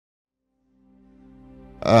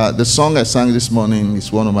The song I sang this morning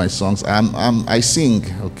is one of my songs. I sing,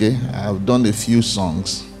 okay? I've done a few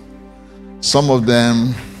songs. Some of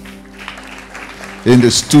them in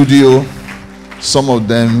the studio, some of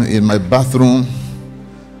them in my bathroom,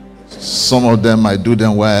 some of them I do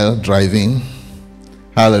them while driving.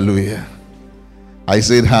 Hallelujah. I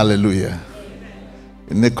said hallelujah.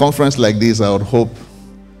 In a conference like this, I would hope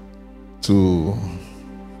to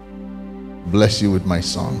bless you with my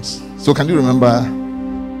songs. So can you remember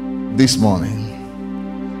this morning?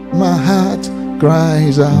 My heart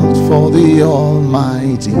cries out for the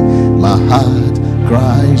Almighty. My heart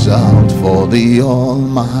cries out for the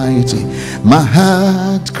Almighty. My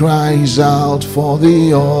heart cries out for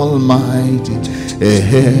the Almighty.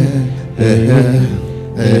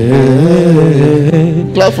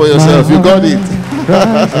 Clap for yourself, you got it.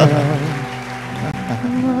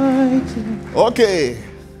 Okay.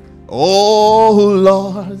 Oh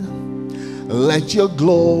Lord, let your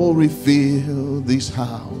glory fill this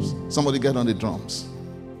house. Somebody get on the drums.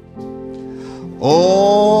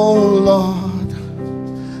 Oh Lord,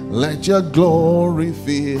 let your glory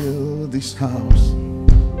fill this house.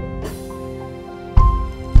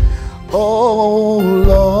 Oh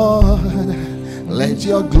Lord, let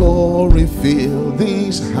your glory fill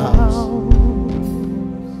this house.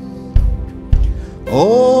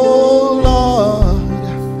 Oh Lord,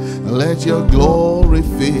 let your glory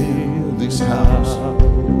fill this house.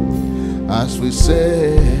 As we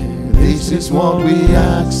say, this is what we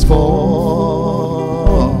ask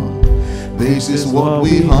for. This is what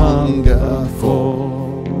we hunger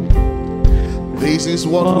for. This is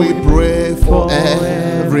what we pray for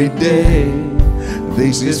every day.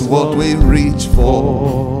 This is what we reach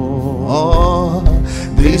for.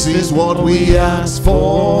 This is what we ask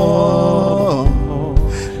for.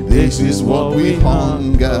 This is what we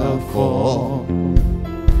hunger for.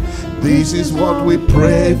 This is what we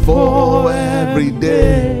pray for every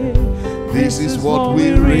day. This is what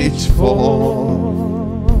we reach for.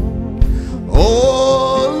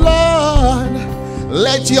 Oh Lord,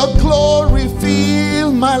 let your glory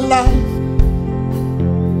fill my life.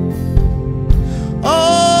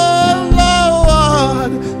 Oh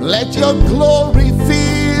Lord, let your glory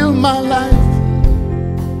fill my life.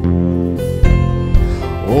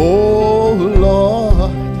 Oh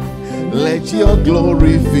Lord, let your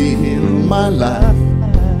glory fill my life.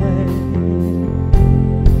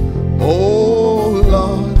 Oh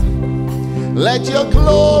Lord, let your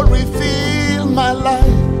glory fill my life.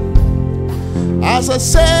 As I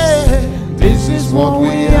say, this is what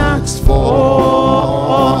we ask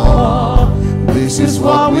for. This is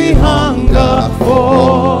what we hunger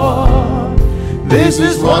for. This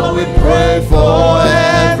is what we pray for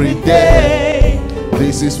every day.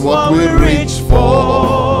 This is what we reach for.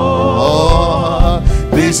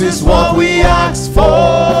 This is what we ask for.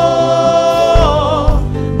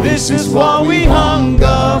 This is what we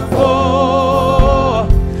hunger for.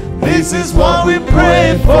 This is what we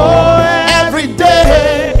pray for every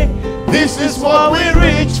day. This is what we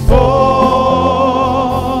reach for.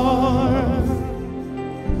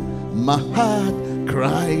 My heart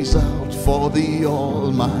cries out for the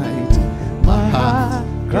Almighty. My heart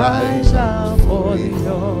cries out for the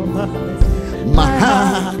Almighty. My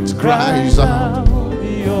heart cries out for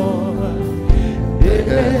the Almighty.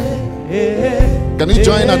 Can you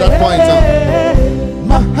join at that point?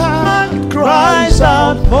 My heart cries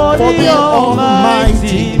out for the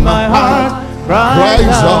Almighty. My heart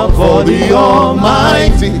cries out for the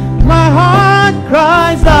Almighty. My heart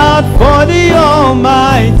cries out for the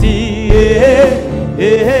Almighty.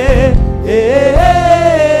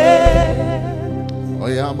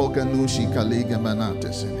 Oyambokanushi kalige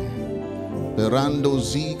manatesene. Berando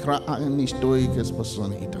zikra anistoikes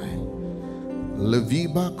pasonitai.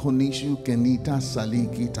 Leviba konishu kenita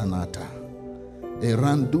saliki tanata.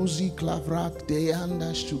 Eranduzi klavrak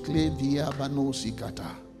deanda shukle via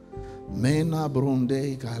banosikata. Mena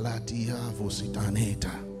bronde kalatia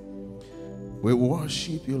vositaneta. We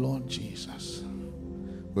worship you, Lord Jesus.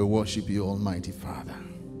 We worship you, Almighty Father.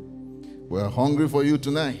 We are hungry for you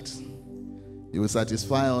tonight. You will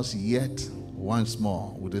satisfy us yet once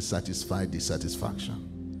more with a satisfied dissatisfaction.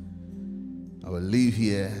 I will leave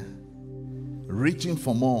here reaching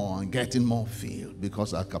for more and getting more filled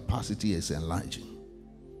because our capacity is enlarging.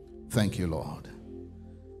 Thank you, Lord.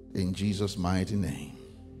 In Jesus' mighty name.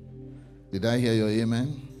 Did I hear your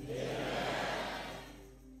amen?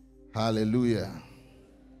 Hallelujah.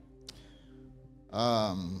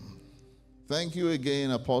 Thank you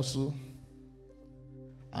again, Apostle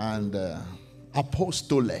and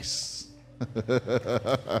Apostoles.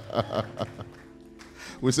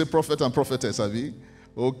 We say prophet and prophetess, have we?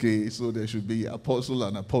 Okay, so there should be apostle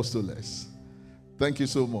and apostoless. Thank you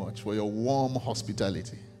so much for your warm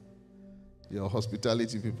hospitality. Your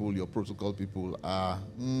hospitality people, your protocol people are...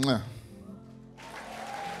 Mwah.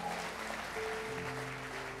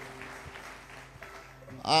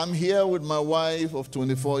 I'm here with my wife of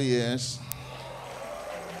 24 years,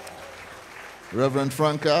 Reverend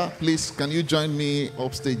Franca. Please, can you join me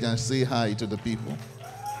upstage and say hi to the people?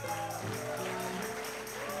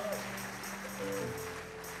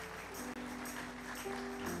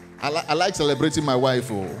 I like celebrating my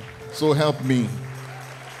wife, oh, so help me.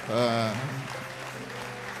 Okay,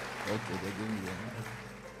 they're doing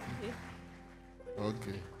that.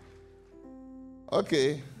 Okay.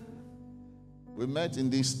 Okay. We met in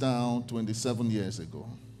this town 27 years ago.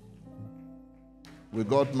 We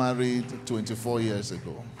got married 24 years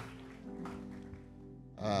ago.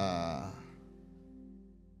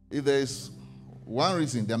 If there's one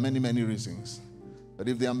reason, there are many, many reasons. But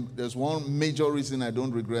if there's one major reason I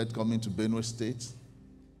don't regret coming to Benue State,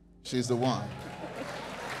 she's the one.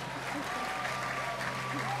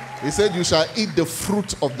 He said, you shall eat the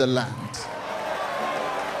fruit of the land.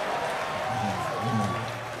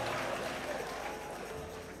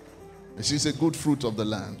 She's a good fruit of the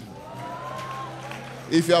land.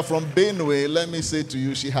 If you are from Benue, let me say to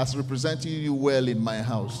you, she has represented you well in my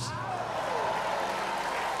house.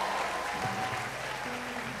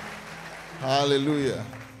 Hallelujah.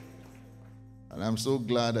 And I'm so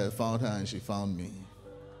glad I found her and she found me.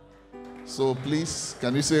 So please,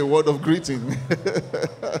 can you say a word of greeting?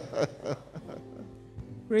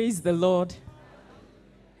 Praise the Lord.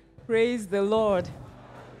 Praise the Lord.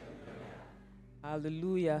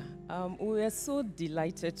 Hallelujah. We are so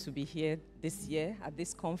delighted to be here this year at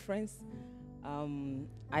this conference.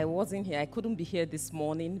 I wasn't here. I couldn't be here this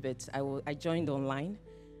morning, but I joined online,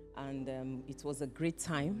 and it was a great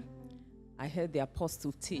time. I heard the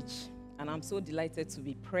apostle teach, and I'm so delighted to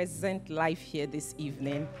be present live here this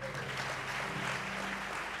evening.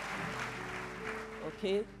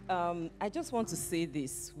 Okay, I just want to say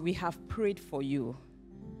this. We have prayed for you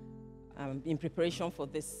in preparation for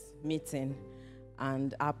this meeting.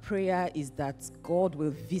 And our prayer is that God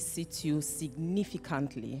will visit you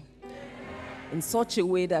significantly in such a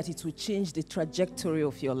way that it will change the trajectory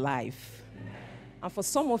of your life. And for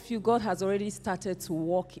some of you, God has already started to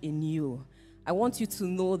work in you. I want you to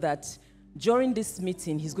know that during this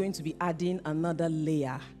meeting, He's going to be adding another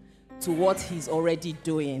layer to what He's already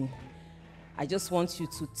doing. I just want you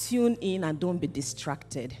to tune in and don't be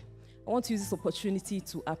distracted. I want to use this opportunity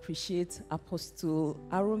to appreciate Apostle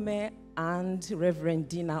Arome and Reverend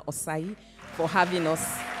Dina Osayi for having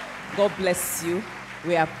us. God bless you.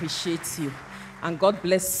 We appreciate you. And God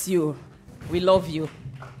bless you. We love you.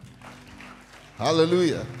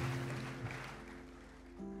 Hallelujah.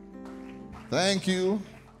 Thank you.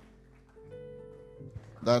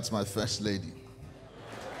 That's my first lady.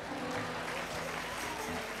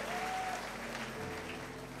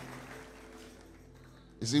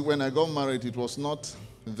 You see, when I got married, it was not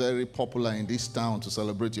very popular in this town to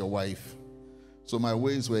celebrate your wife. So my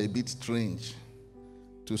ways were a bit strange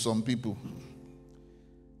to some people.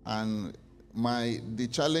 And the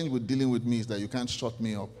challenge with dealing with me is that you can't shut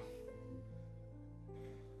me up.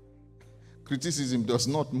 Criticism does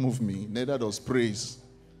not move me, neither does praise.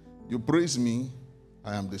 You praise me,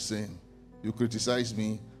 I am the same. You criticize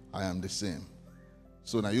me, I am the same.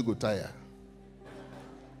 So now you go tire.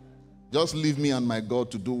 Just leave me and my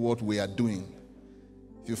God to do what we are doing.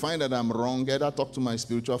 If you find that I'm wrong, either talk to my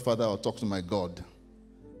spiritual father or talk to my God.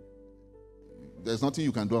 There's nothing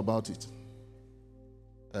you can do about it.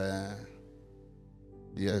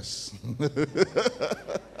 Yes.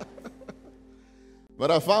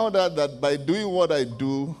 But I found out that by doing what I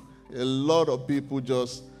do, a lot of people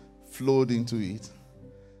just flowed into it.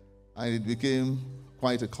 And it became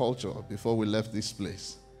quite a culture before we left this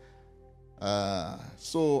place.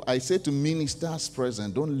 So I say to ministers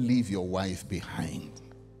present, don't leave your wife behind.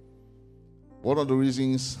 One of the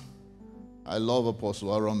reasons I love Apostle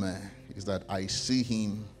Arome is that I see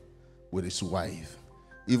him with his wife,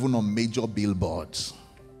 even on major billboards.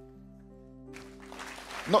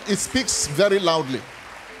 No, it speaks very loudly.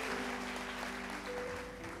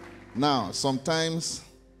 Now, sometimes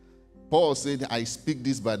Paul said, I speak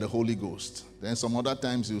this by the Holy Ghost. Then some other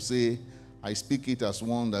times he'll say, I speak it as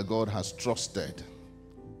one that God has trusted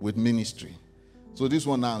with ministry. So this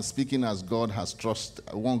one now I'm speaking as one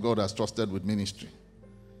God has trusted with ministry.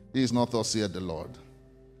 He is not thus saith the Lord.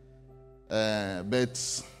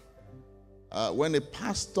 But when a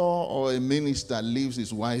pastor or a minister leaves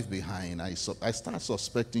his wife behind, I start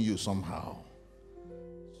suspecting you somehow.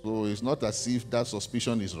 So it's not as if that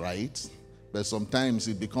suspicion is right, but sometimes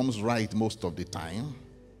it becomes right most of the time.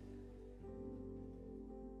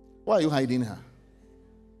 Why are you hiding her?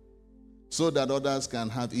 So that others can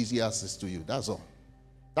have easy access to you. That's all.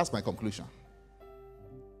 That's my conclusion.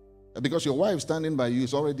 Because your wife standing by you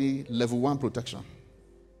is already level 1 protection.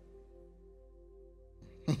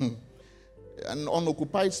 An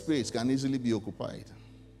unoccupied space can easily be occupied.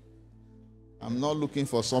 I'm not looking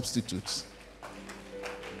for substitutes.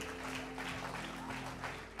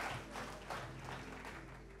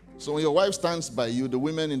 So when your wife stands by you, the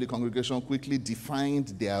women in the congregation quickly defined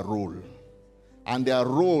their role. And their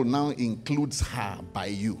role now includes her by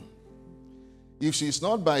you. If she's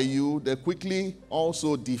not by you, they quickly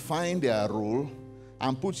also define their role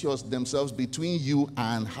and put themselves between you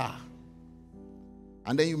and her.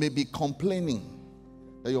 And then you may be complaining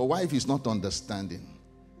that your wife is not understanding.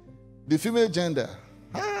 The female gender,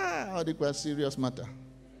 how they quite serious matter.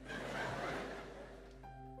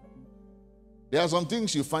 There are some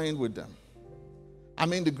things you find with them. I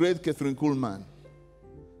mean, the great Catherine Kuhlman,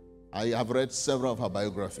 I have read several of her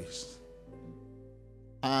biographies.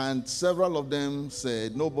 And several of them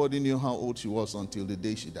said nobody knew how old she was until the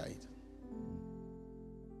day she died.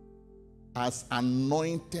 As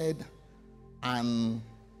anointed and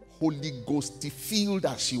Holy Ghost filled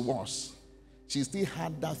as she was, she still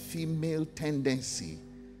had that female tendency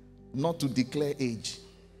not to declare age.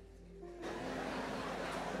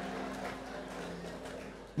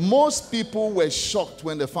 Most people were shocked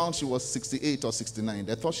when they found she was 68 or 69.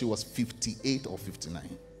 They thought she was 58 or 59.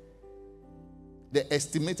 They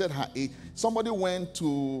estimated her age. Somebody went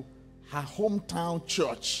to her hometown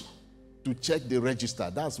church to check the register.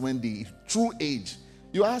 That's when the true age.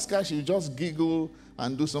 You ask her, she'll just giggle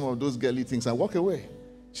and do some of those girly things and walk away.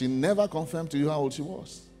 She never confirmed to you how old she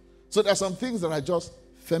was. So there are some things that are just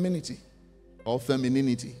femininity or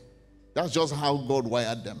femininity. That's just how God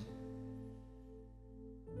wired them.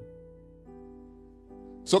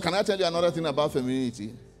 So can I tell you another thing about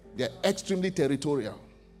femininity? They're extremely territorial.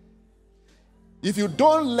 If you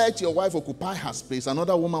don't let your wife occupy her space,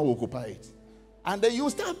 another woman will occupy it. And then you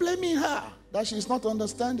start blaming her that she's not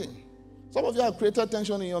understanding. Some of you have created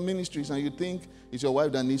tension in your ministries and you think it's your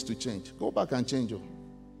wife that needs to change. Go back and change her.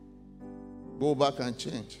 Go back and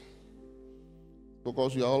change.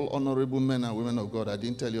 Because you are all honorable men and women of God. I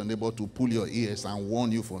didn't tell your neighbor to pull your ears and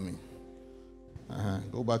warn you for me.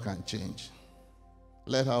 Go back and change.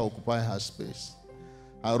 Let her occupy her space.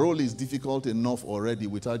 Her role is difficult enough already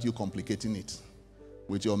without you complicating it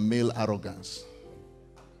with your male arrogance.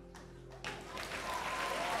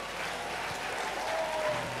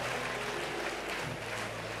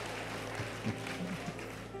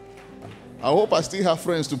 I hope I still have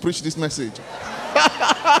friends to preach this message.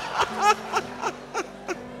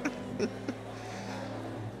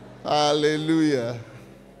 Hallelujah.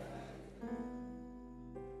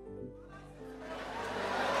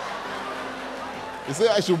 You say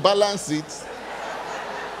I should balance it.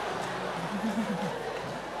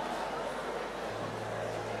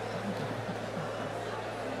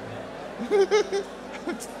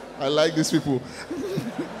 I like these people.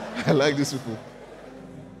 I like these people.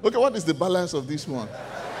 Okay, what is the balance of this one?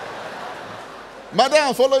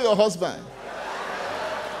 Madam, follow your husband.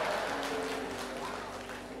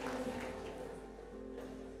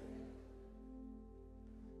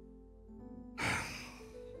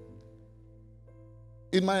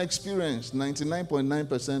 In my experience,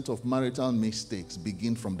 99.9% of marital mistakes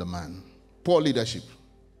begin from the man. Poor leadership.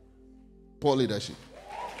 Poor leadership.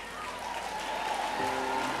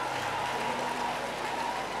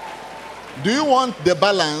 Do you want the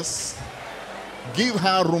balance? Give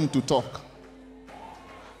her room to talk.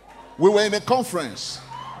 We were in a conference.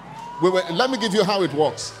 Let me give you how it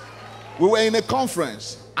works. We were in a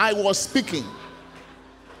conference. I was speaking.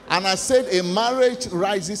 And I said a marriage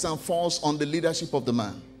rises and falls on the leadership of the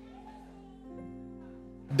man.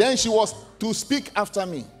 Then she was to speak after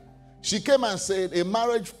me. She came and said a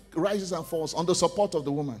marriage rises and falls on the support of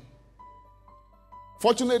the woman.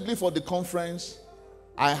 Fortunately for the conference,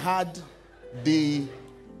 I had the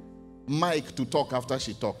mic to talk after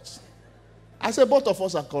she talked. I said both of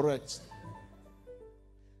us are correct.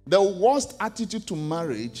 The worst attitude to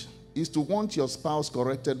marriage is to want your spouse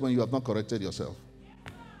corrected when you have not corrected yourself.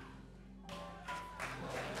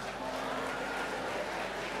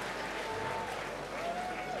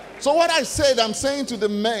 So what I said, I'm saying to the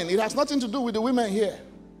men, it has nothing to do with the women here.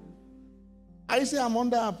 I say I'm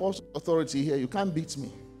under apostolic authority here. You can't beat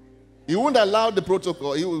me. He won't allow the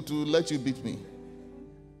protocol to let you beat me.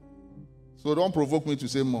 So don't provoke me to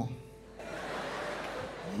say more.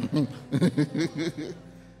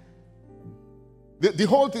 The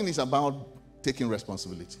whole thing is about taking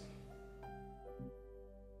responsibility.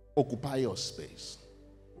 occupy your space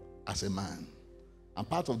as a man. And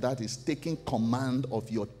part of that is taking command of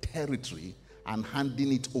your territory and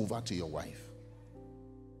handing it over to your wife.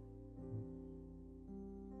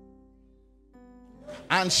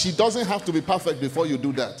 And she doesn't have to be perfect before you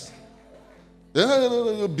do that.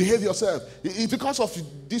 No, behave yourself. It's because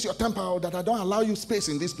of this your temper that I don't allow you space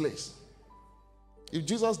in this place. If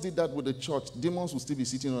Jesus did that with the church, demons would still be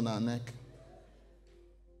sitting on our neck.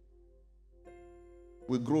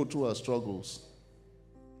 We grow through our struggles.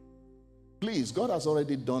 Please, God has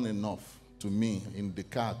already done enough to me in the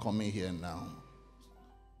car coming here now.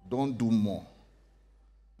 Don't do more.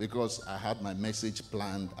 Because I had my message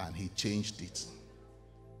planned and he changed it.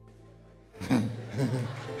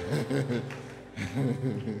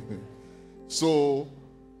 So,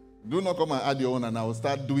 do not come and add your own and I will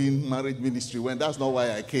start doing marriage ministry when that's not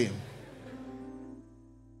why I came.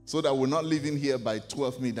 So that we're not leaving here by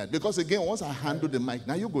 12 midnight. Because again, once I handle the mic,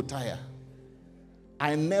 now you go tired.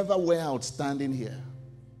 I never wear out standing here.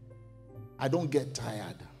 I don't get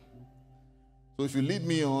tired. So if you lead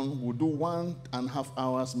me on, we'll do 1.5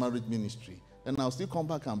 hours marriage ministry. Then I'll still come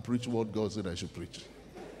back and preach what God said I should preach.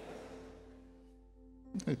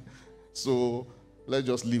 So let's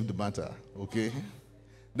just leave the matter, okay?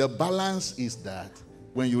 The balance is that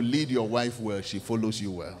when you lead your wife well, she follows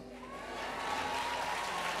you well.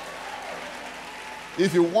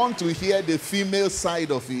 If you want to hear the female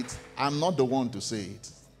side of it, I'm not the one to say it.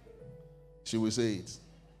 She will say it.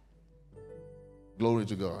 Glory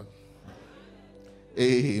to God.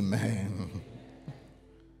 Amen.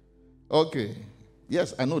 Okay.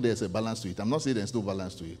 Yes, I know there's a balance to it. I'm not saying there's no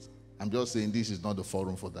balance to it. I'm just saying this is not the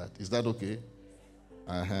forum for that. Is that okay?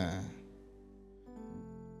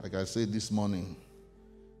 Like I said this morning,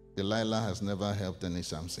 Delilah has never helped any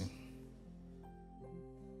Samson.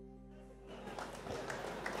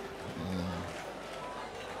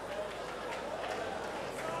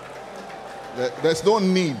 There's no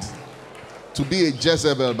need to be a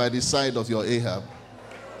Jezebel by the side of your Ahab.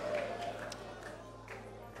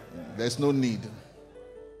 There's no need.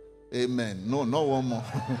 Amen. No, not one more.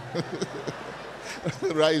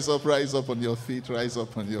 Rise up on your feet. Rise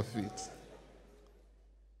up on your feet.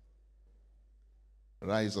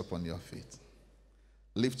 Rise up on your feet.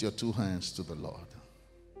 Lift your two hands to the Lord.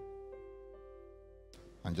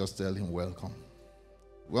 And just tell him welcome.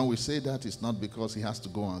 When we say that, it's not because he has to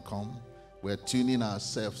go and come. We're tuning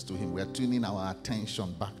ourselves to him. We're tuning our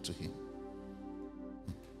attention back to him.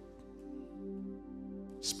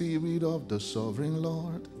 Spirit of the sovereign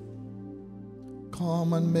Lord,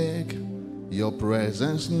 come and make your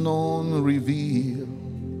presence known. Reveal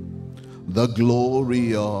the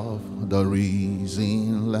glory of the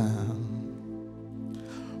risen Lamb.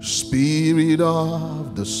 Spirit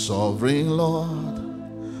of the sovereign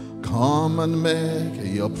Lord, come and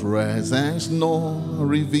make your presence known.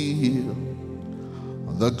 Reveal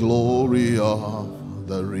the glory of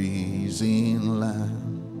the risen Lamb.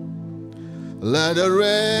 Let the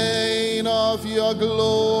rain of your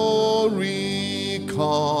glory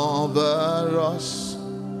cover us.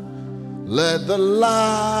 Let the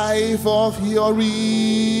life of your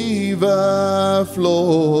river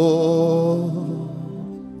flow.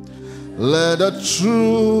 Let the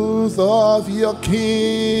truth of your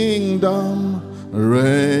kingdom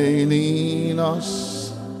reign in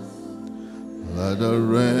us. Let the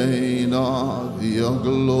rain of your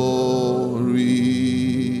glory.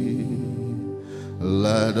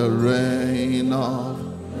 Let the rain of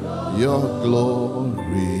your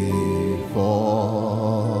glory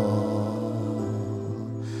fall.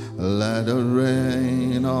 Let the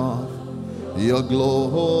rain of your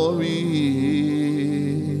glory.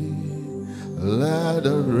 Let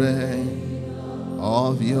the rain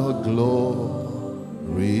of your glory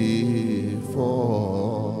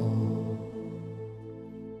fall.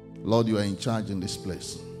 Lord, you are in charge in this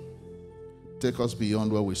place. Take us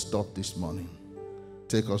beyond where we stopped this morning.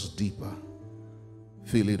 Take us deeper.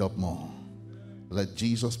 Fill it up more. Let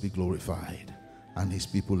Jesus be glorified and his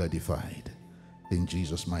people edified. In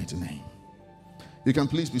Jesus' mighty name. You can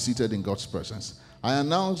please be seated in God's presence. I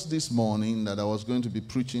announced this morning that I was going to be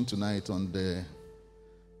preaching tonight on the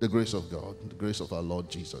grace of God, the grace of our Lord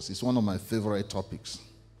Jesus. It's one of my favorite topics.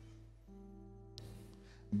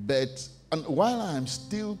 But and while I'm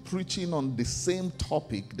still preaching on the same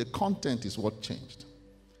topic, the content is what changed.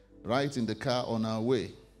 Right in the car on our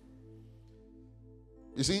way.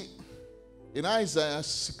 You see, in Isaiah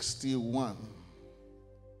 61,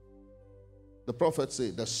 the prophet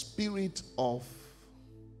said, the spirit of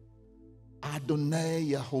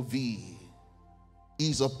Adonai Yehovah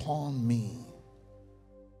is upon me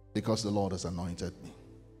because the Lord has anointed me.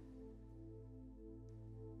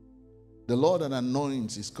 The Lord that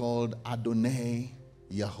anoints is called Adonai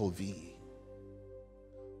Yahovah.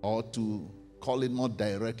 Or to call it more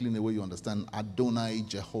directly in the way you understand, Adonai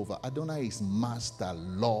Jehovah. Adonai is master,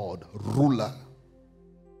 Lord, ruler.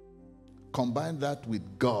 Combine that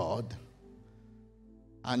with God,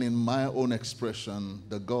 and in my own expression,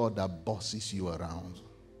 the God that bosses you around.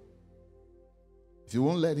 If you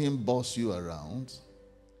won't let him boss you around,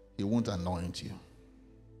 he won't anoint you.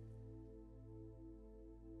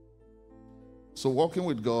 So walking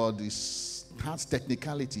with God has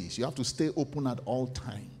technicalities. You have to stay open at all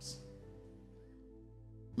times.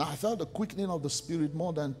 Now, I felt the quickening of the Spirit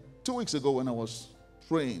more than 2 weeks ago when I was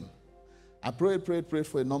praying. I prayed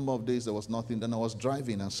for a number of days. There was nothing. Then I was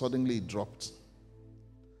driving and suddenly it dropped.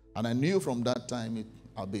 And I knew from that time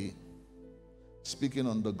I'll be speaking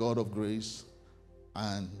on the God of grace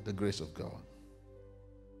and the grace of God.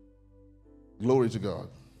 Glory to God.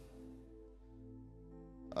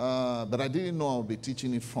 But I didn't know I would be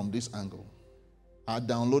teaching it from this angle. I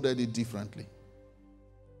downloaded it differently.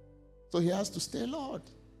 So he has to stay Lord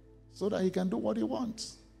so that he can do what he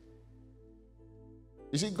wants.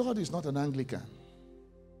 You see, God is not an Anglican.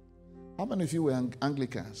 How many of you were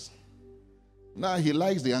Anglicans? Now, he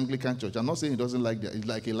likes the Anglican church. I'm not saying he doesn't like that. It's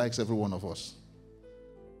like he likes every one of us.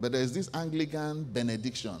 But there's this Anglican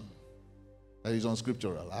benediction that is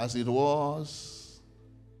unscriptural. As it was,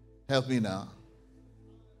 help me now.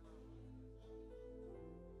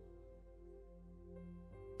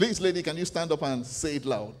 Please, lady, can you stand up and say it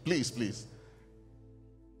loud? Please, please.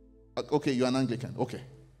 Okay, you're an Anglican. Okay.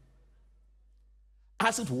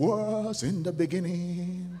 As it was in the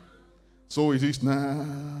beginning, so it is now,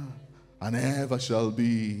 and ever shall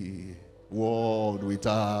be, world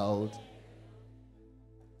without.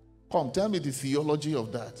 Come, tell me the theology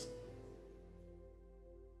of that.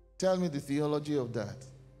 Tell me the theology of that.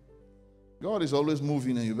 God is always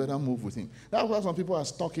moving, and you better move with him. That's why some people are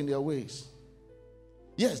stuck in their ways.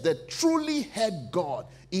 Yes, they truly heard God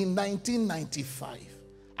in 1995,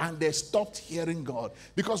 and they stopped hearing God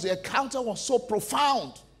because the encounter was so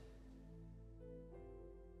profound.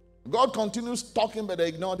 God continues talking, but they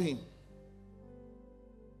ignored him.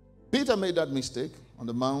 Peter made that mistake on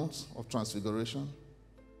the Mount of Transfiguration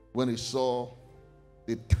when he saw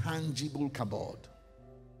the tangible kabod.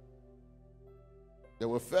 They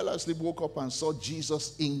were fell asleep, woke up and saw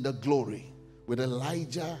Jesus in the glory with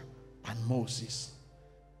Elijah and Moses.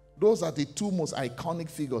 Those are the two most iconic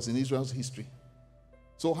figures in Israel's history.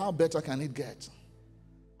 So how better can it get?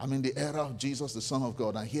 I'm in the era of Jesus, the Son of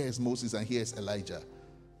God, and here is Moses and here is Elijah.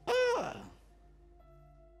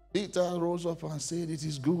 Peter rose up and said, it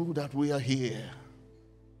is good that we are here.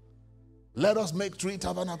 Let us make 3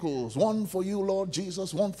 tabernacles. One for you, Lord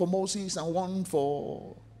Jesus, one for Moses, and one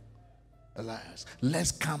for Elias.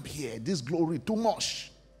 Let's camp here. This glory, too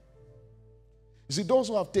much. You see, those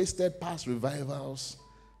who have tasted past revivals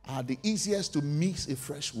are the easiest to miss a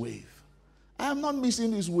fresh wave. I am not missing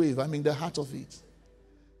this wave. I'm in the heart of it.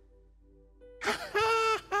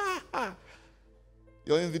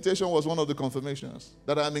 Your invitation was one of the confirmations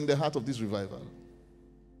that I'm in the heart of this revival.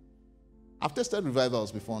 I've tasted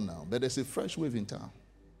revivals before now, but there's a fresh wave in town.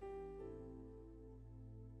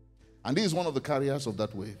 And this is one of the carriers of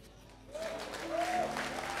that wave.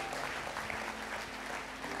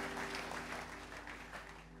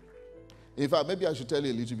 In fact, maybe I should tell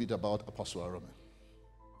you a little bit about Apostle Arome.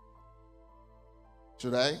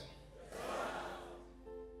 Should I?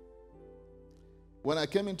 When I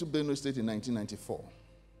came into Benue State in 1994,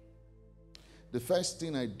 the first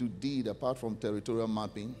thing I did, apart from territorial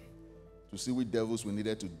mapping, to see which devils we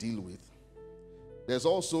needed to deal with, there's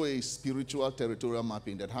also a spiritual territorial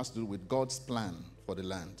mapping that has to do with God's plan for the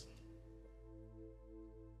land.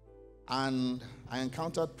 And I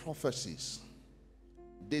encountered prophecies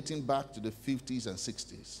dating back to the 50s and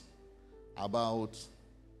 60s about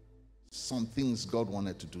some things God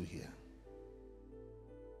wanted to do here.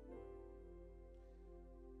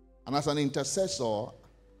 And as an intercessor,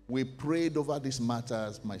 we prayed over these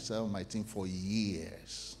matters, myself and my team, for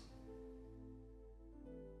years.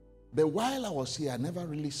 But while I was here, I never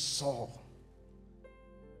really saw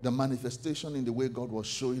the manifestation in the way God was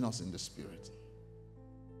showing us in the Spirit.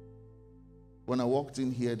 When I walked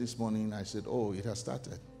in here this morning, I said, oh, it has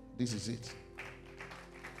started. This is it.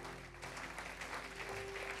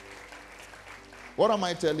 What am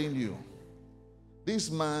I telling you?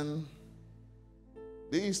 This man,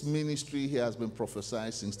 this ministry here has been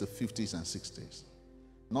prophesied since the 50s and 60s.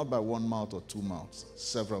 Not by one mouth or two mouths,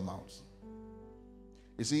 several mouths.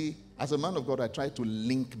 You see, as a man of God, I try to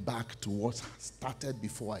link back to what started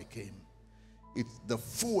before I came. It's the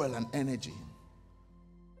fuel and energy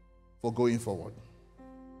for going forward.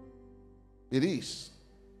 It is.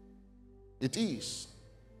 It is.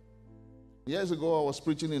 Years ago, I was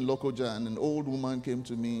preaching in Lokoja, and an old woman came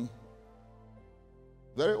to me,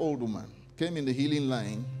 very old woman, came in the healing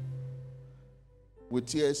line with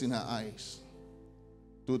tears in her eyes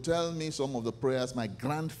to tell me some of the prayers my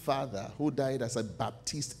grandfather, who died as a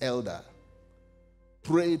Baptist elder,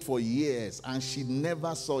 prayed for years, and she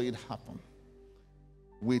never saw it happen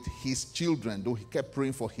with his children, though he kept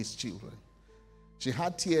praying for his children. She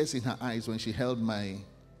had tears in her eyes when she held my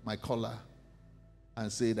collar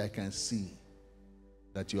and said, I can see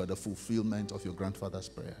that you are the fulfillment of your grandfather's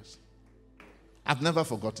prayers. I've never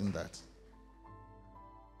forgotten that.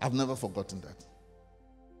 I've never forgotten that.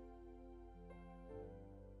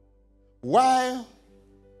 While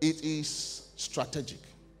it is strategic,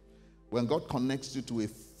 when God connects you to a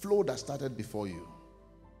flow that started before you,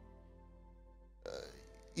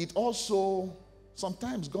 it also,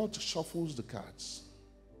 sometimes God shuffles the cards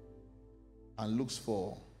and looks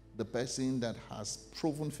for the person that has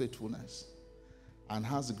proven faithfulness and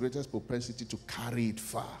has the greatest propensity to carry it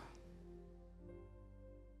far.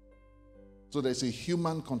 So there's a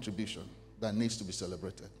human contribution that needs to be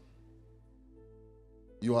celebrated.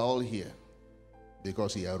 You are all here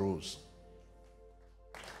because he arose.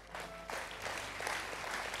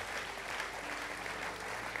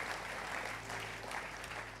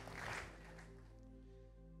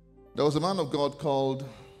 There was a man of God called,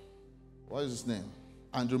 what is his name?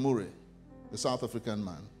 Andrew Murray, the South African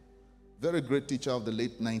man. Very great teacher of the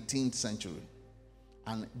late 19th century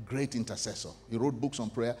and great intercessor. He wrote books on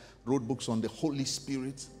prayer, wrote books on the Holy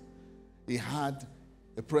Spirit. He had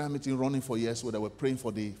a prayer meeting running for years where they were praying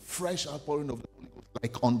for the fresh outpouring of the Holy Ghost,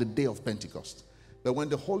 like on the day of Pentecost. But when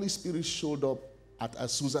the Holy Spirit showed up at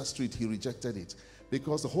Azusa Street, he rejected it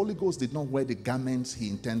because the Holy Ghost did not wear the garments he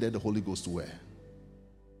intended the Holy Ghost to wear.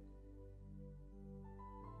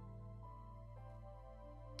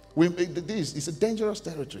 It's a dangerous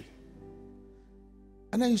territory.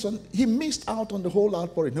 And then he missed out on the whole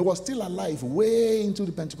outpouring. He was still alive way into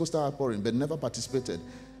the Pentecostal outpouring, but never participated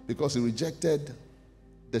because he rejected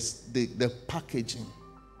the packaging.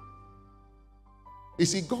 You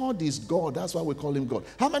see, God is God. That's why we call him God.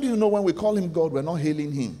 How many of you know when we call him God, we're not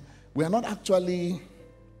hailing him? We're not hyping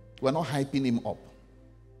him up.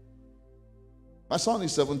 My son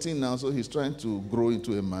is 17 now, so he's trying to grow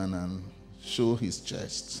into a man and show his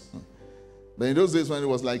chest. But in those days when he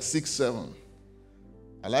was like 6, 7,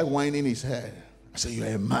 I like whining his head. I say, you're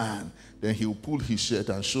a man. Then he'll pull his shirt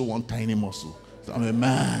and show one tiny muscle. So, I'm a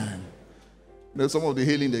man. You know, some of the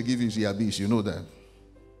hailing they give you is yabish, you know that.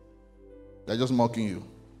 They're just mocking you.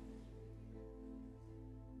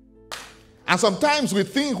 And sometimes we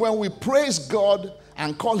think when we praise God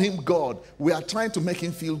and call him God, we are trying to make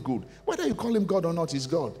him feel good. Whether you call him God or not, he's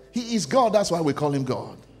God. He is God, that's why we call him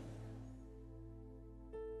God.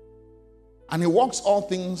 And he works all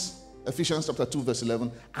things, Ephesians chapter 2 verse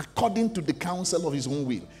 11, according to the counsel of his own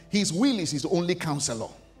will. His will is his only counselor.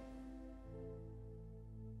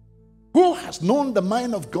 Who has known the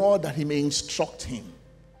mind of God that he may instruct him?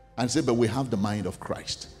 And say, but we have the mind of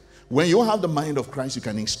Christ. When you have the mind of Christ, you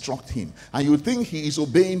can instruct him. And you think he is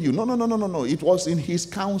obeying you. No. It was in his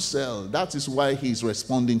counsel. That is why he is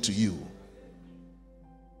responding to you.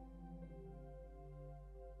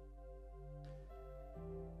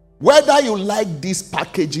 Whether you like this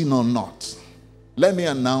packaging or not, let me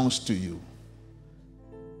announce to you,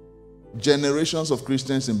 generations of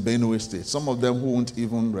Christians in Benue State, some of them who won't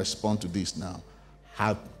even respond to this now,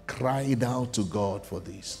 have cried out to God for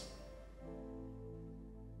this.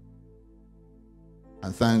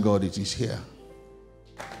 And thank God it is here.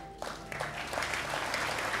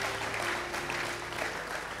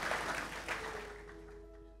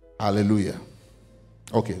 Hallelujah.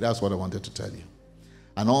 Okay, that's what I wanted to tell you.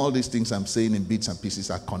 And all these things I'm saying in bits and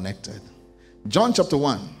pieces are connected. John chapter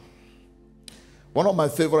 1. One of my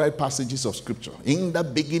favorite passages of scripture. In the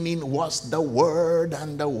beginning was the Word,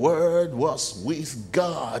 and the Word was with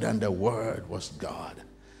God, and the Word was God.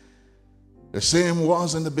 The same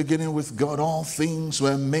was in the beginning with God. All things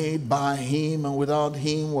were made by him, and without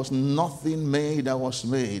him was nothing made that was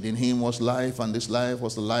made. In him was life, and this life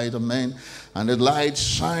was the light of men. And the light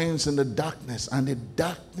shines in the darkness, and the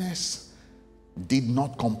darkness did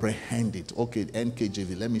not comprehend it. Okay,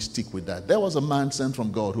 NKJV, let me stick with that. There was a man sent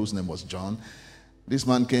from God whose name was John. This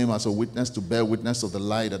man came as a witness to bear witness of the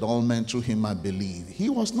light, that all men through him might believe. He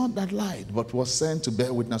was not that light, but was sent to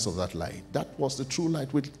bear witness of that light. That was the true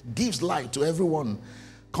light, which gives light to everyone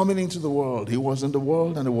coming into the world. He was in the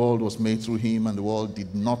world, and the world was made through him, and the world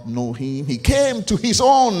did not know him. He came to his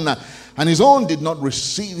own, and his own did not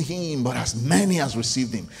receive him, but as many as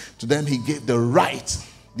received him, to them he gave the right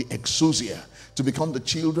the exousia, to become the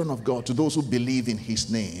children of God to those who believe in his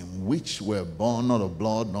name, which were born not of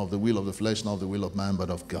blood, nor of the will of the flesh, nor of the will of man, but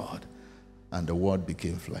of God. And the word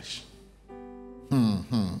became flesh.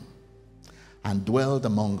 And dwelled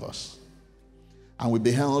among us. And we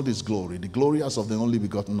beheld his glory, the glory as of the only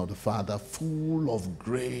begotten of the Father, full of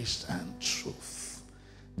grace and truth.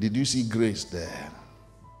 Did you see grace there?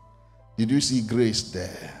 Did you see grace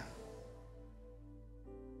there?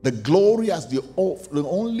 The glory as the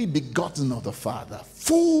only begotten of the Father,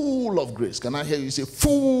 full of grace. Can I hear you say,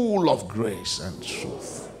 full of grace and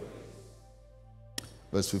truth?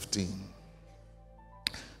 Verse 15.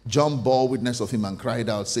 John bore witness of him and cried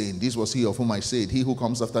out, saying, this was he of whom I said, he who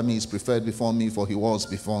comes after me is preferred before me, for he was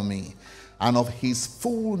before me. And of his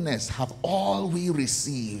fullness have all we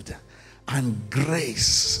received, and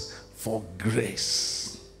grace for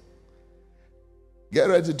grace. Get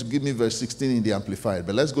ready to give me verse 16 in the Amplified,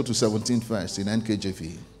 but let's go to 17 first in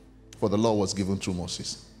NKJV. For the law was given through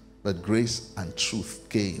Moses, but grace and truth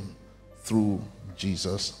came through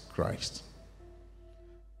Jesus Christ.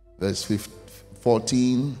 Verse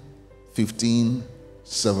 14, 15,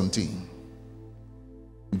 17.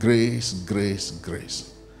 Grace, grace,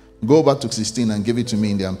 grace. Go back to 16 and give it to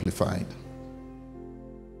me in the Amplified.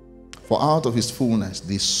 For out of his fullness,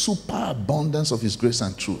 the superabundance of his grace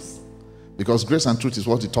and truth. Because grace and truth is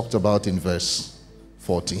what he talked about in verse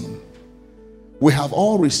 14. We have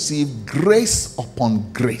all received grace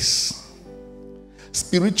upon grace.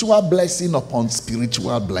 Spiritual blessing upon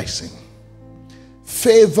spiritual blessing.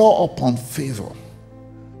 Favor upon favor.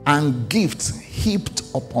 And gifts heaped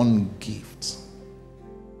upon gifts.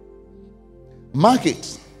 Mark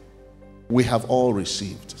it. We have all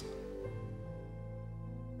received.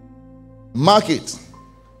 Mark it.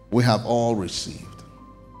 We have all received.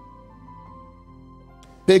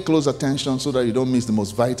 Pay close attention so that you don't miss the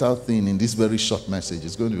most vital thing in this very short message.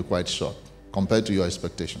 It's going to be quite short compared to your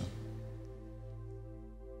expectation.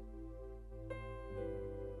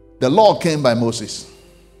 The law came by Moses.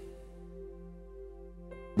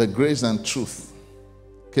 But grace and truth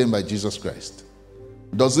came by Jesus Christ.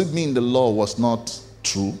 Does it mean the law was not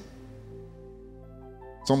true?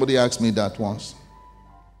 Somebody asked me that once.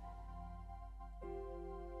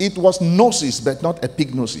 It was gnosis, but not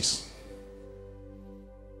epignosis.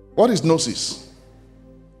 What is gnosis?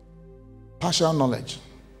 Partial knowledge.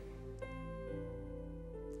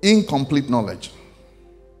 Incomplete knowledge.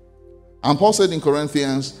 And Paul said in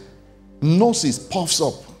Corinthians, gnosis puffs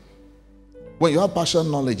up. When you have partial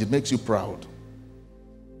knowledge, it makes you proud.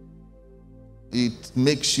 It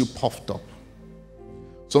makes you puffed up.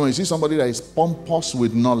 So when you see somebody that is pompous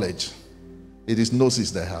with knowledge, it is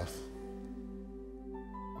gnosis they have.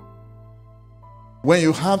 When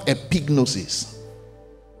you have epignosis,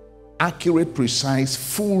 accurate, precise,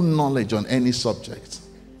 full knowledge on any subject,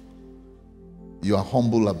 you are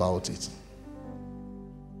humble about it.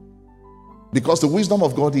 Because the wisdom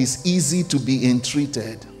of God is easy to be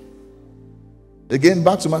entreated. Again,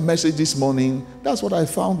 back to my message this morning, that's what I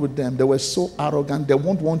found with them. They were so arrogant, they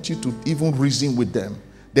won't want you to even reason with them.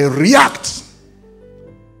 They react.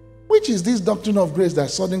 Which is this doctrine of grace that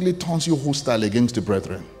suddenly turns you hostile against the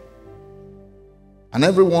brethren. And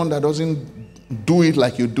everyone that doesn't do it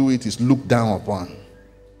like you do it is looked down upon.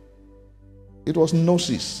 It was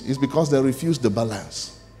gnosis. It's because they refused the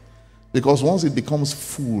balance. Because once it becomes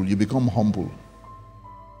full, you become humble.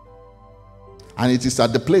 And it is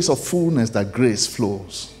at the place of fullness that grace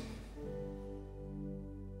flows.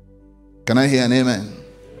 Can I hear an amen?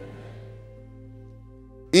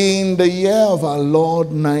 In the year of our Lord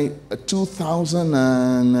 2000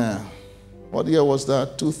 and what year was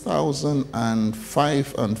that?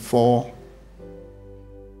 2005 and 4.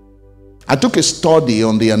 I took a study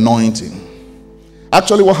on the anointing.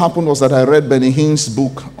 Actually, what happened was that I read Benny Hinn's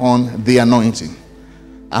book on the anointing.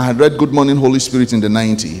 I had read Good Morning Holy Spirit in the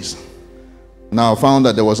 90s. Now I found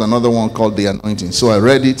that there was another one called The Anointing. So I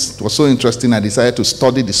read it. It was so interesting, I decided to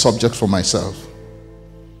study the subject for myself.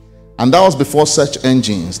 And that was before search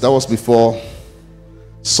engines. That was before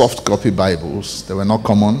soft copy Bibles. They were not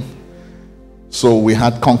common. So we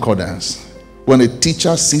had concordance. When a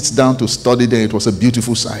teacher sits down to study there, it was a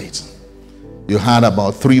beautiful sight. You had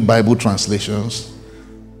about 3 Bible translations.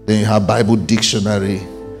 Then you have Bible dictionary.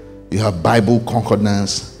 You have Bible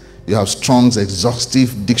concordance. You have Strong's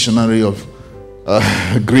exhaustive dictionary of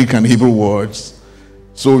Greek and Hebrew words.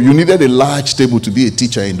 So you needed a large table to be a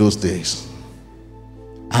teacher in those days.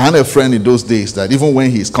 I had a friend in those days that even when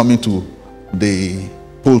he's coming to the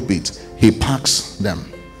pulpit, he packs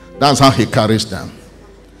them. That's how he carries them.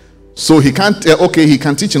 So he can't, he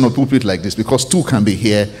can teach in a pulpit like this because 2 can be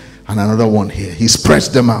here and another one here. He spreads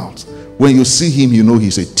them out. When you see him, you know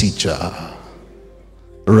he's a teacher,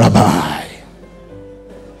 rabbi.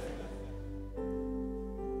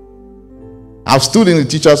 I've stood in the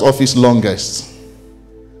teacher's office longest,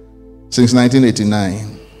 since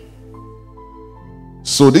 1989.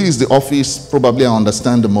 So this is the office probably I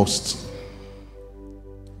understand the most,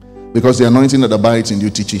 because the anointing that abides in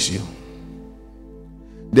you teaches you.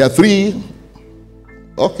 There are three,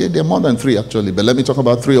 okay, there are more than three actually, but let me talk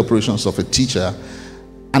about three operations of a teacher.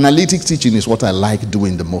 Analytic teaching is what I like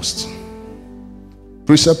doing the most.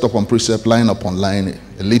 Precept upon precept, line upon line,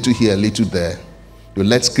 a little here, a little there. You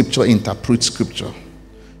let scripture interpret scripture.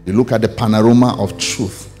 You look at the panorama of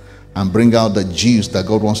truth and bring out the juice that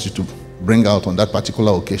God wants you to bring out on that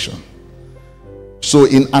particular occasion. So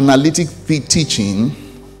in analytic teaching,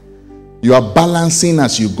 you are balancing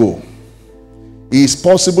as you go. It is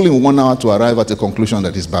possible in 1 hour to arrive at a conclusion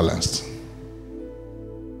that is balanced.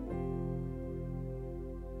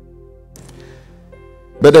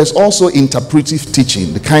 But there's also interpretive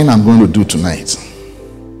teaching, the kind I'm going to do tonight.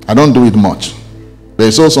 I don't do it much.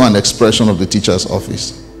 There's also an expression of the teacher's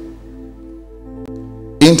office.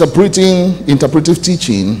 Interpretive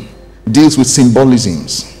teaching deals with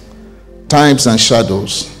symbolisms, types and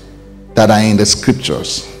shadows that are in the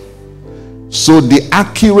scriptures. So the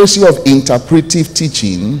accuracy of interpretive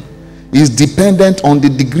teaching is dependent on the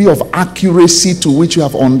degree of accuracy to which you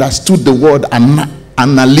have understood the word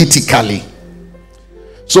analytically.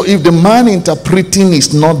 So if the man interpreting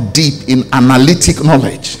is not deep in analytic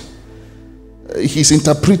knowledge, his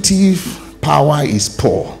interpretive power is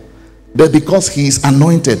poor. But because he is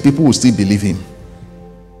anointed, people will still believe him.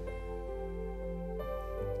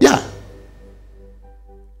 Yeah.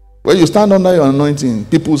 When you stand under your anointing,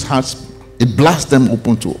 people's hearts, it blasts them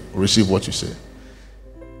open to receive what you say.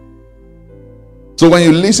 So when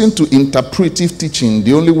you listen to interpretive teaching,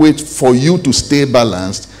 the only way for you to stay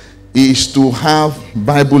balanced is to have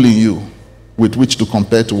Bible in you with which to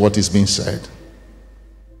compare to what is being said.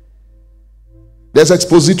 There's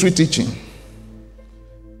expository teaching,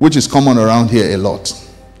 which is common around here a lot,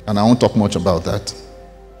 and I won't talk much about that.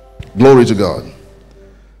 Glory to God.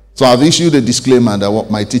 So I've issued a disclaimer that what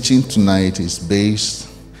my teaching tonight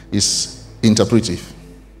is interpretive.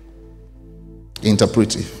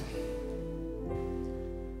 Interpretive.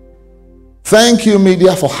 Thank you,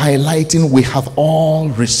 media, for highlighting we have all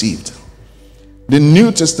received. The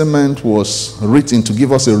New Testament was written to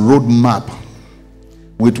give us a roadmap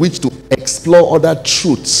with which to explore other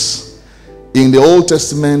truths in the Old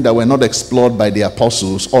Testament that were not explored by the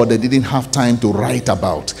apostles, or they didn't have time to write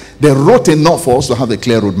about. They wrote enough for us to have a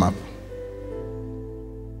clear roadmap.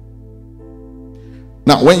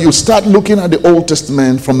 Now, when you start looking at the Old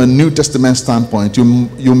Testament from a New Testament standpoint,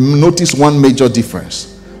 you notice one major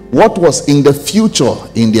difference. What was in the future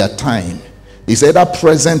in their time is either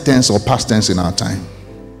present tense or past tense in our time.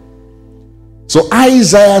 So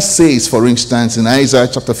Isaiah says, for instance, in Isaiah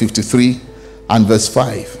chapter 53 and verse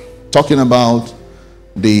 5, talking about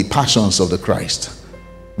the passions of the Christ,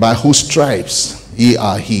 by whose stripes ye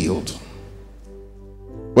are healed.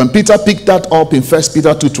 When Peter picked that up in 1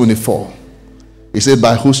 Peter 2:24, he said,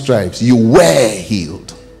 by whose stripes you were healed.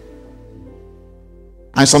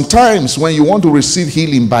 And sometimes when you want to receive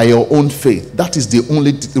healing by your own faith, that is the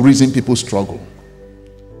only reason people struggle.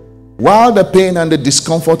 While the pain and the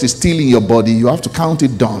discomfort is still in your body, you have to count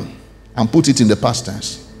it done and put it in the past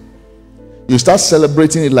tense. You start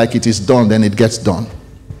celebrating it like it is done, then it gets done.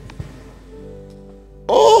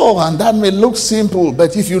 Oh, and that may look simple,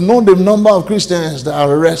 but if you know the number of Christians that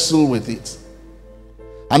wrestle with it,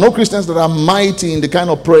 I know Christians that are mighty in the kind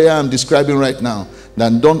of prayer I'm describing right now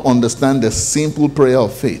that don't understand the simple prayer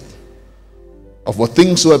of faith. Of what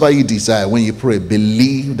things soever you desire, when you pray,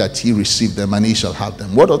 believe that you receive them and you shall have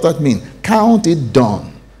them. What does that mean? Count it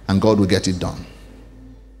done and God will get it done.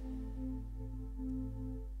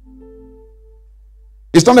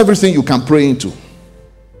 It's not everything you can pray into.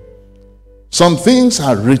 Some things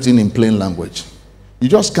are written in plain language. You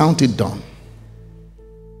just count it done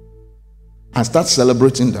and start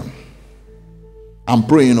celebrating them and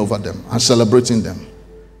praying over them and celebrating them,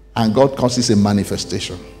 and God causes a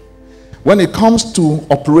manifestation. When it comes to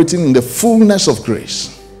operating in the fullness of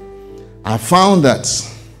grace, I found that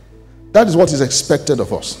is what is expected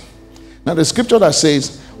of us. Now the scripture that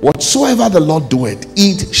says, whatsoever the Lord doeth,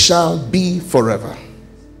 it shall be forever.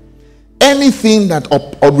 Anything that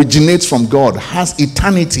originates from God has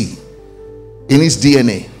eternity in its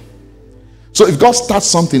DNA. So if God starts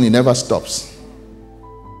something, it never stops.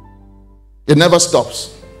 It never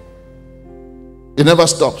stops. It never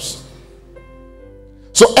stops.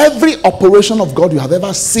 So every operation of God you have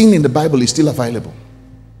ever seen in the Bible is still available.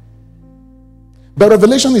 But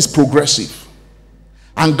revelation is progressive.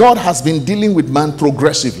 And God has been dealing with man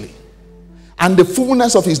progressively. And the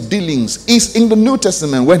fullness of his dealings is in the New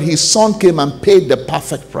Testament when his son came and paid the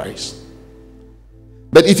perfect price.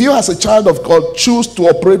 But if you as a child of God choose to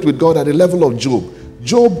operate with God at the level of Job,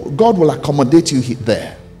 God will accommodate you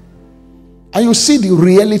there. And you see the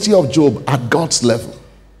reality of Job at God's level.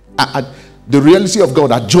 At the reality of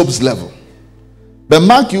God at Job's level. But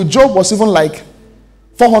mark you, Job was even like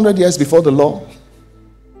 400 years before the law.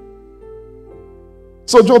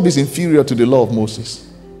 So Job is inferior to the law of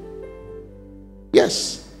Moses.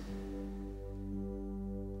 Yes.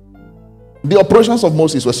 The operations of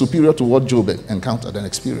Moses were superior to what Job encountered and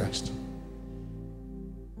experienced.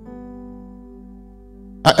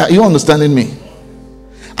 Are you understanding me?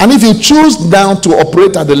 And if you choose now to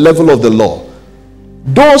operate at the level of the law,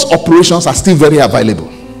 those operations are still very available.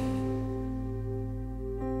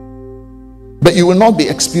 But you will not be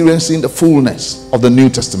experiencing the fullness of the New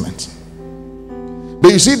Testament.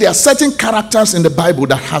 But you see, there are certain characters in the Bible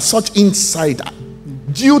that have such insight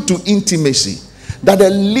due to intimacy that they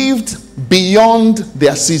lived beyond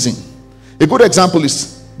their season. A good example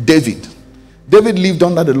is David. David lived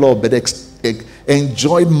under the law but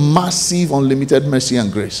enjoyed massive unlimited mercy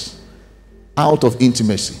and grace out of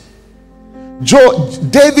intimacy.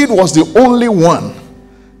 David was the only one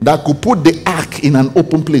that could put the ark in an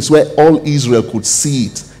open place where all Israel could see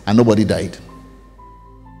it and nobody died.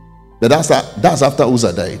 But that's after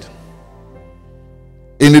Uzzah died.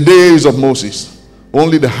 In the days of Moses,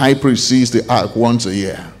 only the high priest sees the ark once a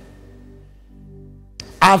year.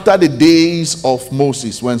 After the days of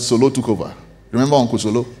Moses, when Solo took over, remember Uncle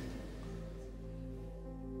Solo?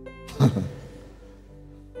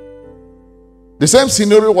 The same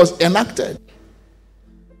scenario was enacted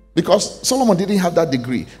because Solomon didn't have that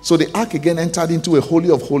degree. So the ark again entered into a holy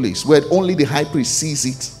of holies where only the high priest sees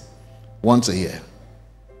it once a year.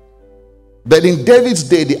 But in David's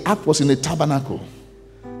day, the ark was in a tabernacle.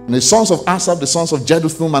 And the sons of Asaph, the sons of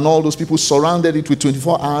Jeduthun, and all those people surrounded it with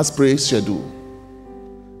 24 hours praise schedule.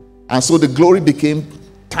 And so the glory became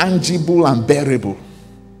tangible and bearable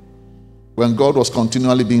when God was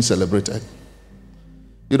continually being celebrated.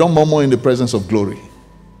 You don't murmur in the presence of glory.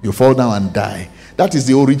 You fall down and die. That is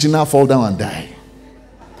the original fall down and die.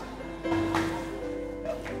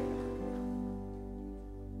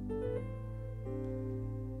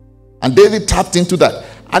 And David tapped into that.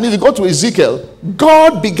 And if you go to Ezekiel,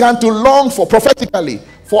 God began to long for, prophetically,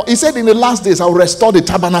 for he said in the last days, I will restore the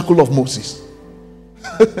tabernacle of Moses.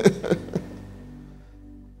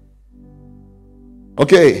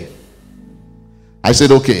 Okay. I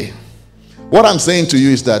said, okay. What I'm saying to you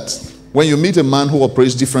is that when you meet a man who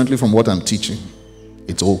operates differently from what I'm teaching,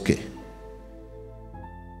 it's okay.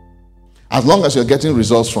 As long as you're getting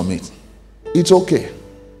results from it, it's okay.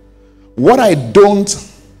 What I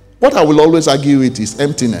will always argue with is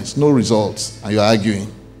emptiness, no results, and you're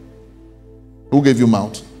arguing. Who gave you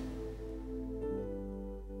mouth?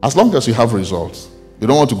 As long as you have results, you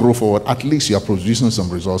don't want to grow forward, at least you are producing some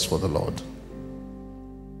results for the Lord.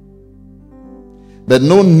 But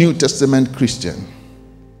no New Testament Christian,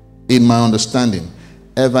 in my understanding,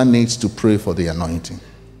 ever needs to pray for the anointing.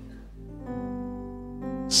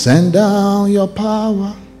 Send down your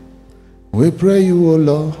power, we pray you, O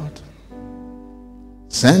Lord.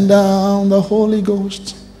 Send down the Holy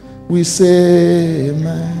Ghost, we say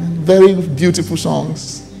amen. Very beautiful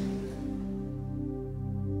songs.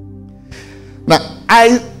 Now,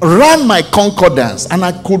 I ran my concordance and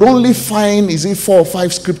I could only find, 4 or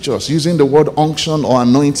 5 scriptures using the word unction or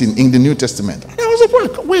anointing in the New Testament. And I was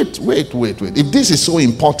like, wait. If this is so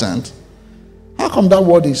important, how come that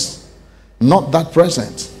word is not that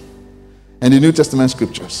present in the New Testament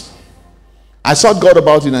scriptures? I sought God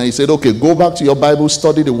about it and he said, okay, go back to your Bible,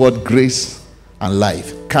 study the word grace and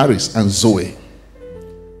life, charis and zoe.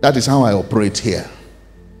 That is how I operate here.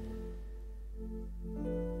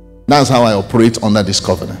 That's how I operate under this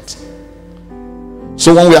covenant.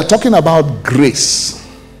 So when we are talking about grace,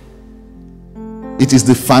 it is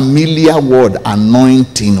the familiar word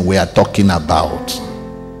anointing we are talking about.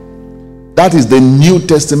 That is the New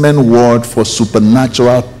Testament word for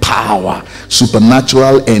supernatural power,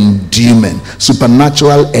 supernatural endowment,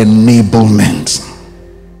 supernatural enablement.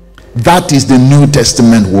 That is the New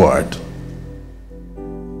Testament word.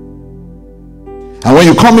 And when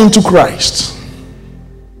you come into Christ,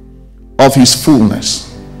 of his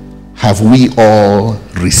fullness have we all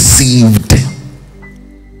received.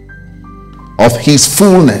 Of his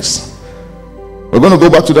fullness. We're going to go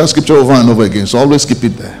back to that scripture over and over again, so always keep it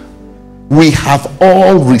there. We have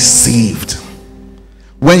all received.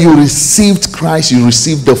 When you received Christ, you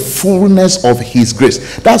received the fullness of his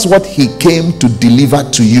grace. That's what he came to deliver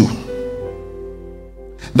to you.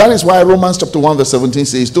 That is why Romans chapter 1 verse 17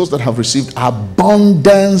 says, those that have received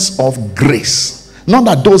abundance of grace. Not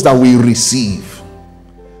that those that will receive.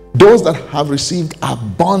 Those that have received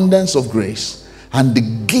abundance of grace and the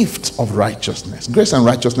gift of righteousness. Grace and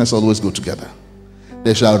righteousness always go together.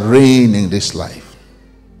 They shall reign in this life.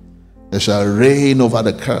 They shall reign over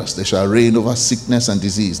the curse. They shall reign over sickness and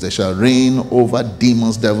disease. They shall reign over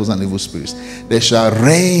demons, devils, and evil spirits. They shall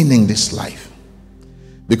reign in this life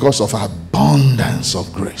because of abundance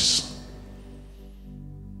of grace.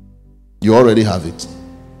 You already have it.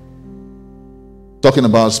 Talking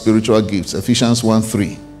about spiritual gifts, Ephesians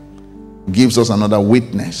 1:3 gives us another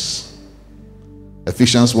witness.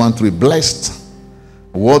 Ephesians 1:3, blessed,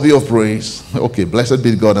 worthy of praise. Okay, blessed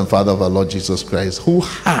be God and Father of our Lord Jesus Christ, who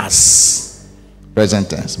has,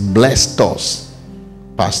 present tense, blessed us,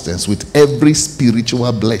 past tense, with every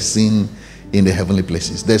spiritual blessing in the heavenly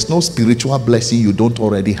places. There's no spiritual blessing you don't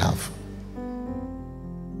already have.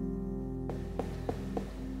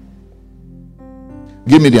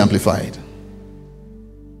 Give me the Amplified.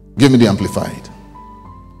 Give me the Amplified.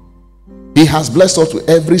 He has blessed us with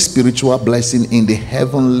every spiritual blessing in the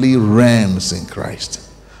heavenly realms in Christ.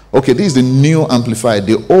 Okay, this is the new Amplified.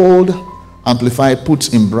 The old Amplified puts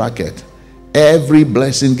in bracket every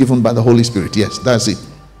blessing given by the Holy Spirit. Yes, that's it.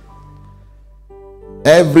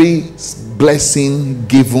 Every blessing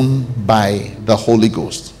given by the Holy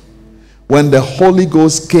Ghost. When the Holy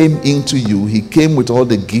Ghost came into you, he came with all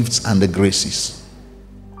the gifts and the graces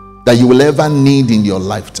that you will ever need in your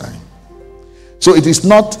lifetime. So it is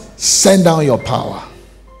not send down your power.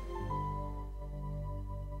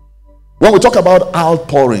 When we talk about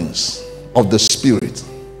outpourings of the Spirit,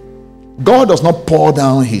 God does not pour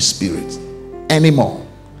down his Spirit anymore.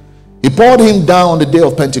 He poured him down on the day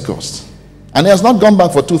of Pentecost, and he has not gone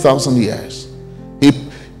back for 2,000 years.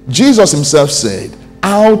 Jesus himself said,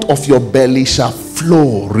 out of your belly shall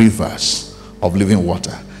flow rivers of living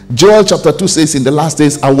water. Joel chapter 2 says, in the last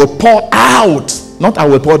days I will pour out, not I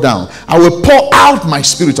will pour down, I will pour out my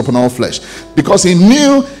Spirit upon all flesh. Because he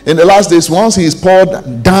knew in the last days, once he is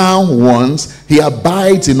poured down once, he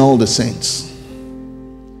abides in all the saints.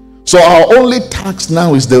 So our only task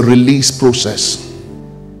now is the release process.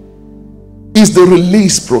 Is the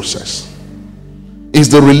release process. Is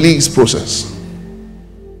the release process.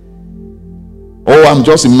 Oh, I'm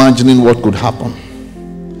just imagining what could happen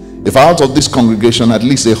if out of this congregation at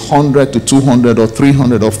least 100 to 200 or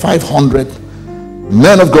 300 or 500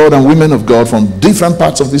 men of God and women of God from different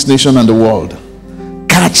parts of this nation and the world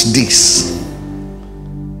catch this.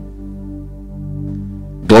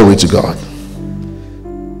 Glory to God.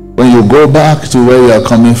 When you go back to where you are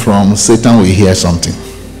coming from, Satan will hear something.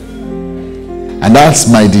 And that's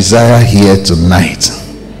my desire here tonight.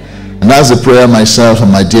 And that's the prayer myself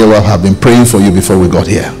and my dear wife have been praying for you before we got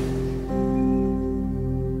here.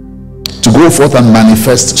 To go forth and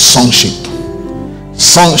manifest sonship.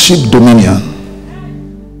 Sonship dominion.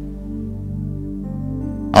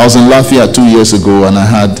 I was in Lafayette 2 years ago and I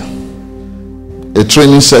had a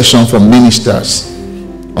training session for ministers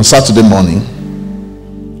on Saturday morning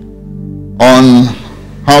on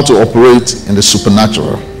how to operate in the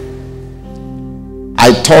supernatural.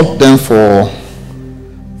 I taught them for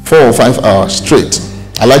 4 or 5 hours straight.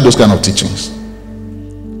 I like those kind of teachings.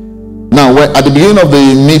 Now, at the beginning of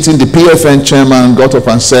the meeting, the PFN chairman got up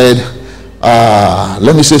and said,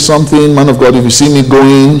 let me say something, man of God, if you see me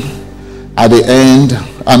going at the end,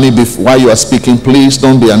 while you are speaking, please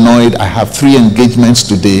don't be annoyed. I have 3 engagements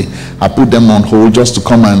today. I put them on hold just to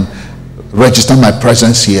come and register my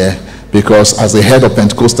presence here, because as the head of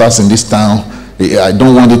Pentecostals in this town, I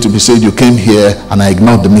don't want it to be said you came here and I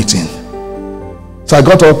ignored the meeting. So I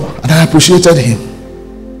got up and I appreciated him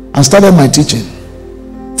and started my teaching.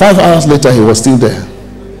 5 hours later, he was still there.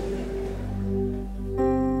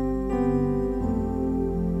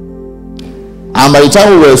 And by the time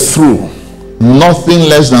we were through, nothing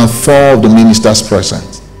less than 4 of the ministers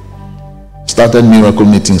present started miracle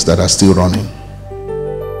meetings that are still running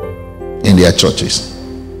in their churches.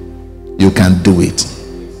 You can do it.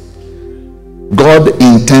 God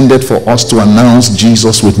intended for us to announce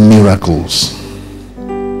Jesus with miracles.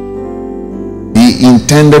 He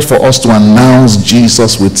intended for us to announce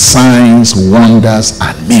Jesus with signs, wonders,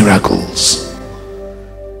 and miracles.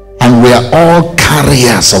 And we are all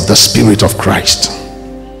carriers of the Spirit of Christ.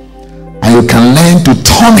 And you can learn to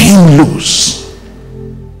turn him loose.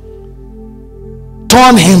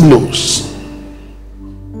 Turn him loose.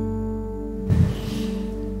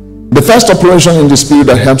 The first operation in the Spirit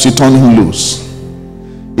that helps you turn him loose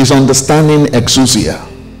is understanding exousia.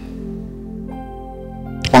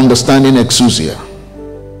 understanding exousia.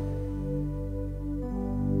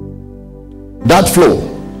 That flow,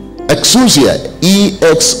 exousia, E-X-O-U-S-I-A,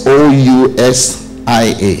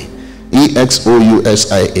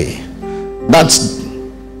 E-X-O-U-S-I-A. That's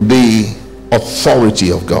the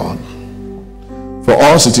authority of God. For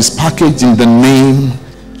us, it is packaged in the name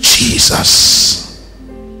Jesus.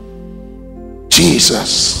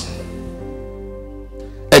 Jesus.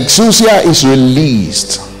 Exousia is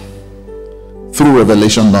released through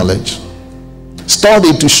revelation knowledge.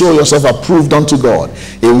 Study to show yourself approved unto God,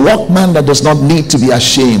 a workman that does not need to be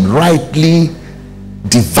ashamed, rightly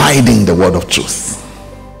dividing the word of truth.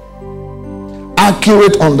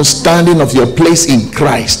 Accurate understanding of your place in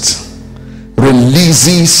Christ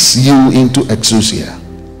releases you into exousia.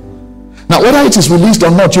 Now, whether it is released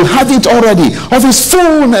or not, you have it already. Of his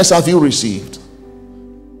fullness have you received.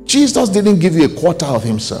 Jesus didn't give you a quarter of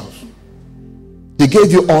himself. He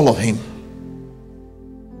gave you all of him.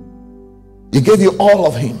 He gave you all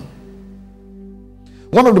of him.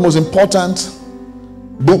 One of the most important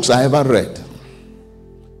books I ever read.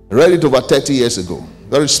 I read it over 30 years ago.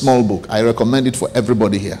 Very small book. I recommend it for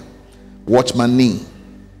everybody here. Watchman Nee.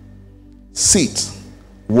 Sit,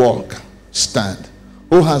 walk, stand.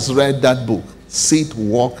 Who has read that book? Sit,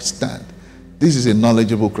 walk, stand. This is a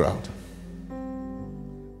knowledgeable crowd.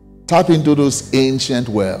 Tap into those ancient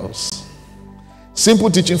wells. Simple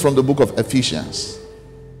teaching from the book of Ephesians.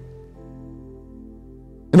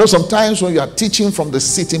 You know, sometimes when you are teaching from the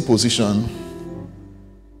sitting position,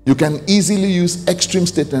 you can easily use extreme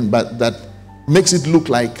statement, but that makes it look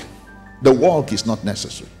like the walk is not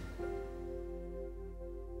necessary.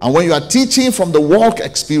 And when you are teaching from the walk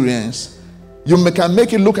experience, you can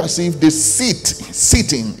make it look as if the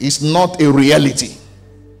sitting is not a reality.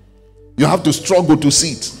 You have to struggle to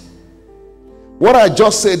sit. What I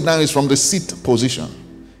just said now is from the sit position,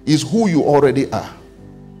 is who you already are.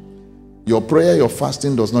 Your prayer, your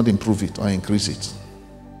fasting does not improve it or increase it.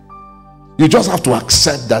 You just have to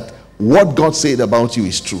accept that what God said about you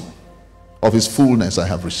is true. Of his fullness I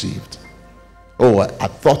have received. Oh, I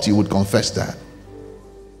thought you would confess that.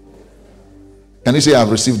 Can you say, I have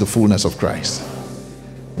received the fullness of Christ?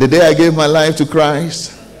 The day I gave my life to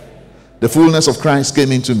Christ, the fullness of Christ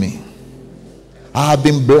came into me. I have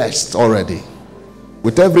been blessed already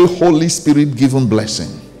with every Holy Spirit given blessing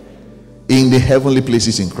in the heavenly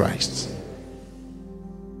places in Christ.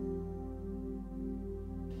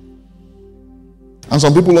 And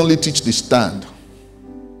some people only teach the stand.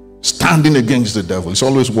 Standing against the devil. It's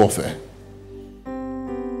always warfare.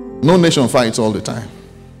 No nation fights all the time.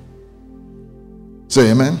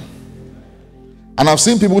 Say amen. And I've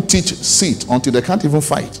seen people teach sit until they can't even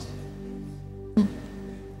fight.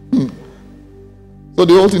 So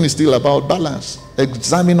the whole thing is still about balance.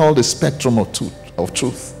 Examine all the spectrum of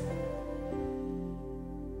truth.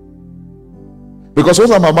 Because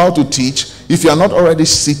what I'm about to teach, if you are not already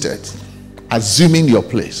seated, assuming your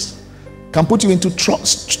place, can put you into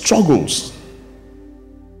struggles.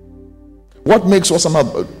 What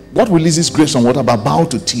releases grace on what I'm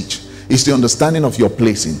about to teach is the understanding of your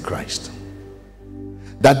place in Christ.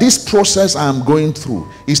 That this process I am going through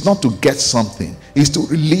is not to get something, is to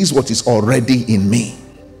release what is already in me.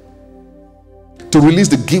 To release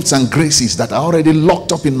the gifts and graces that are already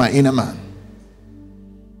locked up in my inner man.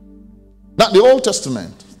 Now, the Old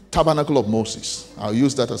Testament, tabernacle of Moses, I'll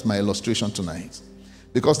use that as my illustration tonight.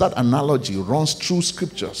 Because that analogy runs through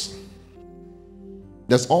scriptures.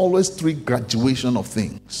 There's always three graduation of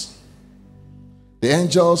things. The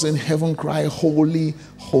angels in heaven cry, holy,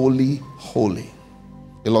 holy, holy.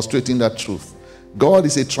 Illustrating that truth. God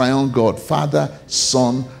is a triune God, Father,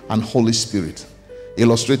 Son, and Holy Spirit.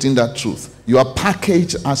 Illustrating that truth. You are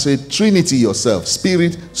packaged as a trinity yourself,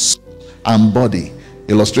 spirit, soul, and body.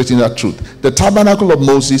 Illustrating that truth. The tabernacle of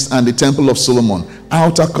Moses and the temple of Solomon,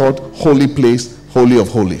 outer court, holy place, holy of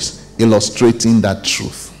holies. Illustrating that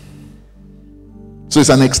truth. So it's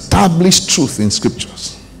an established truth in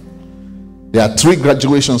scriptures. There are three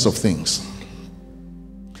graduations of things.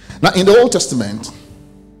 Now in the Old Testament,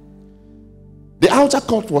 the outer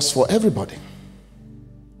court was for everybody.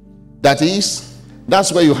 That is,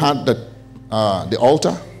 that's where you had the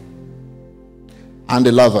altar and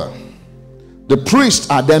the laver. The priests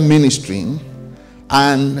are then ministering,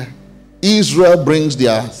 and Israel brings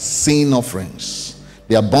their sin offerings,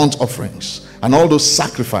 their burnt offerings, and all those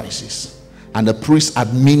sacrifices. And the priests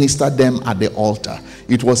administered them at the altar.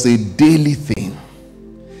 It was a daily thing.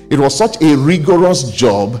 It was such a rigorous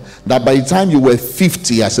job that by the time you were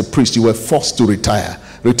 50 as a priest, you were forced to retire.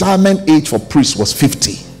 Retirement age for priests was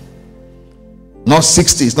 50. Not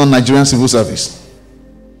 60, it's not Nigerian civil service.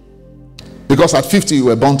 Because at 50 you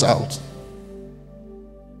were burnt out.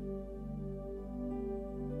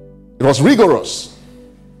 It was rigorous.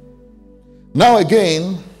 Now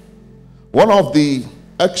again, one of the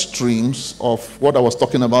extremes of what I was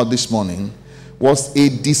talking about this morning was a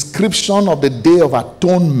description of the Day of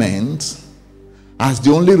Atonement as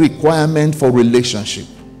the only requirement for relationship.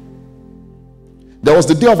 There was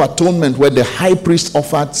the Day of Atonement where the high priest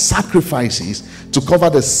offered sacrifices to cover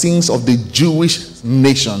the sins of the Jewish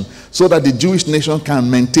nation so that the Jewish nation can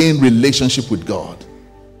maintain relationship with God.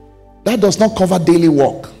 That does not cover daily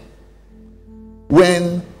work.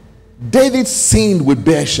 When David sinned with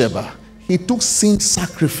Bathsheba, he took sin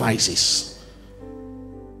sacrifices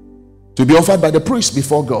to be offered by the priest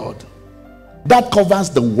before God. That covers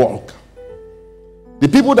the work. The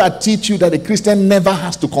people that teach you that a Christian never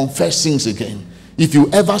has to confess sins again. If you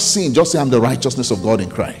ever sin, just say, I'm the righteousness of God in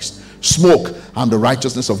Christ. Smoke, I'm the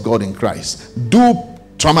righteousness of God in Christ. Do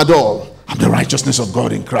tramadol, I'm the righteousness of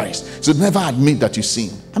God in Christ. So never admit that you sin.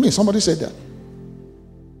 I mean, somebody said that.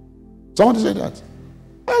 Somebody said that.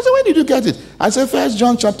 I said, where did you get it? I said, 1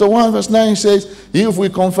 John chapter 1 verse 9 says, if we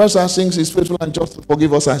confess our sins, he's faithful and just to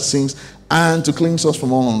forgive us our sins and to cleanse us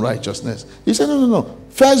from all unrighteousness. He said, no.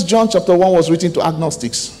 1 John chapter 1 was written to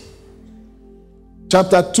agnostics.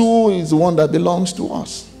 Chapter 2 is the one that belongs to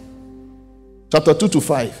us. Chapter 2 to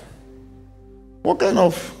 5. What kind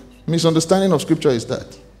of misunderstanding of scripture is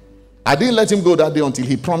that? I didn't let him go that day until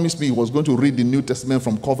he promised me he was going to read the New Testament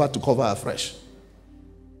from cover to cover afresh.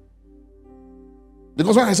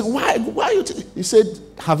 Because when I said, why you he said,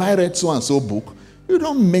 have I read so and so book? You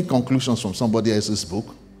don't make conclusions from somebody else's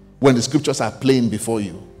book when the scriptures are plain before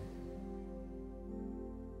you.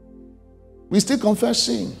 We still confess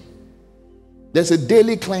sin. There's a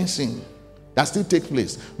daily cleansing that still takes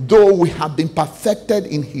place, though we have been perfected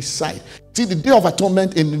in his sight. See, the Day of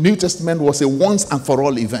Atonement in the New Testament was a once and for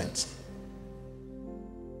all event.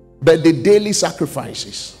 But the daily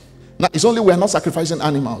sacrifices, now it's only we are not sacrificing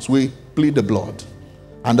animals, we plead the blood.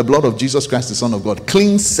 And the blood of Jesus Christ, the Son of God,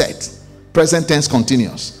 clean set, present tense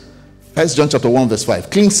continuous. 1 John chapter 1 verse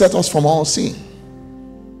 5, clean set us from all sin.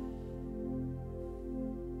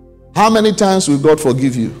 How many times will God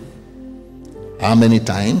forgive you? How many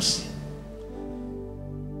times?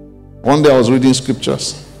 One day I was reading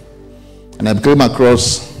scriptures and I came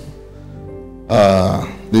across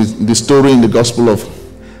the story in the Gospel of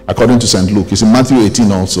according to St. Luke. It's in Matthew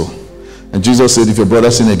 18 also. And Jesus said, if your brother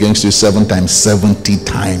sin against you 7 times, 70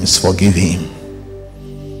 times forgive him.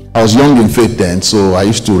 I was young in faith then, so I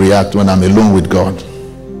used to react when I'm alone with God.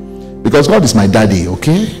 Because God is my daddy,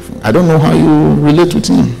 okay? I don't know how you relate with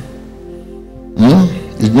him.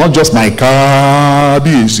 It's not just my car,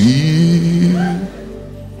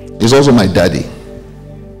 it's also my daddy.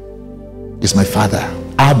 It's my father.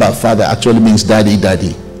 Abba, father, actually means daddy.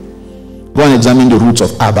 Go and examine the roots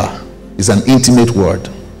of Abba. It's an intimate word.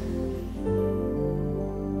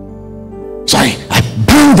 So I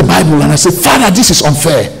bring the Bible and I say, Father, this is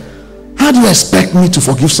unfair. How do you expect me to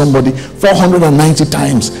forgive somebody 490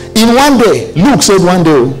 times in one day? Luke said one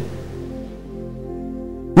day,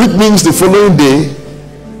 which means the following day.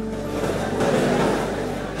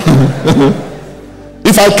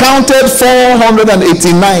 If I counted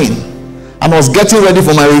 489 and was getting ready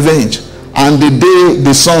for my revenge, and the day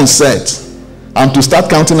the sun set, I'm to start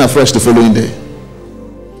counting afresh the following day.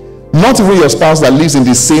 Not even your spouse that lives in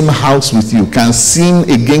the same house with you can sin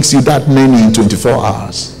against you that many in 24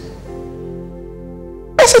 hours.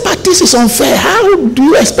 I said, but this is unfair. How do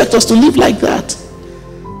you expect us to live like that?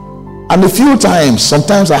 And a few times,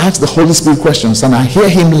 sometimes I ask the Holy Spirit questions and I hear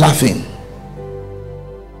him laughing.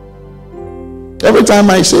 Every time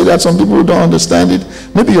I say that, some people don't understand it.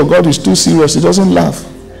 Maybe your God is too serious, he doesn't laugh.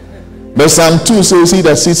 But Psalm 2 says, he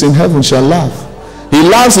that sits in heaven shall laugh. He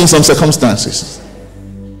laughs in some circumstances.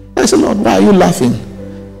 I said, Lord, why are you laughing?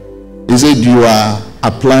 He said, you are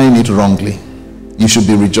applying it wrongly. You should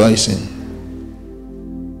be rejoicing.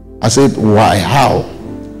 I said, why? How?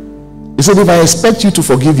 He said, if I expect you to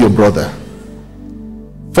forgive your brother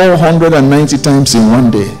 490 times in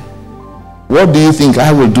one day, what do you think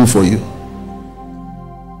I will do for you?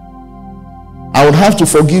 I would have to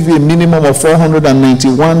forgive you a minimum of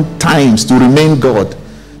 491 times to remain God.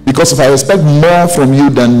 Because if I expect more from you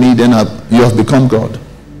than me, then you have become God.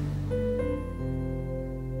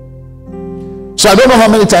 So I don't know how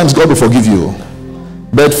many times God will forgive you.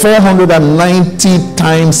 But 490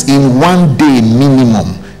 times in one day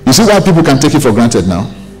minimum. You see why people can take it for granted now?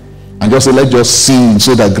 And just say, let's just sin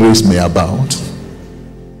so that grace may abound.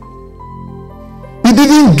 He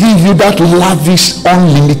didn't give you that lavish,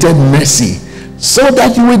 unlimited mercy so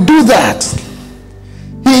that you will do that.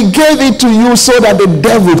 He gave it to you so that the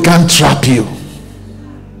devil can't trap you.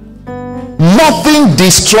 Nothing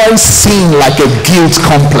destroys sin like a guilt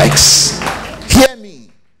complex. Hear me.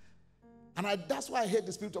 And that's why I hate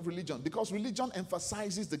the spirit of religion, because religion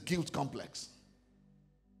emphasizes the guilt complex.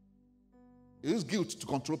 It uses guilt to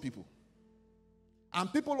control people.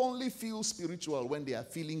 And people only feel spiritual when they are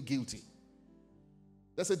feeling guilty.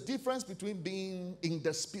 There's a difference between being in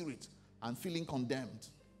the spirit and feeling condemned.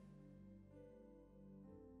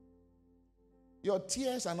 Your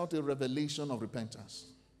tears are not a revelation of repentance.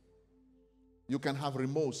 You can have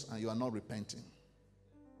remorse and you are not repenting.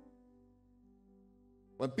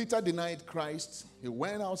 When Peter denied Christ, he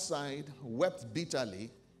went outside, wept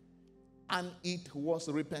bitterly, and it was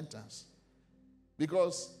repentance.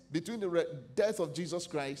 Because between the death of Jesus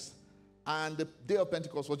Christ and the day of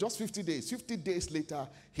Pentecost was just 50 days. 50 days later,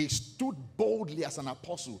 he stood boldly as an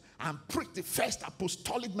apostle and preached the first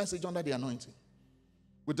apostolic message under the anointing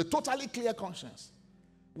with a totally clear conscience.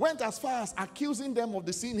 Went as far as accusing them of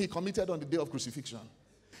the sin he committed on the day of crucifixion.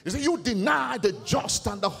 He said, you deny the just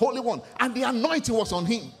and the Holy One, and the anointing was on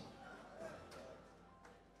him.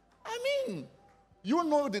 I mean, you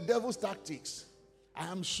know the devil's tactics. I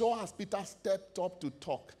am sure as Peter stepped up to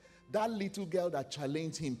talk, that little girl that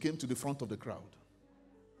challenged him came to the front of the crowd.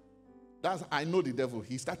 I know the devil.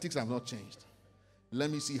 His tactics have not changed. Let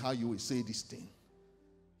me see how you will say this thing.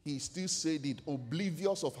 He still said it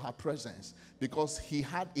oblivious of her presence because he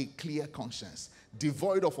had a clear conscience,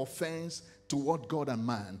 devoid of offense toward God and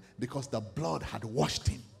man, because the blood had washed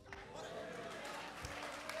him.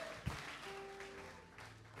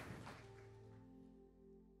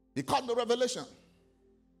 He caught the revelation.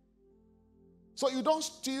 So you don't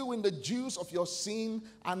stew in the juice of your sin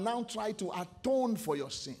and now try to atone for your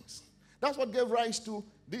sins. That's what gave rise to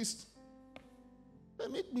this,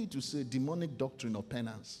 permit me to say, demonic doctrine of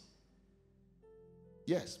penance.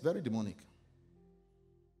 Yes, very demonic.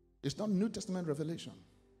 It's not New Testament revelation.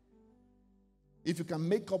 If you can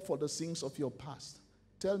make up for the sins of your past,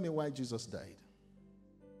 tell me why Jesus died.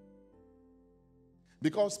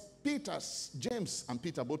 Because James and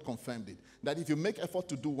Peter both confirmed it, that if you make effort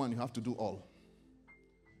to do one, you have to do all.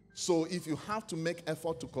 So if you have to make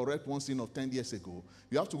effort to correct one sin of 10 years ago,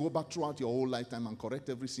 you have to go back throughout your whole lifetime and correct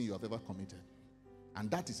every sin you have ever committed.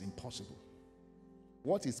 And that is impossible.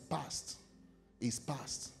 What is past is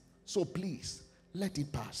past. So please, let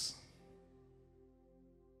it pass.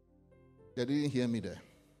 They didn't hear me there.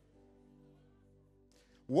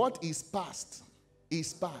 What is past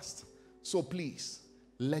is past. So please,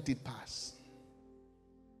 let it pass.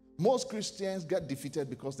 Most Christians get defeated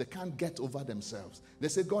because they can't get over themselves. They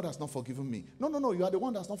say, God has not forgiven me. No. You are the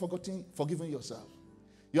one that's not forgiven yourself.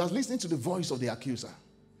 You are listening to the voice of the accuser.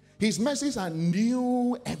 His mercies are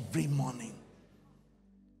new every morning.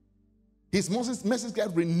 His mercies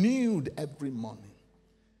get renewed every morning.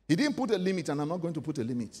 He didn't put a limit, and I'm not going to put a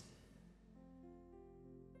limit.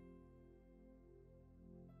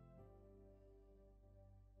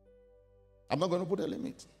 I'm not going to put a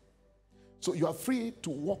limit. So you are free to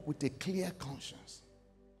walk with a clear conscience.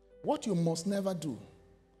 What you must never do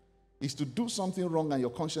is to do something wrong and your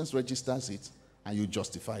conscience registers it and you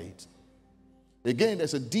justify it. Again,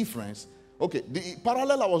 there's a difference. Okay, the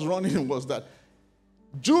parallel I was running was that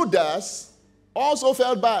Judas also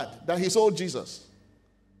felt bad that he sold Jesus.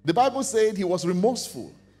 The Bible said he was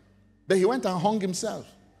remorseful, but he went and hung himself.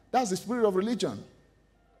 That's the spirit of religion.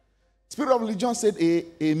 Spirit of religion said,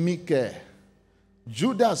 Mike.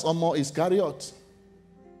 Judas Omo Iscariot.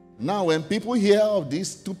 Now, when people hear of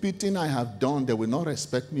this stupid thing I have done, they will not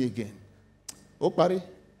respect me again. Oh, Pari,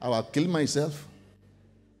 I will kill myself.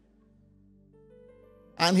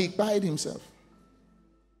 And he died himself.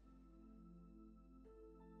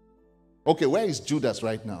 Okay, where is Judas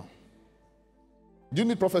right now? Do you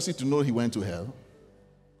need prophecy to know he went to hell?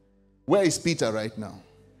 Where is Peter right now?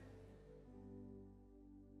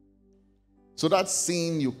 So that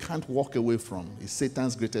sin you can't walk away from is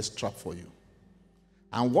Satan's greatest trap for you.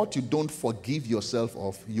 And what you don't forgive yourself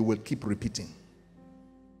of, you will keep repeating.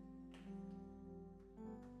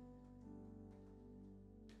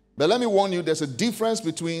 But let me warn you, there's a difference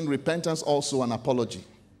between repentance also and apology.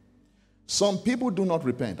 Some people do not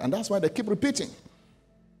repent, and that's why they keep repeating.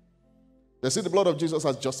 They see the blood of Jesus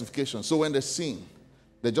as justification. So when they sin,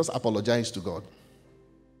 they just apologize to God.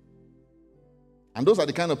 And those are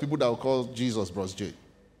the kind of people that will call Jesus Bros J.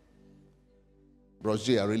 Bros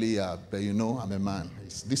J, I really are, but you know, I'm a man.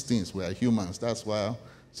 These things, we are humans. That's why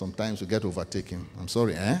sometimes we get overtaken. I'm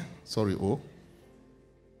sorry, Sorry,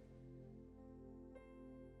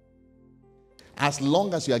 As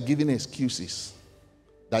long as you are giving excuses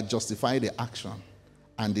that justify the action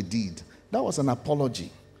and the deed, that was an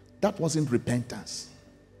apology. That wasn't repentance.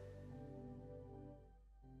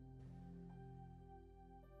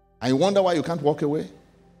 And you wonder why you can't walk away?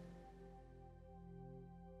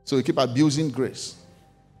 So you keep abusing grace.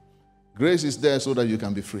 Grace is there so that you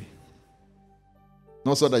can be free.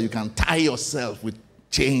 Not so that you can tie yourself with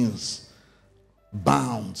chains,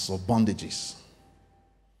 bounds, or bondages.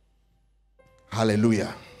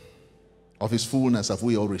 Hallelujah. Of his fullness have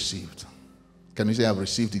we all received. Can we say, I've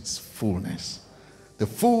received its fullness? The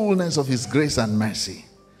fullness of his grace and mercy.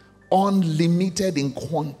 Unlimited in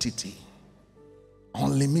quantity.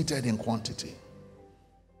 Unlimited in quantity.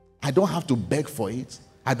 I don't have to beg for it.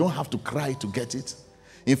 I don't have to cry to get it.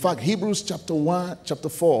 In fact, Hebrews chapter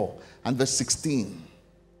 4 and verse 16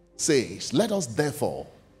 says, let us therefore,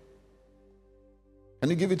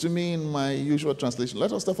 can you give it to me in my usual translation?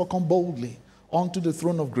 Let us therefore come boldly unto the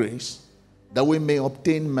throne of grace, that we may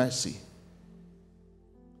obtain mercy.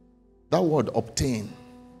 That word obtain,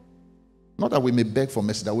 not that we may beg for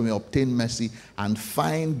mercy, that we may obtain mercy and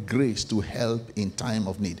find grace to help in time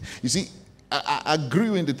of need. You see, I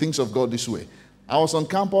grew in the things of God this way. I was on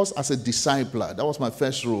campus as a discipler. That was my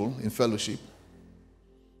first role in fellowship.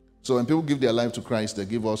 So when people give their life to Christ, they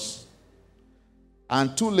give us.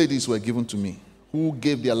 And 2 ladies were given to me who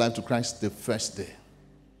gave their life to Christ the first day.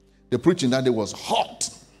 The preaching that day was hot.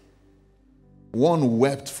 One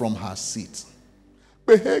wept from her seat.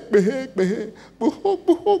 She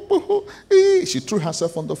threw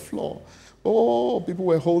herself on the floor. Oh, people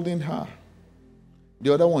were holding her.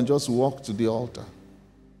 The other one just walked to the altar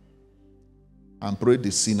and prayed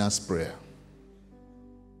the sinner's prayer.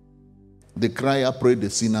 The crier prayed the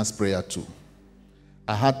sinner's prayer too.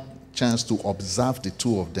 I had a chance to observe the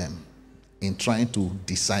 2 of them in trying to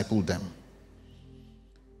disciple them.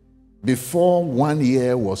 Before 1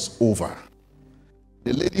 year was over,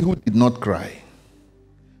 the lady who did not cry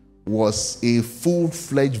was a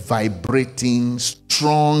full-fledged, vibrating,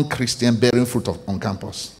 strong Christian bearing fruit on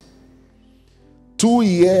campus. 2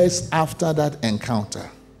 years after that encounter,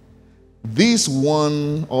 this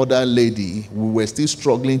one other lady, we were still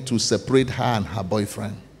struggling to separate her and her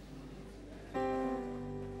boyfriend.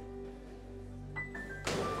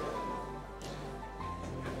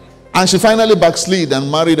 And she finally backslid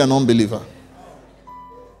and married an unbeliever.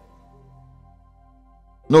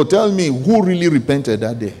 No, tell me, who really repented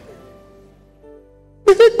that day?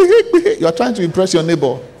 You are trying to impress your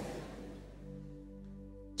neighbor.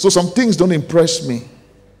 So some things don't impress me.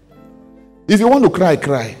 If you want to cry,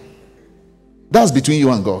 cry. That's between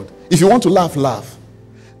you and God. If you want to laugh, laugh.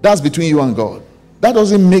 That's between you and God. That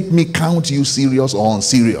doesn't make me count you serious or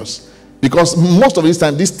unserious. Because most of this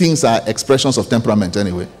time, these things are expressions of temperament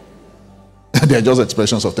anyway. They're just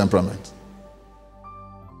expressions of temperament.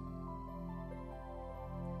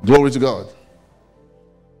 Glory to God.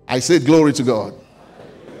 I say glory to God.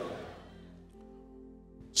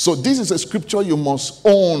 So this is a scripture you must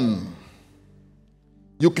own.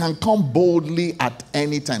 You can come boldly at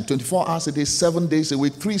any time, 24 hours a day, 7 days a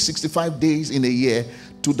week, 365 days in a year,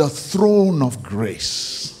 to the throne of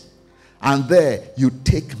grace. And there you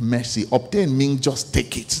take mercy. Obtain means just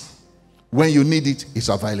take it. When you need it, it's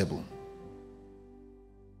available.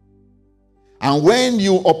 And when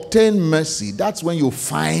you obtain mercy, that's when you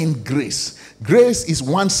find grace. Grace is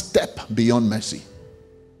one step beyond mercy.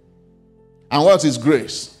 And what is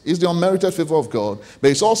grace? It's the unmerited favor of God,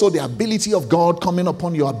 but it's also the ability of God coming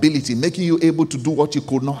upon your ability, making you able to do what you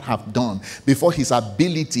could not have done before his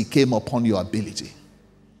ability came upon your ability.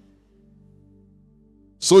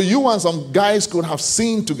 So you and some guys could have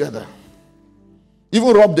sinned together,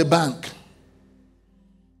 even robbed the bank,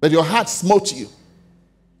 but your heart smote you.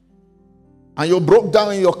 And you broke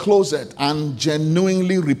down in your closet and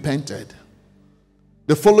genuinely repented.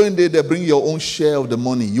 The following day, they bring your own share of the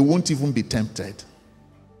money. You won't even be tempted.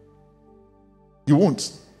 You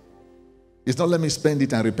won't. It's not let me spend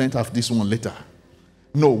it and repent of this one later.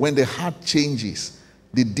 No, when the heart changes,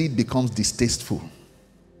 the deed becomes distasteful.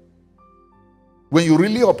 When you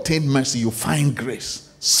really obtain mercy, you find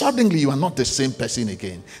grace. Suddenly, you are not the same person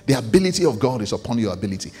again. The ability of God is upon your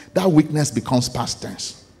ability. That weakness becomes past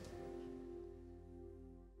tense.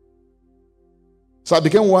 So I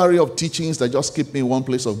became wary of teachings that just keep me in one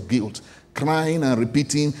place of guilt, crying and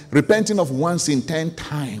repeating, repenting of one sin 10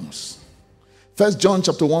 times. 1 John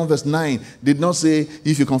chapter 1 verse 9 did not say,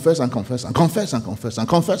 if you confess and confess and confess and confess and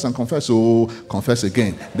confess and confess, so confess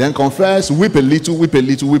again. Then confess, weep a little, weep a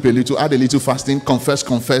little, weep a little, add a little fasting, confess,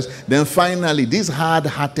 confess. Then finally, this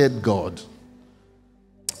hard-hearted God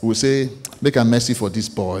will say, make a mercy for this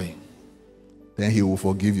boy. Then he will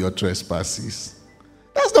forgive your trespasses.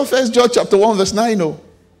 That's not 1 John chapter 1 verse 9, no.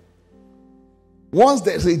 Once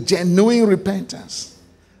there's a genuine repentance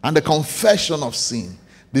and the confession of sin,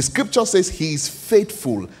 the scripture says he is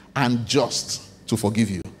faithful and just to forgive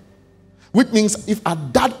you. Which means if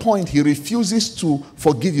at that point he refuses to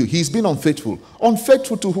forgive you, he's been unfaithful.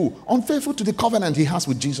 Unfaithful to who? Unfaithful to the covenant he has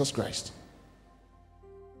with Jesus Christ.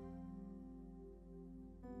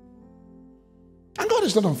 And God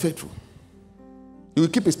is not unfaithful. He will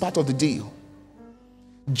keep his part of the deal.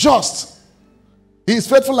 Just. He is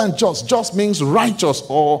faithful and just. Just means righteous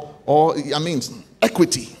or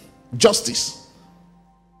equity, justice.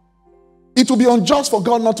 It will be unjust for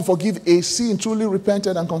God not to forgive a sin truly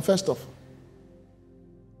repented and confessed of.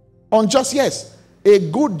 Unjust, yes. A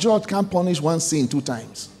good judge can't punish one sin 2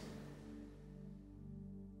 times.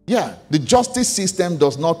 Yeah, the justice system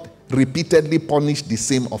does not repeatedly punish the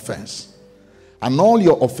same offense. And all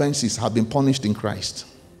your offenses have been punished in Christ.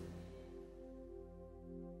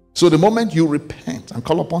 So the moment you repent and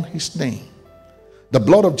call upon his name, the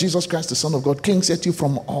blood of Jesus Christ, the Son of God, cleanses you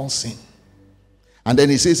from all sin. And then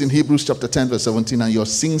he says in Hebrews chapter 10 verse 17, and your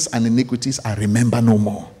sins and iniquities I remember no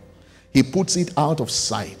more. He puts it out of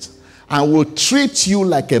sight. I will treat you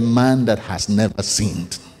like a man that has never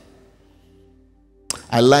sinned.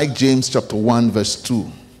 I like James chapter 1 verse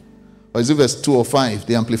 2. Or is it verse 2 or 5?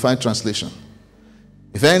 The Amplified Translation.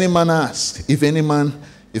 If any man asks,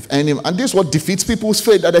 and this is what defeats people's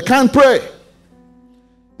faith, that they can't pray.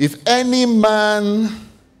 If any man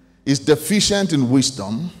is deficient in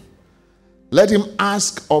wisdom, let him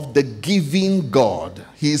ask of the giving God.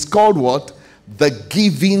 He is called what? The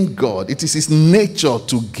giving God. It is his nature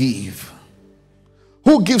to give.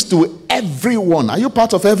 Who gives to everyone? Are you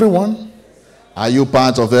part of everyone? Are you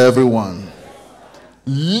part of everyone?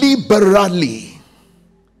 Liberally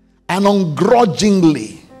and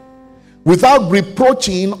ungrudgingly, without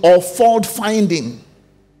reproaching or fault finding.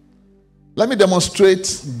 Let me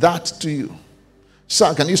demonstrate that to you.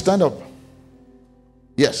 Sir, can you stand up?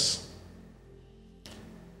 Yes.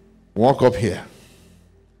 Walk up here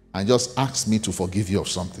and just ask me to forgive you of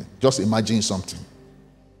something. Just imagine something.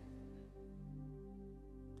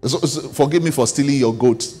 So, forgive me for stealing your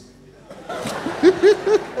goat.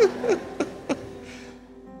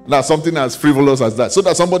 Now, something as frivolous as that. So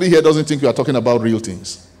that somebody here doesn't think you are talking about real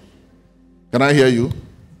things. Can I hear you?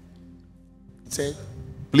 Say,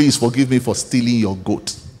 please forgive me for stealing your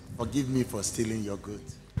goat. Forgive me for stealing your goat.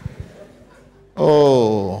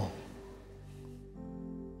 Oh.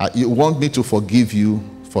 You want me to forgive you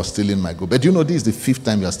for stealing my goat. But do you know this is the 5th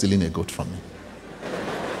time you are stealing a goat from me?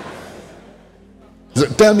 So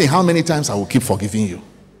tell me how many times I will keep forgiving you.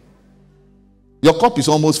 Your cup is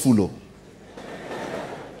almost full. Oh.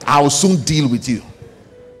 I will soon deal with you.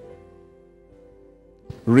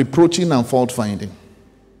 Reproaching and fault finding.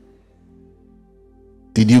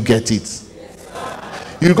 Did you get it?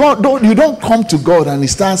 You don't come to God and he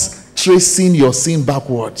starts tracing your sin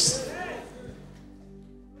backwards.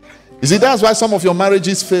 You see, that's why some of your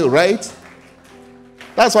marriages fail, right?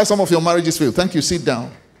 That's why some of your marriages fail. Thank you, sit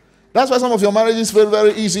down. That's why some of your marriages fail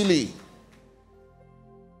very easily.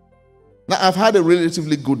 Now, I've had a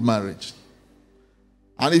relatively good marriage.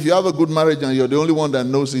 And if you have a good marriage and you're the only one that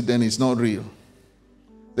knows it, then it's not real.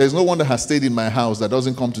 There's no one that has stayed in my house that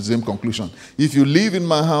doesn't come to the same conclusion. If you live in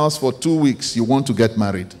my house for 2 weeks, you want to get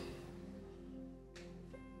married.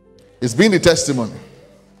 It's been the testimony.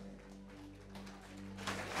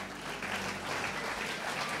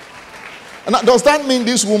 And does that mean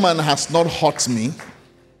this woman has not hurt me?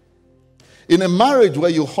 In a marriage where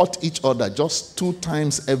you hurt each other just 2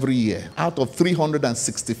 times every year, out of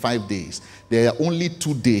 365 days, there are only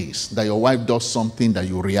 2 days that your wife does something that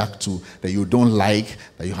you react to, that you don't like,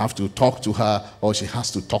 that you have to talk to her, or she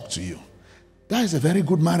has to talk to you. That is a very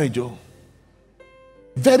good marriage, oh.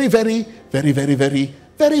 Very, very, very, very, very,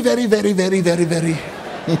 very, very, very, very, very, very.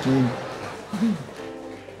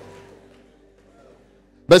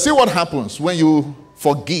 But see what happens when you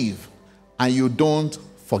forgive and you don't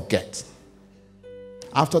forget.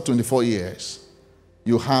 After 24 years,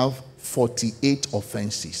 you have 48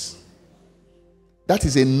 offenses. That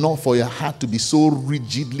is enough for your heart to be so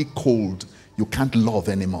rigidly cold, you can't love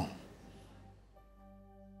anymore.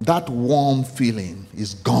 That warm feeling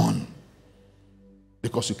is gone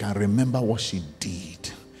because you can remember what she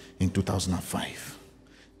did in 2005,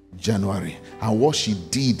 January, and what she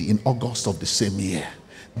did in August of the same year.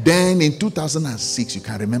 Then in 2006, you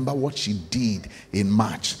can remember what she did in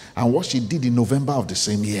March and what she did in November of the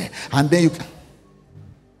same year. And then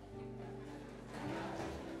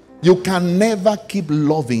you can never keep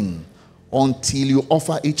loving until you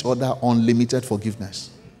offer each other unlimited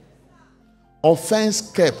forgiveness. Offense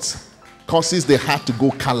kept causes the heart to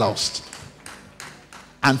go calloused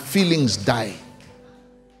and feelings die.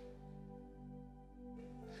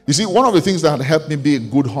 You see, one of the things that helped me be a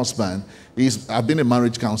good husband is I've been a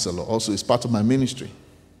marriage counselor also. It's part of my ministry.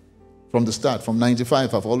 From the start, from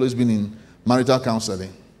 95, I've always been in marital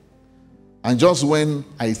counseling. And just when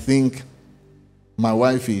I think my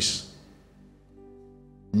wife is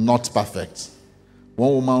not perfect,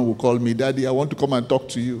 one woman will call me, "Daddy, I want to come and talk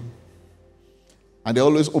to you." And they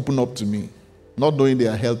always open up to me, not knowing they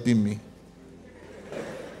are helping me.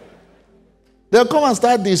 They'll come and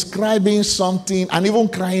start describing something and even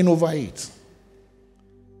crying over it.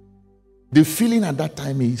 The feeling at that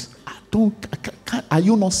time is, are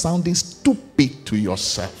you not sounding stupid to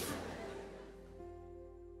yourself?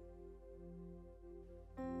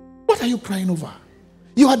 What are you crying over?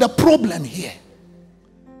 You are the problem here.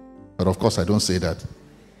 But of course, I don't say that.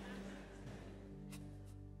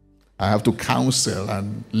 I have to counsel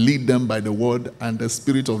and lead them by the word and the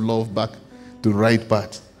spirit of love back to the right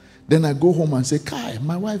path. Then I go home and say, "Kai,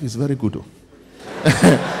 my wife is very good.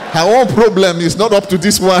 Her own problem is not up to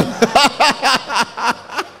this one."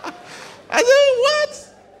 I say,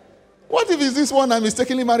 "What? What if it's this one I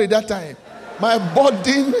mistakenly married that time? My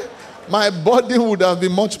burden would have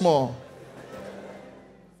been much more."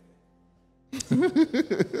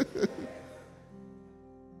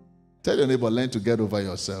 Tell your neighbor, learn to get over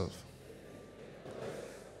yourself.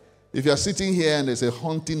 If you are sitting here and there's a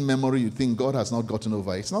haunting memory, you think God has not gotten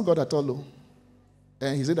over it. It's not God at all.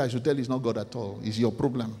 And he said, I should tell you it's not God at all. It's your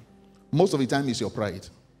problem. Most of the time, it's your pride.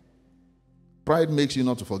 Pride makes you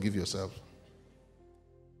not to forgive yourself.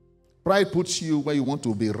 Pride puts you where you want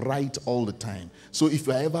to be right all the time. So if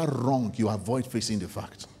you're ever wrong, you avoid facing the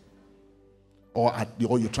fact. Or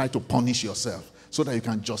you try to punish yourself so that you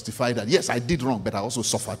can justify that, yes, I did wrong, but I also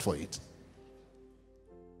suffered for it.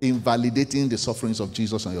 Invalidating the sufferings of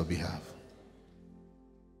Jesus on your behalf.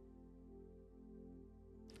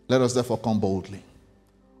 Let us therefore come boldly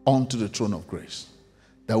unto the throne of grace,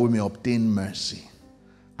 that we may obtain mercy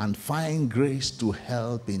and find grace to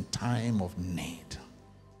help in time of need.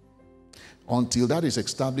 Until that is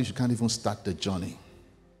established, you can't even start the journey.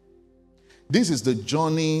 This is the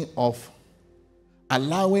journey of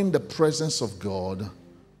allowing the presence of God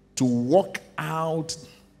to work out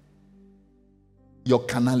your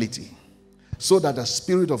carnality, so that the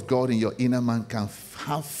Spirit of God in your inner man can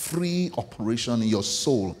have free operation in your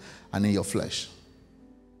soul and in your flesh.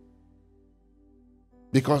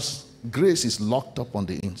 Because grace is locked up on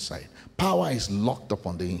the inside. Power is locked up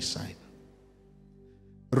on the inside.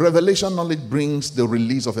 Revelation knowledge brings the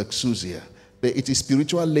release of exousia, but it is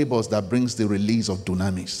spiritual labors that brings the release of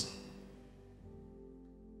dunamis.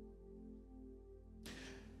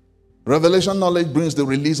 Revelation knowledge brings the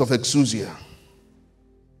release of exousia.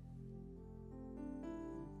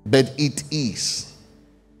 But it is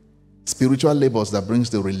spiritual labors that brings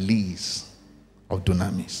the release of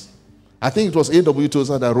dunamis. I think it was A.W.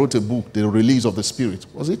 Tozer that wrote a book, The Release of the Spirit.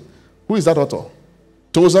 Was it? Who is that author?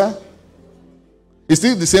 Tozer? It's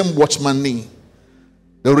still the same Watchman Nee.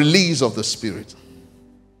 The Release of the Spirit.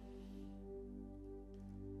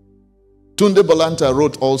 Tunde Bolanta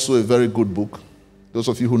wrote also a very good book. Those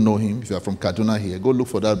of you who know him, if you are from Kaduna here, go look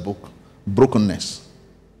for that book, Brokenness.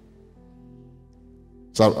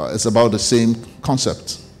 So it's about the same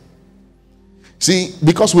concept. See,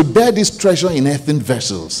 because we bear this treasure in earthen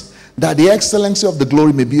vessels, that the excellency of the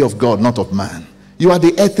glory may be of God, not of man. You are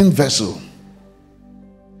the earthen vessel.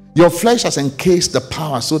 Your flesh has encased the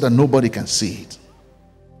power so that nobody can see it.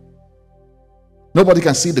 Nobody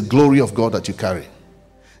can see the glory of God that you carry.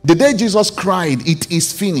 The day Jesus cried, "It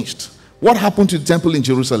is finished," what happened to the temple in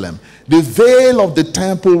Jerusalem? The veil of the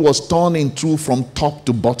temple was torn in two from top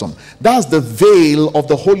to bottom. That's the veil of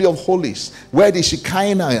the Holy of Holies, where the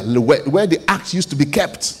Shekinah, where the ark used to be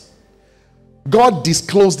kept. God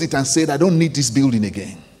disclosed it and said, "I don't need this building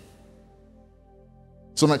again."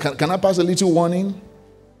 So can I pass a little warning?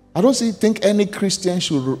 I don't think any Christian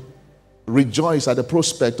should rejoice at the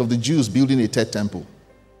prospect of the Jews building a third temple.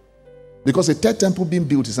 Because a third temple being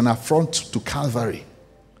built is an affront to Calvary.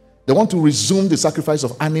 They want to resume the sacrifice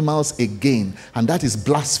of animals again, and that is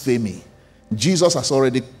blasphemy. Jesus has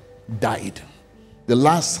already died. The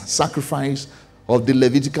last sacrifice of the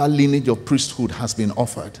Levitical lineage of priesthood has been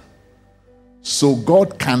offered. So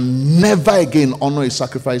God can never again honor a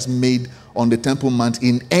sacrifice made on the Temple Mount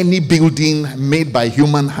in any building made by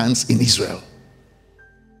human hands in Israel.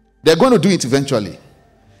 They're going to do it eventually.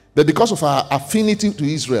 But because of our affinity to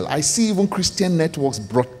Israel, I see even Christian networks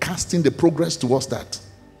broadcasting the progress towards that.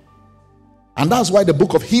 And that's why the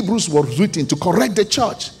book of Hebrews was written, to correct the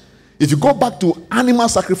church. If you go back to animal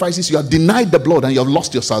sacrifices, you have denied the blood and you have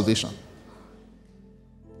lost your salvation.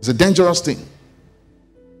 It's a dangerous thing.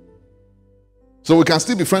 So we can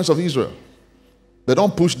still be friends of Israel, but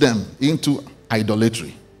don't push them into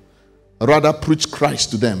idolatry. Rather, preach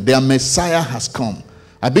Christ to them. Their Messiah has come.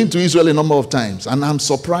 I've been to Israel a number of times, and I'm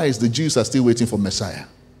surprised the Jews are still waiting for Messiah.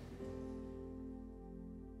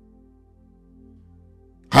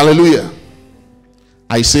 Hallelujah.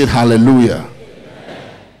 I said hallelujah.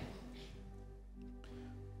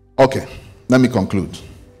 Okay, let me conclude.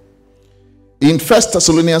 In 1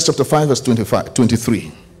 Thessalonians chapter 5, verse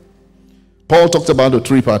 23, Paul talked about the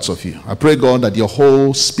three parts of you. I pray, God, that your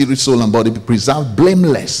whole spirit, soul, and body be preserved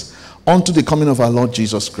blameless unto the coming of our Lord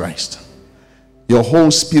Jesus Christ. Your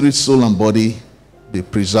whole spirit, soul, and body be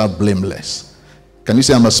preserved blameless. Can you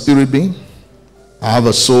say, I'm a spirit being? I have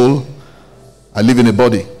a soul. I live in a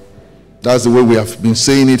body. That's the way we have been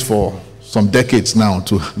saying it for some decades now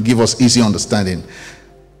to give us easy understanding.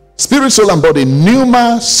 Spirit, soul, and body.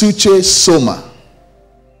 Pneuma, suche, soma.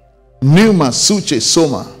 Pneuma, suche,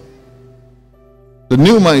 soma. The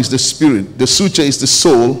pneuma is the spirit. The suche is the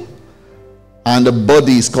soul. And the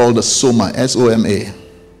body is called the soma. S-O-M-A.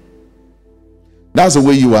 That's the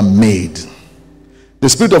way you are made. The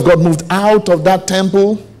Spirit of God moved out of that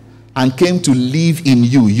temple and came to live in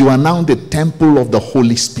you. You are now the temple of the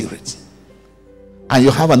Holy Spirit. And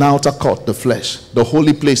you have an outer court, the flesh, the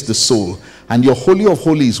holy place, the soul. And your holy of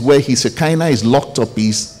holies, where his Shekinah is locked up,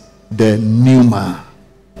 is the pneuma.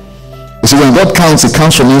 You see, when God counts, he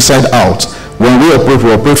counts from inside out. When we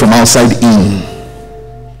operate from outside in.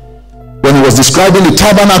 When he was describing the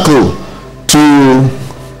tabernacle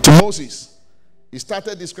to Moses, he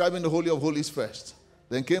started describing the Holy of Holies first.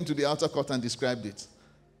 Then came to the outer court and described it.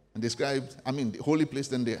 And described, the holy place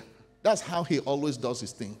then there. That's how he always does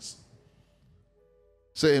his things.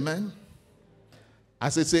 Say amen. I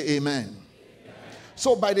said say amen. Amen.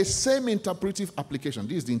 So by the same interpretive application,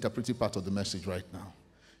 this is the interpretive part of the message right now.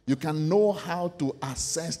 You can know how to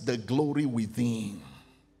assess the glory within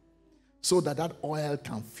so that that oil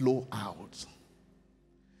can flow out.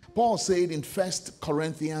 Paul said in 1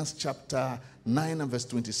 Corinthians chapter 9 and verse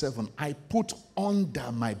 27, I put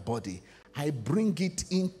under my body, I bring it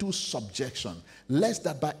into subjection, lest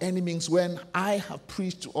that by any means when I have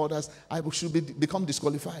preached to others, I should become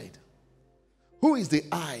disqualified. Who is the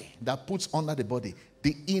I that puts under the body?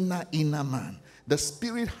 The inner man. The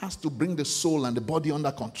spirit has to bring the soul and the body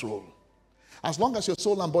under control. As long as your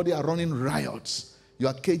soul and body are running riots, you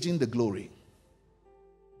are caging the glory.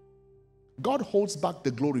 God holds back the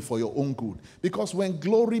glory for your own good. Because when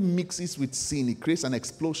glory mixes with sin, it creates an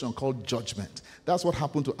explosion called judgment. That's what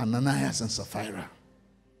happened to Ananias and Sapphira.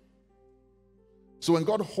 So when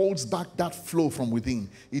God holds back that flow from within,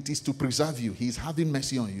 it is to preserve you. He is having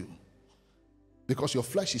mercy on you. Because your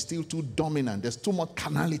flesh is still too dominant. There's too much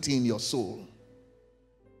carnality in your soul.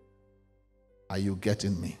 Are you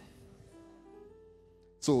getting me?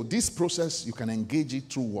 So this process, you can engage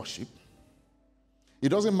it through worship. It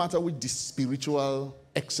doesn't matter which spiritual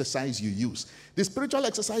exercise you use. The spiritual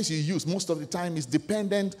exercise you use most of the time is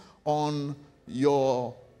dependent on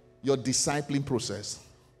your discipling process.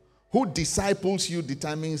 Who disciples you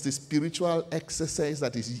determines the spiritual exercise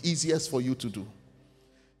that is easiest for you to do.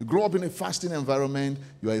 You grow up in a fasting environment,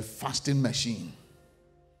 you are a fasting machine.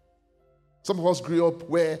 Some of us grew up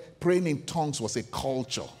where praying in tongues was a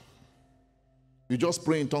culture. You just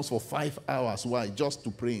pray in tongues for 5 hours. Why? Just to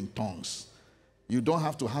pray in tongues. You don't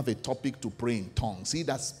have to have a topic to pray in tongues. He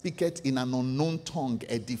that speaketh in an unknown tongue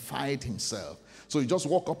edified himself. So you just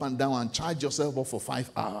walk up and down and charge yourself up for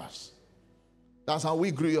 5 hours. That's how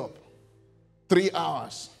we grew up. 3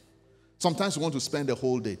 hours. Sometimes you want to spend the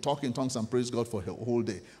whole day, talk in tongues and praise God for the whole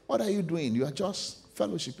day. What are you doing? You are just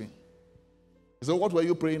fellowshipping. So what were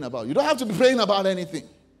you praying about? You don't have to be praying about anything.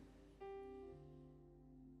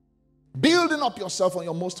 Building up yourself on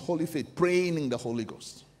your most holy faith, praying in the Holy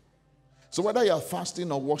Ghost. So whether you are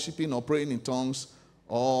fasting or worshiping or praying in tongues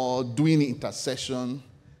or doing intercession,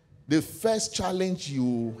 the first challenge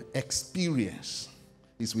you experience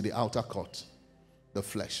is with the outer court, the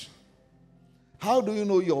flesh. How do you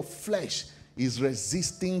know your flesh is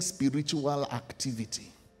resisting spiritual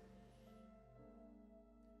activity?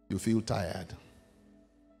 You feel tired.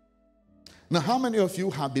 Now, how many of you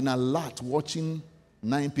have been alert watching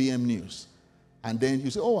 9 p.m. news? And then you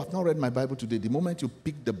say, oh, I've not read my Bible today. The moment you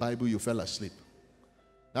picked the Bible, you fell asleep.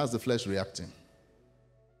 That's the flesh reacting.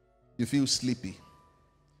 You feel sleepy.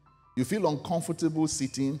 You feel uncomfortable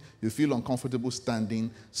sitting. You feel uncomfortable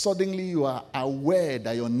standing. Suddenly you are aware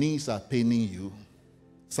that your knees are paining you.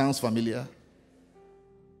 Sounds familiar?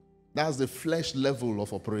 That's the flesh level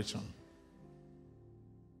of operation.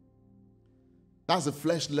 That's the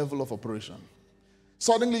flesh level of operation.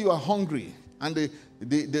 Suddenly you are hungry. And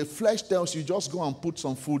the flesh tells you, just go and put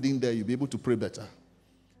some food in there. You'll be able to pray better.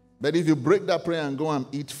 But if you break that prayer and go and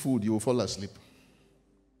eat food, you will fall asleep.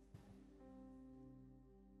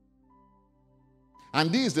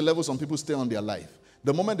 And this is the level some people stay on their life.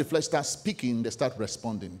 The moment the flesh starts speaking, they start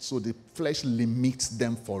responding. So the flesh limits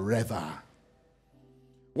them forever.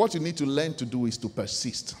 What you need to learn to do is to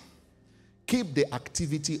persist. Keep the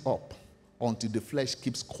activity up until the flesh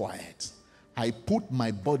keeps quiet. I put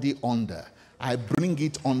my body under. I bring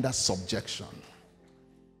it under subjection.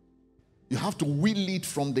 You have to will it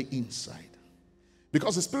from the inside.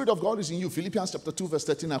 Because the Spirit of God is in you. Philippians chapter 2 verse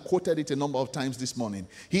 13, I quoted it a number of times this morning.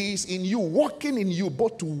 He is in you, working in you,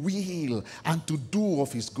 both to will and to do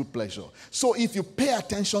of his good pleasure. So if you pay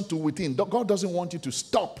attention to within, God doesn't want you to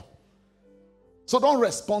stop. So don't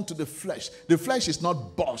respond to the flesh. The flesh is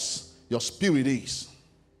not boss. Your spirit is.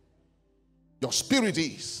 Your spirit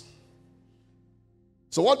is.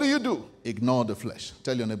 So what do? Ignore the flesh.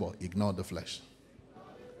 Tell your neighbor, ignore the flesh.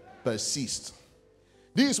 Persist.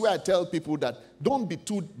 This is where I tell people that don't be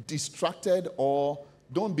too distracted or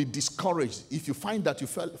don't be discouraged if you find that you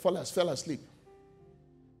fell asleep.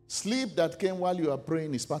 Sleep that came while you are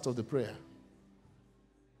praying is part of the prayer.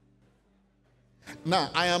 Now,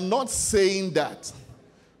 I am not saying that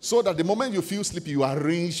so that the moment you feel sleepy, you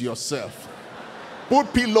arrange yourself.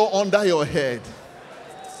 Put pillow under your head.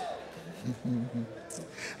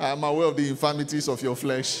 I am aware of the infirmities of your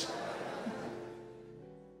flesh.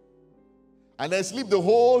 And then sleep the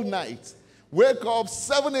whole night. Wake up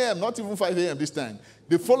 7 a.m., not even 5 a.m. this time.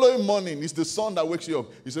 The following morning, it's the sun that wakes you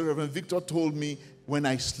up. You say, Reverend Victor told me when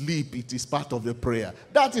I sleep, it is part of the prayer.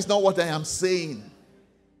 That is not what I am saying.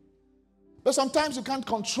 But sometimes you can't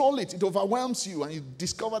control it. It overwhelms you and you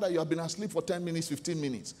discover that you have been asleep for 10 minutes, 15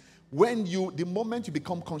 minutes. The moment you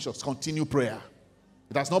become conscious, continue prayer.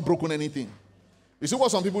 It has not broken anything. You see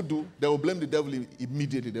what some people do? They will blame the devil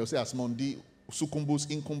immediately. They will say, Asmondi, sukumbus,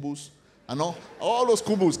 incumbus. And all those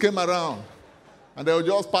kumbus came around. And they will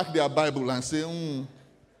just pack their Bible and say,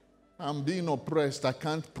 I'm being oppressed. I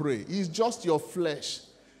can't pray. It's just your flesh.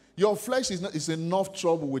 Your flesh is enough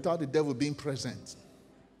trouble without the devil being present.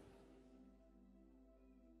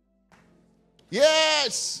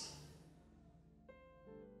 Yes.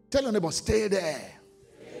 Tell your neighbor, stay there.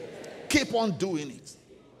 Keep on doing it.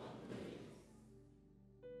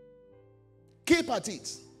 Keep at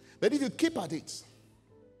it. But if you keep at it,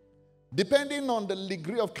 depending on the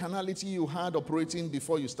degree of carnality you had operating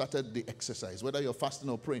before you started the exercise, whether you're fasting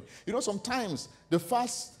or praying, sometimes the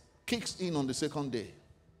fast kicks in on the second day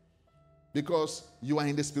because you are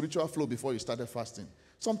in the spiritual flow before you started fasting.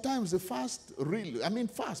 Sometimes the fast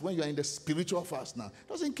fast when you're in the spiritual fast now,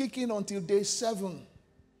 doesn't kick in until day 7.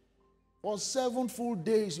 For 7 full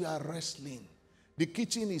days you are wrestling. The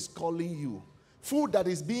kitchen is calling you. Food that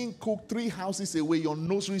is being cooked 3 houses away, your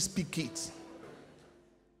nostrils speak it.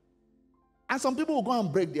 And some people will go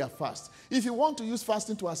and break their fast. If you want to use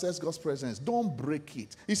fasting to access God's presence, don't break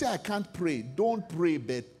it. You say, I can't pray. Don't pray,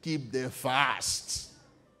 but keep the fast.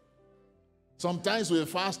 Sometimes we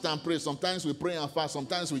fast and pray. Sometimes we pray and fast.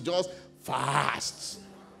 Sometimes we just fast.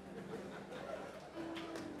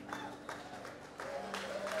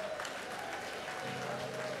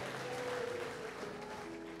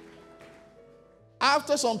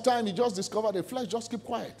 After some time, you just discover the flesh just keep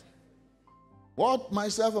quiet. What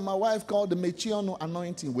myself and my wife call the Mechiano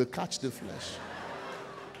anointing will catch the flesh.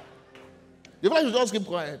 The flesh will just keep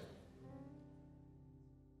quiet.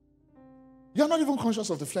 You're not even conscious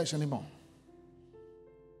of the flesh anymore.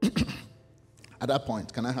 At that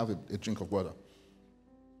point, can I have a drink of water?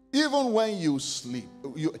 Even when you sleep,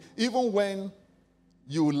 even when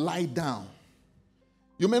you lie down,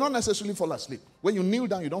 you may not necessarily fall asleep. When you kneel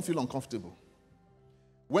down, you don't feel uncomfortable.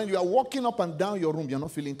 When you are walking up and down your room, you're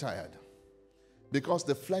not feeling tired. Because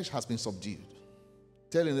the flesh has been subdued.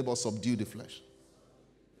 Tell your neighbor, subdue the flesh.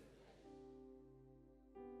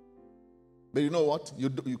 But you know what?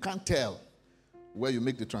 You can't tell where you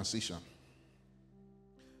make the transition.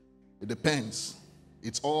 It depends.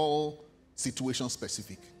 It's all situation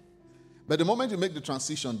specific. But the moment you make the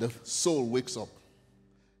transition, the soul wakes up.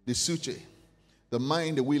 The suche, the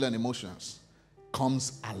mind, the will, and emotions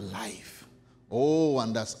comes alive. Oh,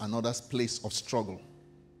 and that's another place of struggle.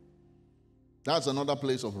 That's another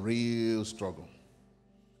place of real struggle.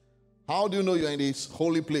 How do you know you're in this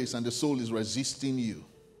holy place and the soul is resisting you?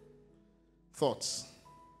 Thoughts,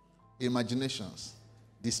 imaginations,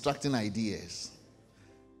 distracting ideas.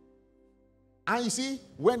 And you see,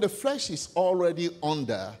 when the flesh is already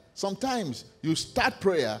under, sometimes you start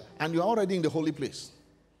prayer and you're already in the holy place.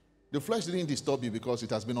 The flesh didn't disturb you because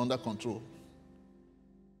it has been under control.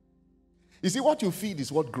 You see, what you feed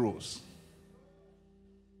is what grows.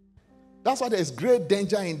 That's why there's great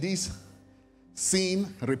danger in this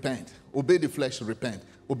Sin, repent. Obey the flesh, repent.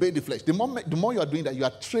 Obey the flesh. The more you are doing that, you are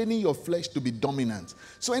training your flesh to be dominant.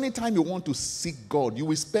 So anytime you want to seek God, you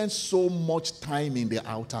will spend so much time in the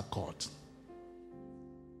outer court.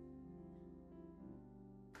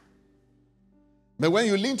 But when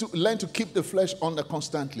you learn to keep the flesh under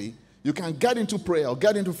constantly, you can get into prayer or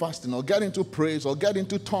get into fasting or get into praise or get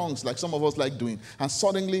into tongues like some of us like doing. And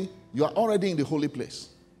suddenly, you are already in the holy place.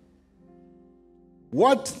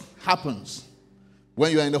 What happens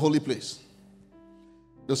when you are in the holy place?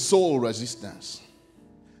 The soul resistance.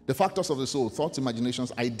 The factors of the soul, thoughts,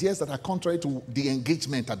 imaginations, ideas that are contrary to the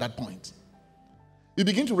engagement at that point. You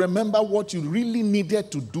begin to remember what you really needed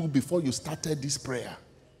to do before you started this prayer.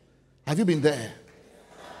 Have you been there?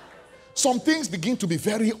 Some things begin to be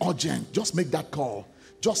very urgent. Just make that call.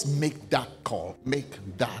 Just make that call. Make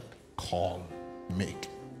that call. Make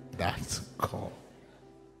that call.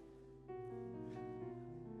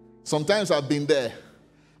 Sometimes I've been there,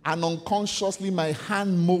 and unconsciously my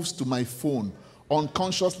hand moves to my phone.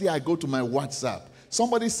 Unconsciously I go to my WhatsApp.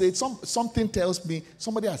 Somebody said, something tells me,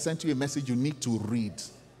 somebody has sent you a message you need to read.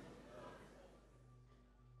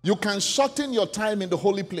 You can shorten your time in the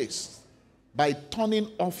holy place by turning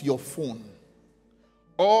off your phone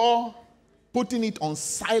or putting it on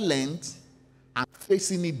silent and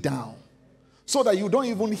facing it down so that you don't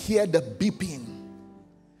even hear the beeping.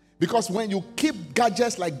 Because when you keep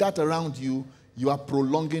gadgets like that around you, you are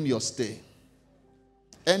prolonging your stay.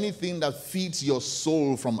 Anything that feeds your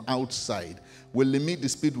soul from outside will limit the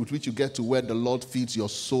speed with which you get to where the Lord feeds your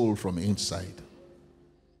soul from inside.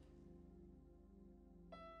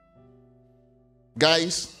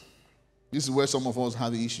 Guys, this is where some of us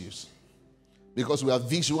have issues. Because we are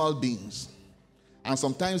visual beings. And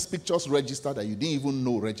sometimes pictures register that you didn't even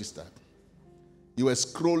know registered. You were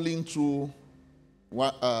scrolling through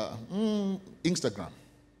Instagram.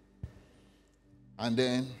 And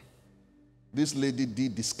then this lady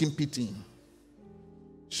did the skimpy thing,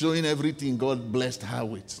 showing everything God blessed her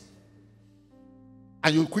with.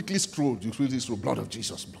 And you quickly scrolled. You quickly scrolled, blood of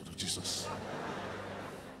Jesus, blood of Jesus.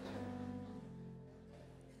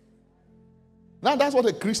 Now that's what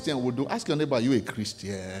a Christian would do. Ask your neighbor, are you a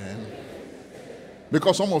Christian?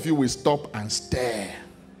 Because some of you will stop and stare.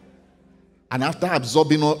 And after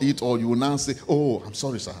absorbing it all, you will now say, oh, I'm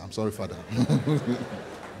sorry, sir. I'm sorry, Father.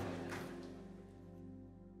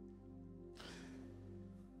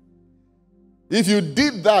 If you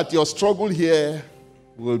did that, your struggle here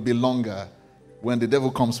will be longer when the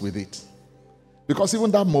devil comes with it. Because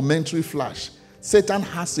even that momentary flash, Satan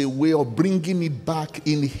has a way of bringing it back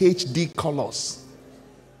in HD colors.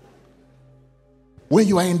 When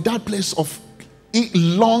you are in that place of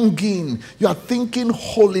longing, you are thinking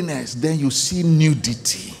holiness, then you see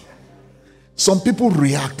nudity. Some people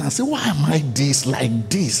react and say, why am I this like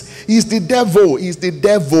this? It's the devil. It's the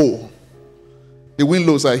devil. The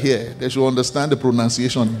Winlows are here. They should understand the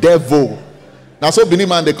pronunciation. Devil. That's what Benin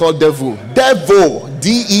man they call devil. Devil.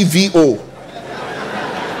 D-E-V-O.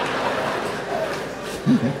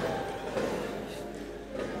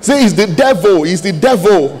 Say it's the devil. It's the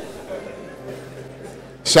devil.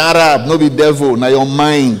 Shut up. No be devil. Now your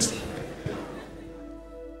mind.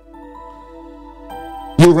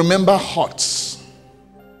 You remember hurts.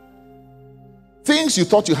 Things you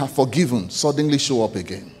thought you have forgiven suddenly show up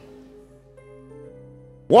again.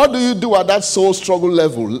 What do you do at that soul struggle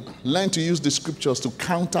level? Learn to use the scriptures to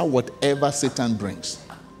counter whatever Satan brings.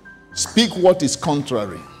 Speak what is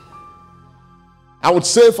contrary. I would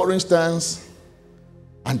say, for instance,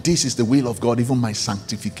 and this is the will of God, even my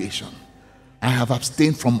sanctification. I have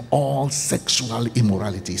abstained from all sexual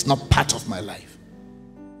immorality. It's not part of my life.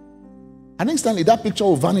 And instantly that picture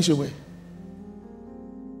will vanish away.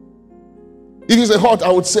 If it's a hurt,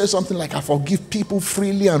 I would say something like, I forgive people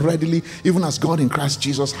freely and readily, even as God in Christ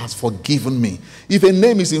Jesus has forgiven me. If a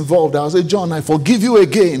name is involved, I'll say, John, I forgive you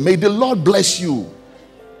again. May the Lord bless you.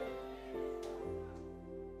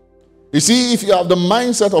 You see, if you have the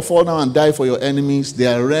mindset of fall down and die for your enemies,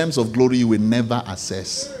 there are realms of glory you will never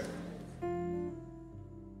access.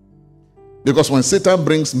 Because when Satan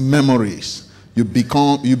brings memories, you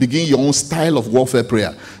begin your own style of warfare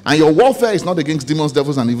prayer. And your warfare is not against demons,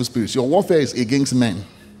 devils, and evil spirits. Your warfare is against men.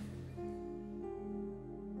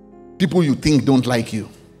 People you think don't like you.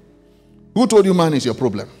 Who told you man is your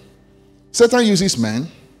problem? Satan uses men.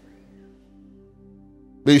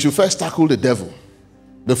 But you should first tackle the devil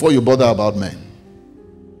before you bother about men.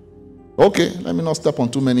 Okay, let me not step on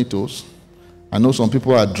too many toes. I know some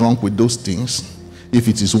people are drunk with those things. If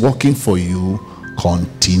it is working for you,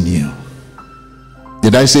 continue.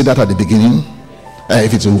 Did I say that at the beginning?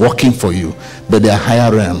 If it's working for you. But there are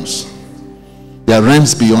higher realms. There are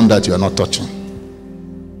realms beyond that you are not touching.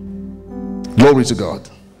 Glory to God.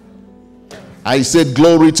 I said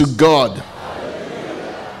glory to God.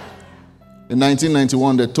 In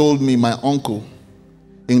 1991, they told me my uncle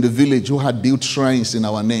in the village who had built shrines in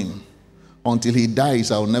our name, until he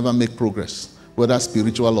dies, I will never make progress, whether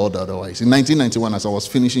spiritual or otherwise. In 1991, as I was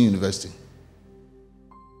finishing university,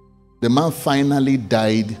 the man finally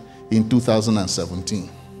died in 2017.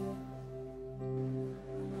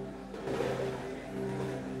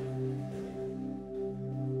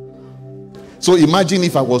 So imagine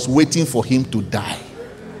if I was waiting for him to die.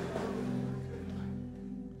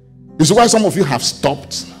 This is why some of you have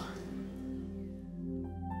stopped.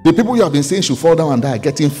 The people you have been saying should fall down and die are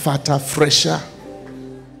getting fatter, fresher.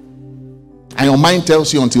 And your mind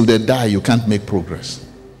tells you until they die, you can't make progress.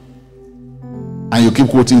 And you keep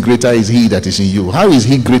quoting, greater is he that is in you. How is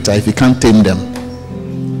he greater if he can't tame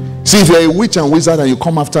them? See, if you're a witch and wizard and you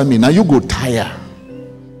come after me, now you go tire.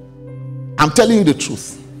 I'm telling you the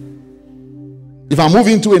truth. If I move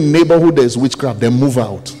into a neighborhood there's witchcraft, they move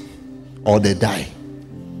out or they die.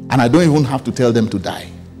 And I don't even have to tell them to die.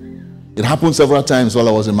 It happened several times while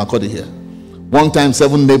I was in Makodi here. One time,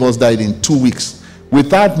 7 neighbors died in 2 weeks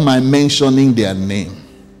without my mentioning their name.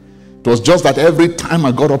 It was just that every time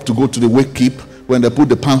I got up to go to the wake keep, when they put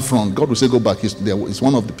the pan front, God would say, go back. He's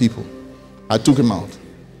one of the people. I took him out.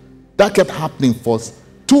 That kept happening for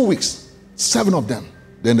 2 weeks. 7 of them.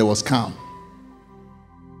 Then there was calm.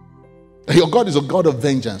 Your God is a God of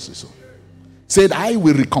vengeance. So said, I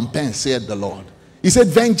will recompense, said the Lord. He said,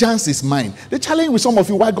 vengeance is mine. The challenge with some of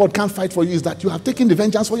you why God can't fight for you is that you have taken the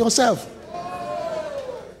vengeance for yourself.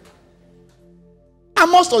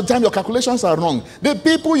 And most of the time your calculations are wrong. The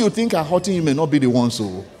people you think are hurting you may not be the ones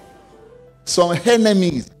who. Some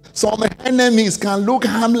enemies can look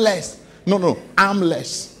harmless. No,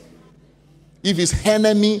 armless. If it's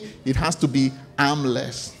enemy, it has to be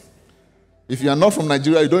armless. If you are not from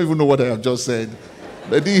Nigeria, you don't even know what I have just said.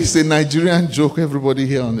 But this is a Nigerian joke everybody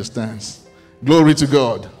here understands. Glory to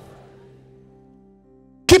God.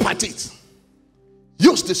 Keep at it.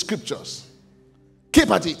 Use the scriptures.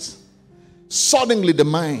 Keep at it. Suddenly the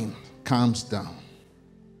mind calms down.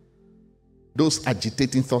 Those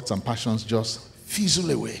agitating thoughts and passions just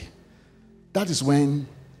fizzle away. That is when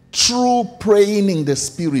true praying in the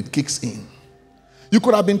spirit kicks in. You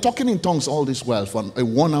could have been talking in tongues all this while for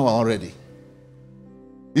 1 hour already.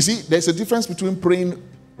 You see, there's a difference between praying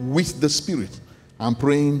with the spirit and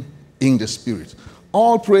praying in the spirit.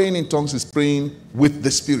 All praying in tongues is praying with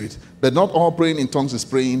the spirit, but not all praying in tongues is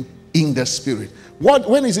praying in the spirit.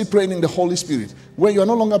 When is it praying in the Holy Spirit? When you are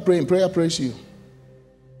no longer praying, prayer prays you.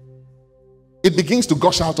 It begins to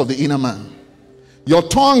gush out of the inner man. Your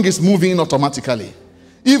tongue is moving automatically.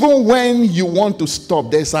 Even when you want to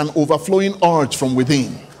stop, there's an overflowing urge from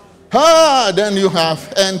within. Then you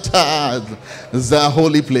have entered the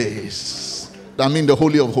holy place. I mean the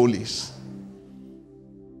Holy of Holies.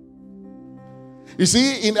 You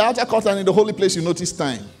see, in the outer court and in the holy place, you notice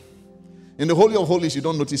time. In the Holy of Holies, you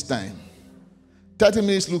don't notice time. 30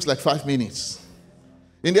 minutes looks like 5 minutes.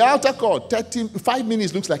 In the outer court, 5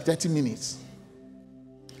 minutes looks like 30 minutes.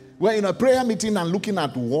 When in a prayer meeting and looking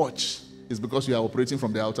at watch, it's because you are operating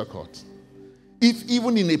from the outer court. If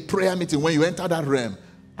even in a prayer meeting, when you enter that realm,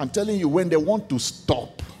 I'm telling you, when they want to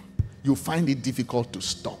stop, you find it difficult to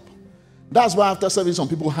stop. That's why after service, some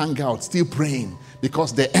people hang out, still praying,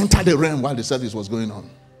 because they entered the realm while the service was going on.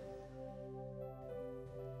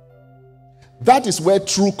 That is where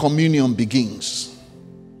true communion begins.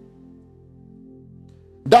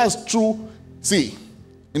 That's true. See,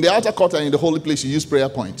 in the outer court and in the holy place, you use prayer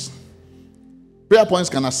points. Prayer points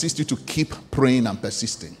can assist you to keep praying and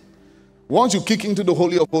persisting. Once you kick into the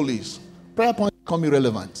Holy of Holies, prayer points become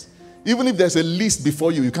irrelevant. Even if there's a list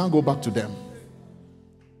before you, you can't go back to them.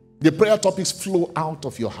 The prayer topics flow out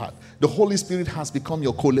of your heart. The Holy Spirit has become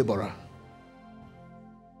your co-laborer.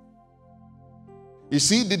 You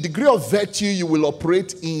see, the degree of virtue you will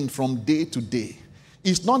operate in from day to day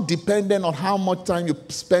is not dependent on how much time you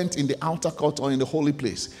spent in the outer court or in the holy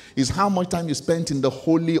place. It's how much time you spent in the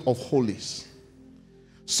Holy of Holies.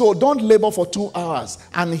 So don't labor for 2 hours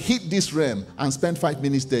and hit this realm and spend 5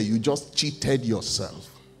 minutes there. You just cheated yourself.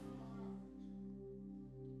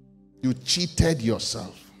 You cheated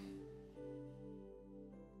yourself.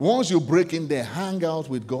 Once you break in there, hang out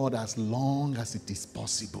with God as long as it is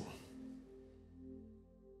possible.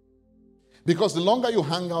 Because the longer you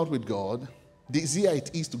hang out with God, the easier it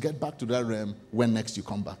is to get back to that realm when next you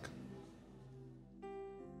come back.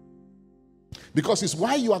 Because it's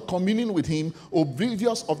while you are communing with Him,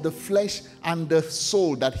 oblivious of the flesh and the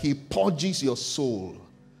soul, that He purges your soul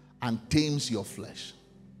and tames your flesh.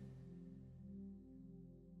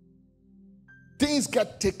 things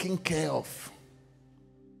get taken care of.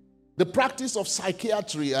 The practice of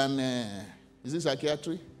psychiatry and, is it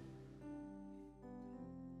psychiatry?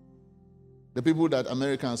 The people that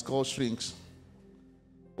Americans call shrinks.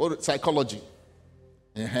 Or psychology.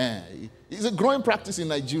 It's a growing practice in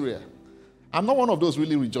Nigeria. I'm not one of those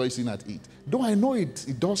really rejoicing at it. Though I know it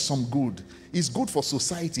does some good. It's good for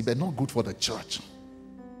society, but not good for the church.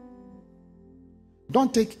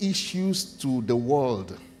 Don't take issues to the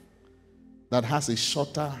world that has a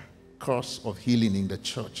shorter course of healing in the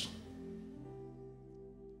church.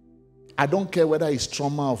 I don't care whether it's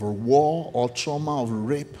trauma of a war or trauma of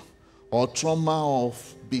rape or trauma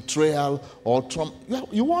of betrayal or trauma.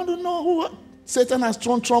 You want to know who Satan has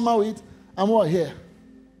thrown trauma with? I'm all here.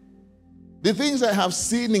 The things I have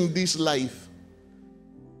seen in this life,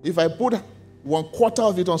 if I put 1/4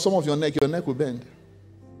 of it on some of your neck will bend.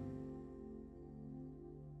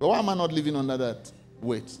 But why am I not living under that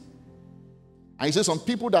weight? And he says some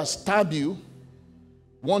people that stab you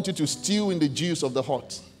want you to stew in the juice of the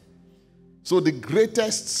heart. So the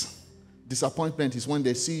greatest disappointment is when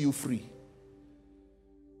they see you free.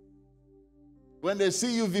 When they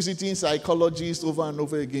see you visiting psychologists over and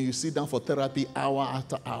over again, you sit down for therapy hour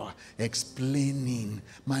after hour, explaining,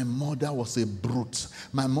 my mother was a brute.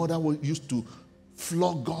 My mother used to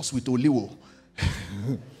flog us with olivo.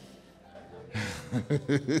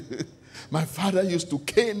 My father used to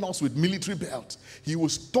cane us with military belt. He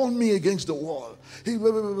would stone me against the wall.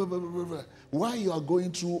 While you are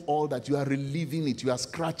going through all that, you are relieving it. You are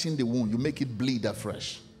scratching the wound. You make it bleed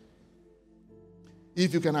afresh.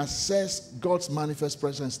 If you can access God's manifest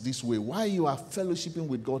presence this way, while you are fellowshipping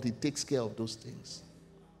with God, He takes care of those things.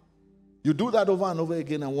 You do that over and over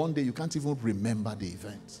again, and one day you can't even remember the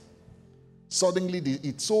event. Suddenly,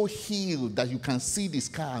 it's so healed that you can see the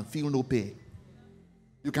scar and feel no pain.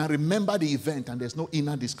 You can remember the event, and there's no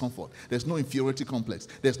inner discomfort. There's no inferiority complex.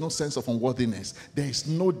 There's no sense of unworthiness. There is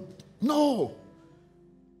no.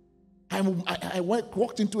 I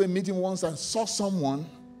walked into a meeting once and saw someone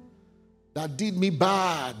that did me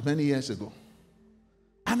bad many years ago.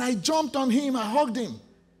 And I jumped on him, I hugged him.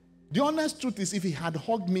 The honest truth is, if he had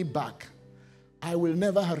hugged me back, I will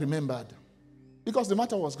never have remembered. Because the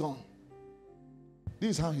matter was gone.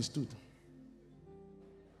 This is how he stood.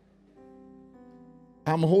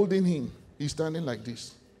 I'm holding him. He's standing like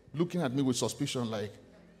this, looking at me with suspicion like,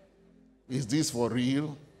 is this for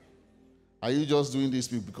real? Are you just doing this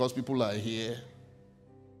because people are here?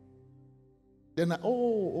 Then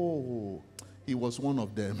he was one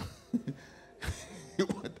of them.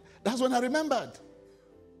 That's when I remembered.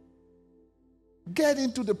 Get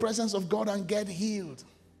into the presence of God and get healed.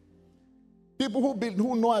 People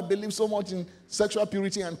who know I believe so much in sexual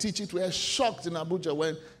purity and teach it were shocked in Abuja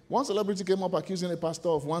when one celebrity came up accusing a pastor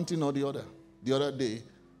of one thing or the other day.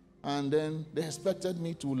 And then they expected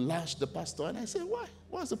me to lash the pastor. And I said, why?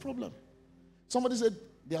 What's the problem? Somebody said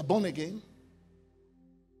they are born again.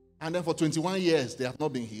 And then for 21 years, they have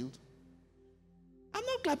not been healed. I'm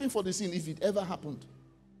not clapping for the sin if it ever happened.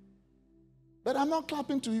 But I'm not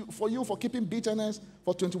clapping for you for keeping bitterness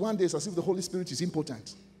for 21 days as if the Holy Spirit is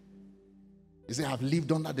impotent. He said, I've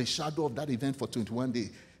lived under the shadow of that event for 21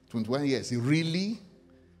 years. Really?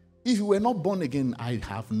 If you were not born again, I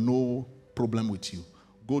have no problem with you.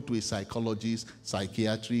 Go to a psychologist,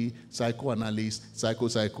 psychiatry, psychoanalyst,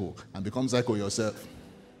 psycho, and become psycho yourself.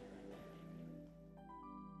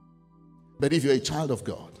 But if you're a child of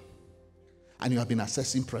God, and you have been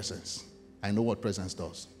accessing presence, I know what presence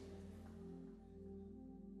does.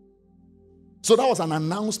 So that was an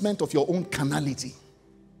announcement of your own carnality.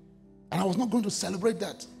 And I was not going to celebrate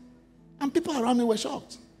that. And people around me were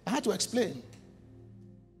shocked. I had to explain.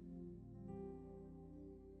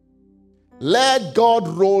 Let God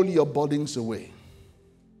roll your burdens away.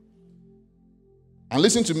 And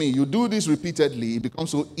listen to me, you do this repeatedly, it becomes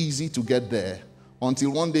so easy to get there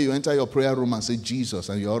until one day you enter your prayer room and say, Jesus,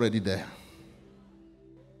 and you're already there.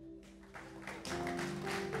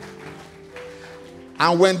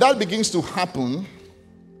 And when that begins to happen,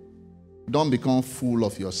 don't become full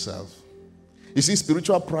of yourself. You see,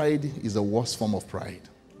 spiritual pride is the worst form of pride.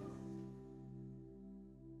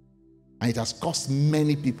 And it has cost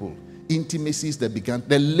many people intimacies they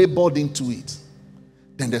labored into it.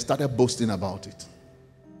 Then they started boasting about it.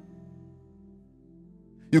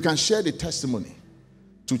 You can share the testimony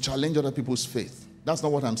to challenge other people's faith. That's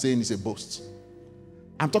not what I'm saying is a boast.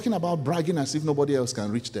 I'm talking about bragging as if nobody else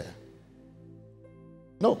can reach there.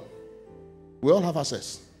 No. We all have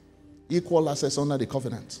access. Equal access under the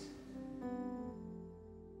covenant.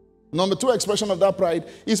 Number 2 expression of that pride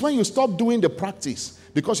is when you stop doing the practice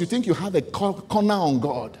because you think you have a corner on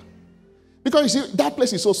God. Because you see, that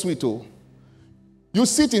place is so sweet, oh. You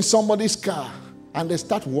sit in somebody's car and they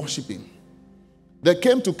start worshiping. They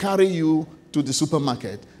came to carry you to the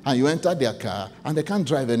supermarket and you enter their car and they can't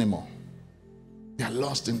drive anymore. They are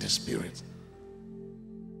lost in the spirit.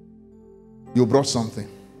 You brought something.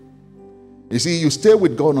 You see, you stay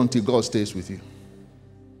with God until God stays with you.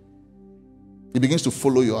 He begins to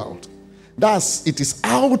follow you out. It is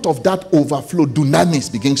out of that overflow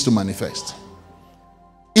dunamis begins to manifest.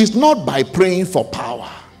 It's not by praying for power.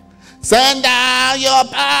 Send down your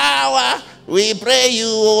power. We pray you,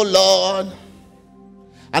 O Lord.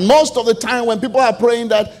 And most of the time when people are praying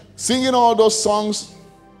that, singing all those songs,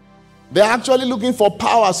 they're actually looking for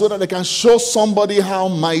power so that they can show somebody how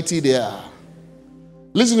mighty they are.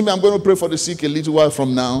 Listen to me, I'm going to pray for the sick a little while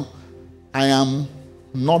from now. I am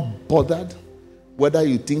not bothered whether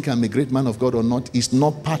you think I'm a great man of God or not. It's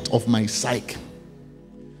not part of my psyche.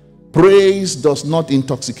 Praise does not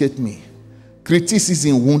intoxicate me.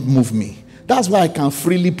 Criticism won't move me. That's why I can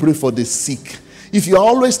freely pray for the sick. If you're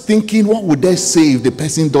always thinking, what would they say if the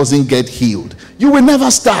person doesn't get healed? You will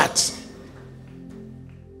never start.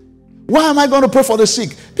 Why am I going to pray for the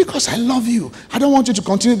sick? Because I love you. I don't want you to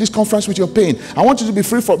continue this conference with your pain. I want you to be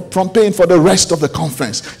free from pain for the rest of the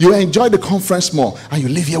conference. You enjoy the conference more and you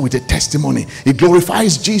live here with a testimony. It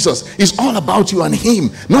glorifies Jesus. It's all about you and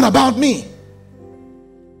him, not about me.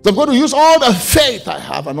 So I'm going to use all the faith I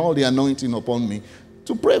have and all the anointing upon me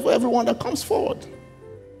to pray for everyone that comes forward.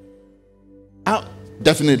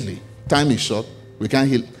 Definitely, time is short. We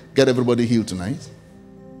can't get everybody healed tonight.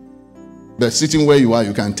 But sitting where you are,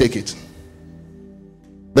 you can take it.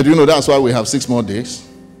 But you know, that's why we have 6 more days.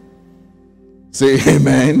 Say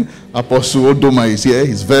amen. Apostle Odoma is here.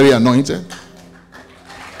 He's very anointed.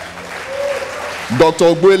 Dr.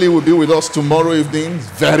 Ogweli will be with us tomorrow evening. He's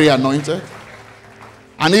very anointed.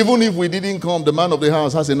 And even if we didn't come, the man of the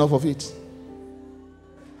house has enough of it.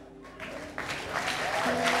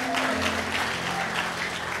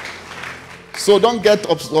 So don't get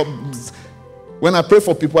upset. When I pray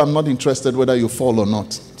for people, I'm not interested whether you fall or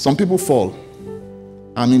not. Some people fall.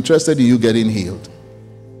 I'm interested in you getting healed.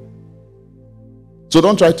 So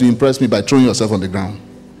don't try to impress me by throwing yourself on the ground.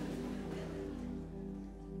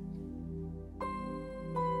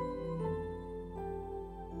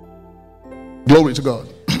 Glory to God.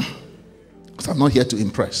 Because I'm not here to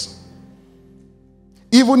impress.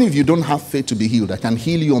 Even if you don't have faith to be healed, I can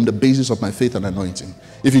heal you on the basis of my faith and anointing.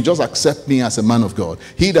 If you just accept me as a man of God,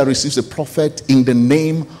 he that receives a prophet in the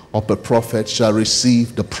name of a prophet shall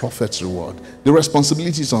receive the prophet's reward. The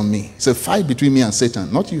responsibility is on me. It's a fight between me and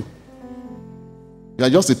Satan, not you. You are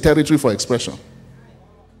just a territory for expression.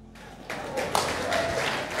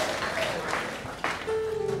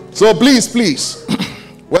 So please,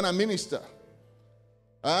 when I minister,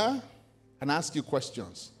 and ask you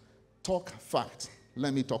questions, talk fact.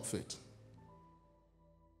 Let me talk faith.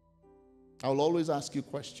 I will always ask you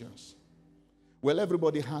questions. Well,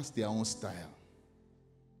 everybody has their own style.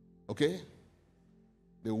 Okay?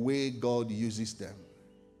 The way God uses them.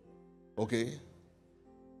 Okay?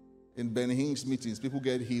 In Ben Hinn's meetings, people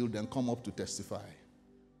get healed and come up to testify.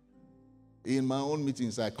 In my own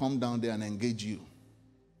meetings, I come down there and engage you.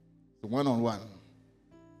 One-on-one.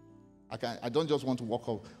 I don't just want to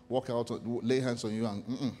walk out, lay hands on you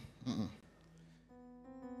and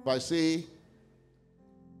If I say,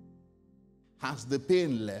 has the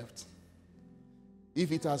pain left?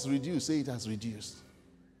 If it has reduced, say it has reduced.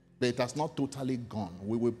 But it has not totally gone.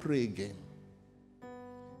 We will pray again.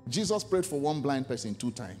 Jesus prayed for one blind person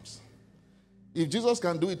 2 times. If Jesus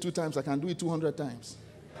can do it 2 times, I can do it 200 times.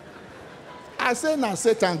 I say now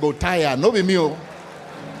Satan go tired. No be me.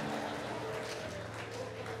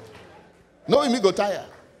 No be me go tired.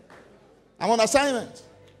 I'm on assignment.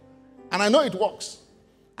 And I know it works.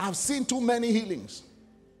 I've seen too many healings.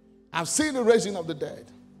 I've seen the raising of the dead.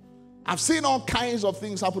 I've seen all kinds of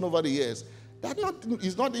things happen over the years.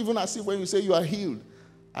 It's not even as if when you say you are healed,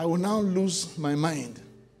 I will now lose my mind.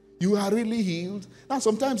 You are really healed? Now,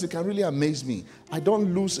 sometimes it can really amaze me. I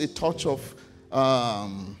don't lose a touch of,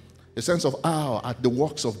 a sense of awe at the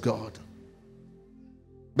works of God.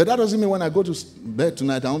 But that doesn't mean when I go to bed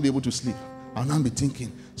tonight, I won't be able to sleep. I'll now be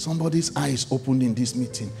thinking, somebody's eyes opened in this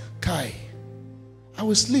meeting. Kai, I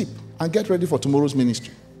will sleep and get ready for tomorrow's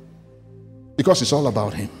ministry. Because it's all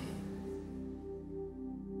about him.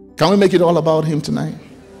 Can we make it all about him tonight?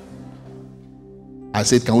 I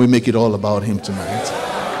said, can we make it all about him tonight?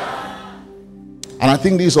 And I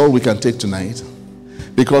think this is all we can take tonight.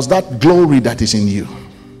 Because that glory that is in you,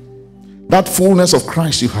 that fullness of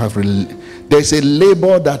Christ you have, there's a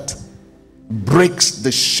labor that breaks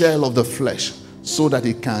the shell of the flesh so that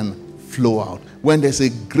it can flow out. When there's a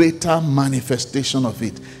greater manifestation of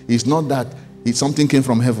it, it's not that Something came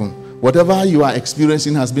from heaven. Whatever you are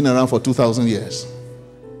experiencing has been around for 2,000 years.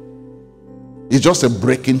 It's just a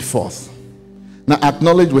breaking forth. Now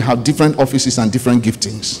acknowledge we have different offices and different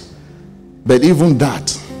giftings. But even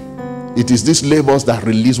that, it is these labors that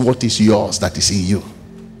release what is yours that is in you.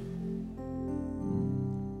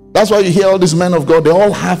 That's why you hear all these men of God, they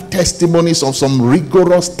all have testimonies of some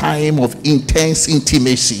rigorous time of intense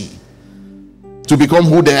intimacy to become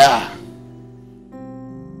who they are.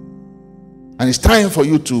 And it's time for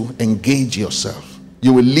you to engage yourself.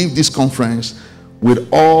 You will leave this conference with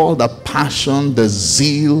all the passion, the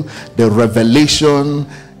zeal, the revelation,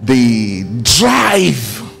 the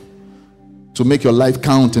drive to make your life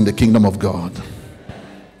count in the kingdom of God.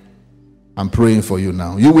 I'm praying for you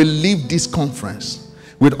now. You will leave this conference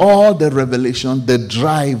with all the revelation, the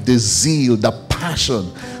drive, the zeal, the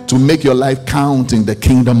passion to make your life count in the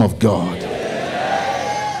kingdom of God.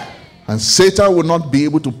 And Satan will not be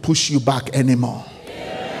able to push you back anymore.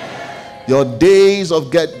 Your days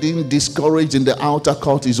of getting discouraged in the outer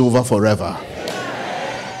court is over forever.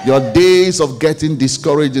 Your days of getting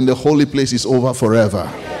discouraged in the holy place is over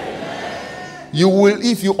forever. You will,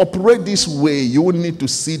 if you operate this way, you will need to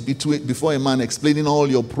sit before a man explaining all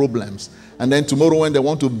your problems. And then tomorrow when they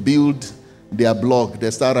want to build their blog,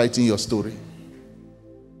 they start writing your story.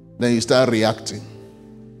 Then you start reacting.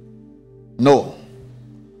 No.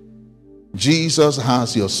 Jesus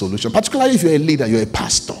has your solution. Particularly if you're a leader, you're a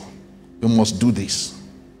pastor. You must do this.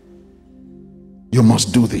 You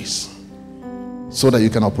must do this so that you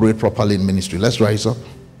can operate properly in ministry. Let's rise up.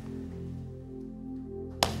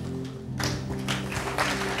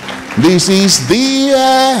 This is the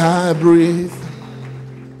air I breathe.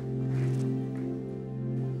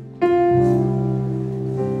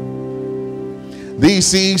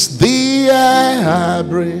 This is the air I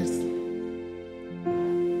breathe.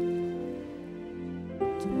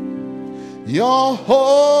 Your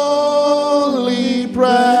holy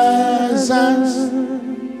presence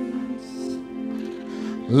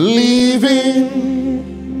living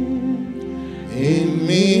in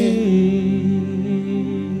me.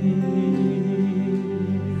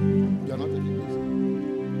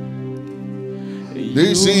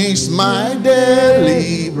 This is my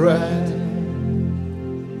daily bread.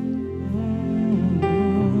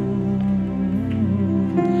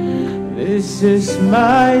 This is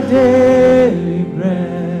my daily bread.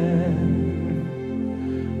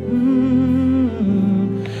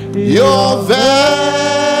 Your very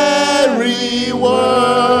word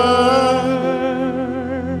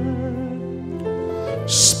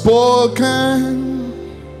spoken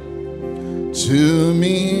to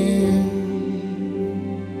me,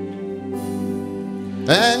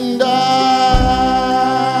 and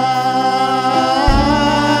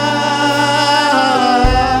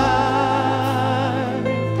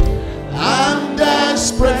I'm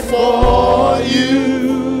desperate for you.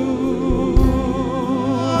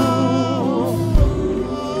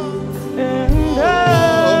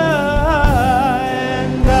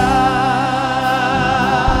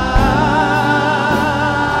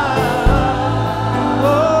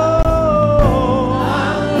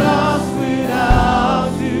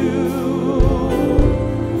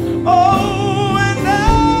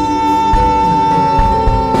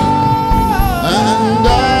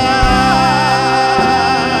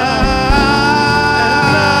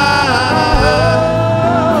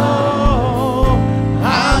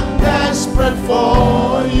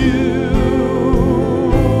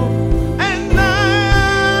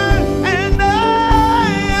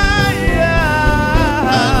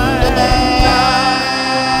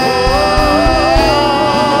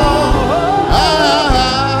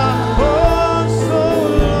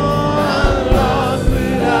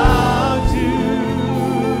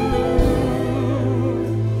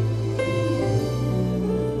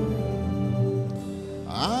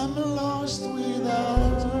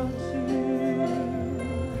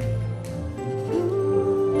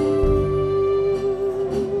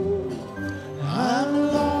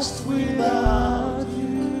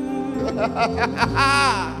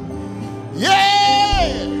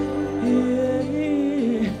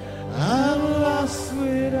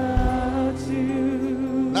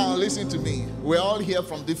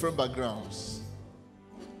 From different backgrounds,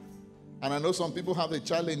 and I know some people have a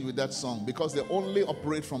challenge with that song because they only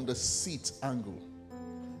operate from the seat angle.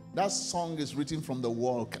 That song is written from the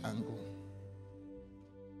walk angle.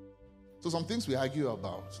 So some things we argue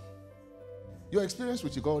about. Your experience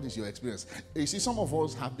with God is your experience. You see, some of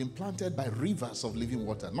us have been planted by rivers of living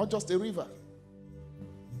water, not just a river.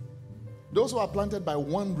 Those who are planted by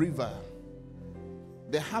one river,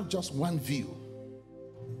 they have just one view.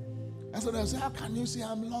 And so they'll say, how can you say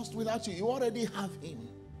I'm lost without you? You already have him.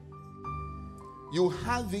 You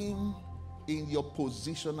have him in your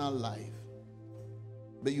positional life.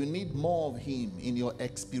 But you need more of him in your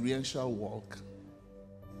experiential walk.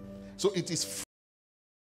 So it is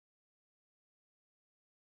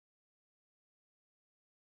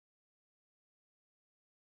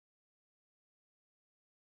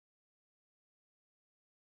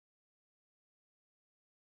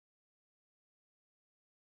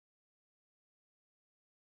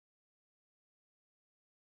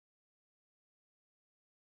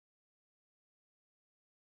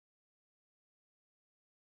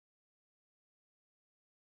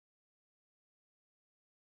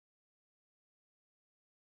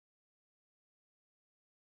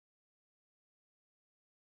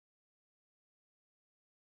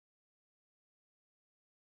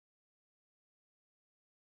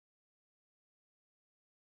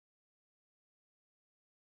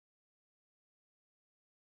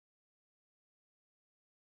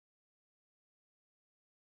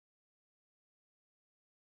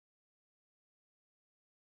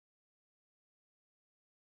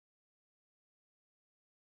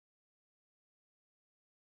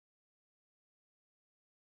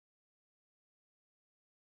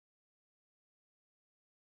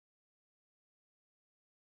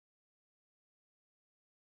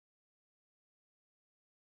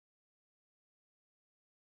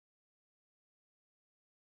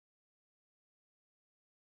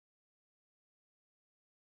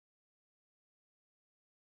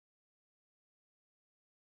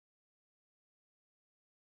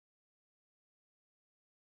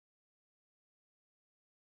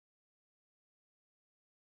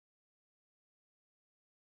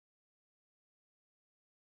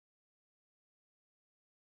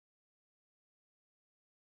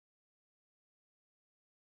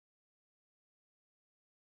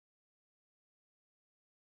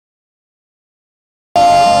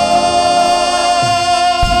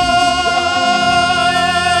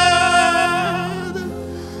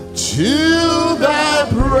to thy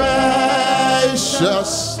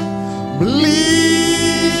precious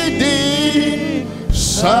bleeding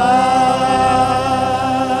Son.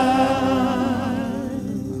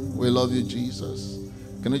 We love you, Jesus.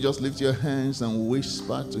 Can you just lift your hands and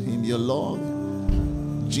whisper to him your love?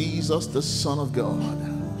 Jesus, the Son of God.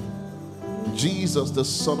 Jesus, the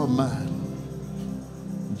Son of Man.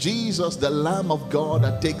 Jesus, the Lamb of God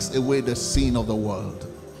that takes away the sin of the world.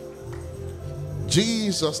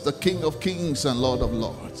 Jesus, the King of Kings and Lord of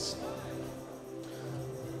Lords.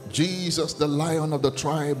 Jesus, the Lion of the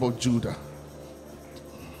tribe of Judah.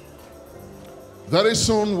 Very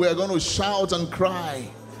soon we are going to shout and cry,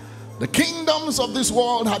 the kingdoms of this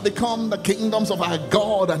world have become the kingdoms of our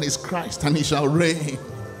God and his Christ, and he shall reign.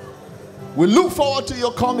 We look forward to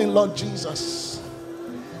your coming, Lord Jesus.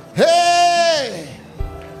 Hey!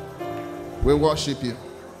 We worship you.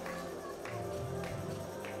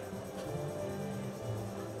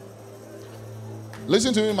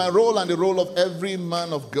 Listen to me, my role and the role of every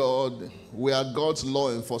man of God, we are God's law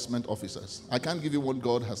enforcement officers. I can't give you what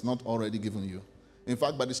God has not already given you. In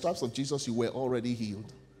fact, by the stripes of Jesus, you were already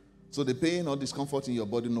healed. So the pain or discomfort in your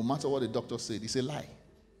body, no matter what the doctor said, it's a lie.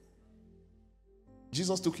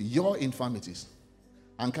 Jesus took your infirmities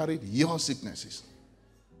and carried your sicknesses.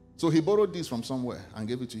 So he borrowed this from somewhere and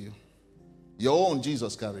gave it to you. Your own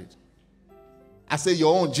Jesus carried. I say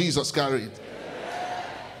your own Jesus carried.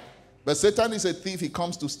 But Satan is a thief. He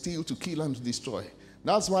comes to steal, to kill, and to destroy.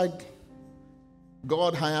 That's why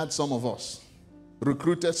God hired some of us,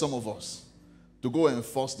 recruited some of us to go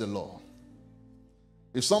enforce the law.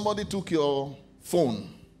 If somebody took your phone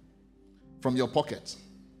from your pocket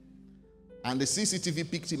and the CCTV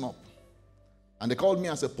picked him up and they called me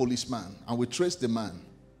as a policeman and we traced the man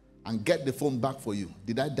and get the phone back for you,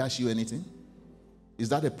 did I dash you anything? Is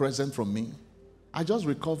that a present from me? I just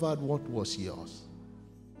recovered what was yours.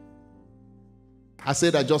 I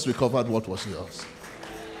said I just recovered what was yours.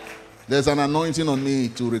 There's an anointing on me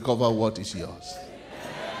to recover what is yours.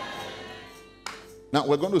 Now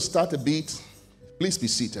we're going to start a bit. Please be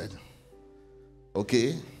seated.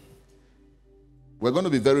 Okay? We're going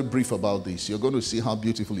to be very brief about this. You're going to see how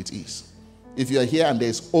beautiful it is. If you are here and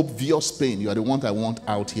there's obvious pain, you are the one I want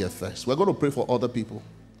out here first. We're going to pray for other people.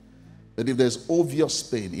 But if there's obvious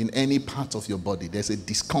pain in any part of your body, there's a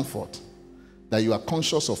discomfort that you are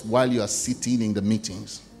conscious of while you are sitting in the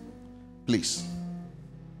meetings, please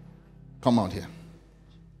come out here.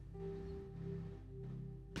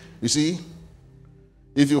 You see,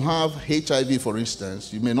 if you have HIV, for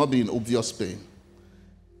instance, you may not be in obvious pain.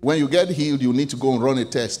 When you get healed, you need to go and run a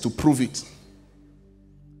test to prove it.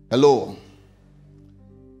 Hello.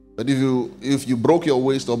 But if you broke your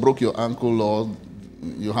waist or broke your ankle or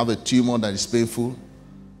you have a tumor that is painful,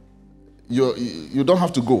 you don't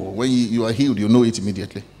have to go. When you are healed, you know it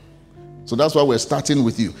immediately. So that's why we're starting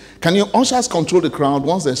with you. Can you ushers control the crowd?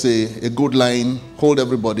 Once there's a good line, hold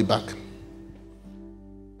everybody back.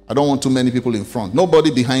 I don't want too many people in front.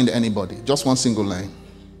 Nobody behind anybody. Just one single line.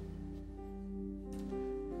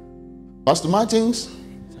 Pastor Martins,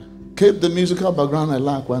 keep the musical background I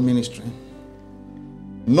like while ministering.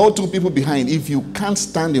 No two people behind. If you can't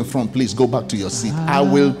stand in front, please go back to your seat.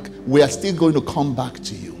 We are still going to come back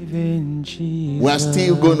to you. We are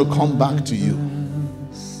still going to come back to you.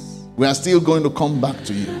 We are still going to come back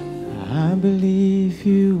to you. I believe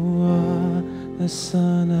you are the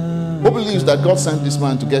Son of Who believes that God sent this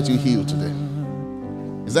man to get you healed today?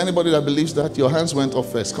 Is there anybody that believes that? Your hands went up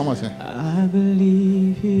first. Come on here. I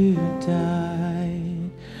believe you died.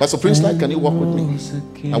 Pastor Prince Light, can you walk with me?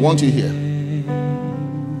 I want you here.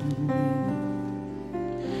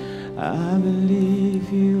 I believe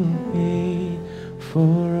you paid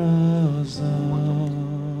for us all.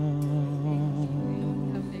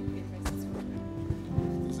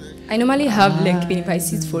 I normally have leg pain if I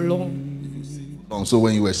sit for long. So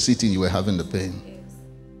when you were sitting, you were having the pain.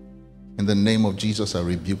 In the name of Jesus, I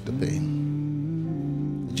rebuke the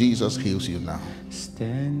pain. Jesus heals you now.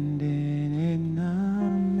 Standing in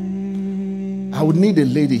our I would need a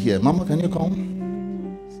lady here. Mama, can you come?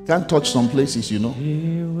 Can't touch some places, you know.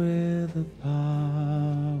 here with the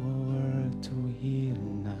power to heal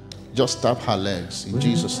now. Just tap her legs in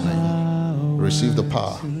Jesus' name. Receive the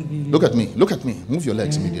power. Look at me. Look at me. Move your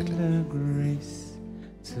legs immediately. The grace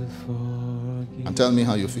to forgive. And tell me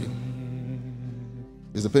how you feel.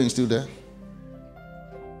 Is the pain still there?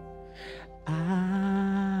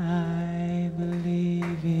 I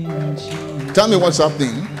believe in Jesus. Tell me what's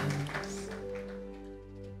happening.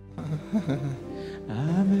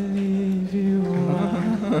 I believe you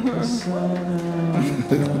are the Son of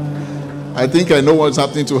God. I think I know what's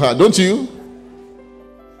happening to her. Don't you?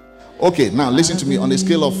 Okay, now listen to me. On a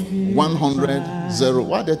scale of 100, 0.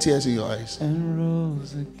 Why are there tears in your eyes? And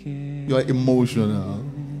rose again. You are emotional.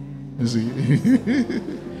 You see?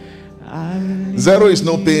 I believe 0 is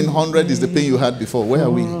no pain. 100 is the pain you had before. Where are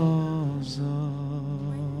we? us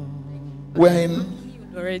all. We're in.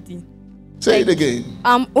 Already. Say it again.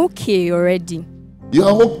 I'm okay already. You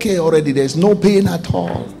are okay already. There's no pain at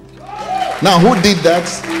all. Now, who did that?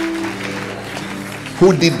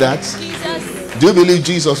 Who did that? Jesus. Do you believe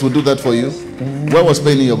Jesus will do that for you? Where was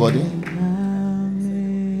pain in your body?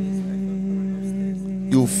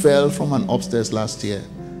 You fell from an upstairs last year,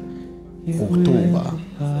 October.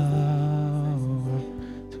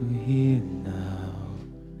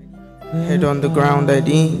 Head on the ground. I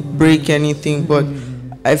didn't break anything, but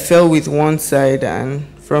I fell with one side, and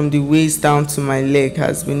from the waist down to my leg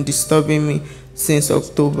has been disturbing me since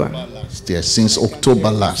October. Last year, since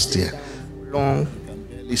October last year. Long.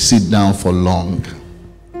 You sit down for long.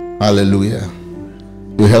 Hallelujah.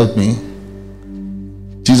 You help me.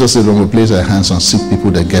 Jesus said, when we place our hands on sick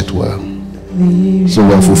people, they get well. So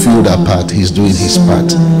we have fulfilled our part. He's doing his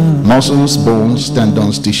part. Muscles, bones,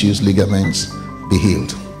 tendons, tissues, ligaments, be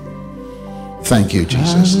healed. Thank you,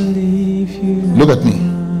 Jesus. Look at me.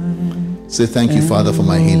 Say, thank you, Father, for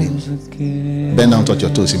my healing. Bend down, touch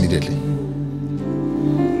your toes immediately.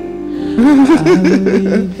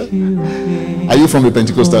 Are you from the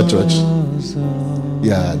Pentecostal church?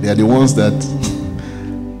 Yeah, they are the ones that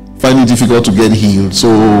find it difficult to get healed.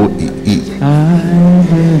 So, you didn't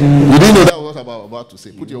know that was what I was about to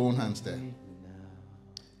say. Put your own hands there.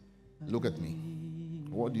 Look at me.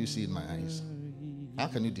 What do you see in my eyes? How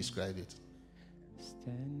can you describe it?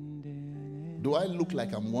 Do I look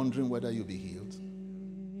like I'm wondering whether you'll be healed?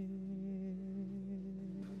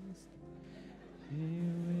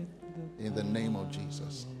 In the name of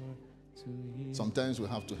Jesus. Sometimes we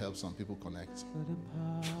have to help some people connect.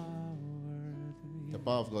 The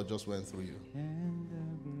power of God just went through you.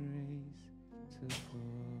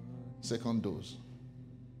 Second dose.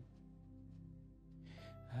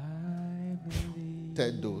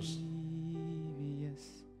 Third dose.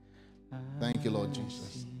 Thank you, Lord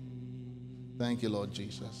Jesus. Thank you, Lord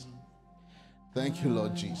Jesus. Thank you,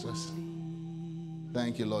 Lord Jesus.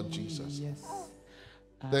 Thank you, Lord Jesus.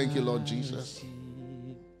 Thank you, Lord Jesus.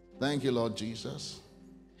 Thank you, Lord Jesus.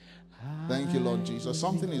 Thank you, Lord Jesus.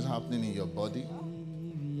 Something is happening in your body.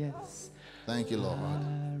 Thank you, Lord.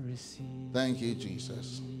 Thank you,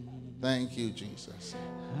 Jesus. Thank you, Jesus.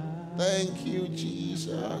 Thank you,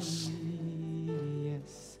 Jesus.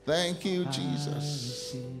 Thank you,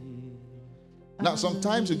 Jesus. Now,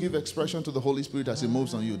 sometimes you give expression to the Holy Spirit as He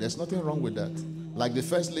moves on you. There's nothing wrong with that. Like the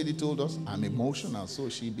first lady told us, I'm emotional, so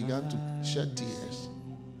she began to shed tears.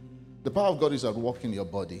 The power of God is at work in your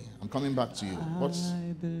body. I'm coming back to you. What's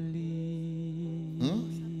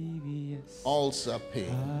ulcer pain?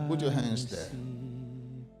 Put your hands there.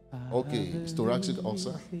 Okay, it's thoracic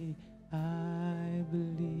ulcer.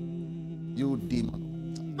 You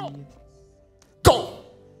demon. Go! Go!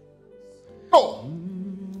 Go!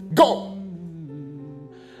 Go!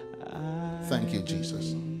 Thank you,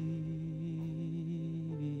 Jesus.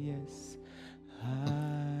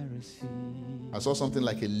 I saw something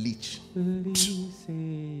like a leech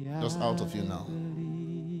just out of you now.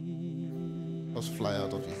 Just fly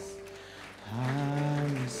out of you.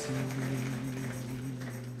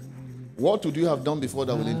 What would you have done before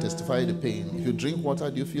that will intensify the pain? If you drink water,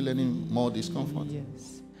 do you feel any more discomfort?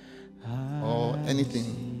 Or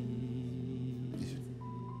anything?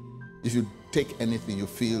 If you take anything, you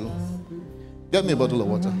feel. Get me a bottle of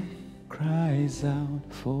water. Cries out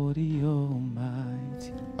for the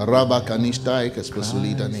Almighty. Rabba kanishtai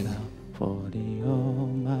kespesulidani. For the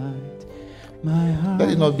Almighty. My heart. Let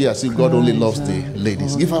it not be as if God only loves the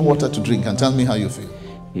ladies. Give her water to drink and tell me how you feel.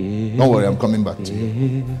 Don't worry, I'm coming back to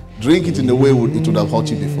you. Drink it in the way it would have hurt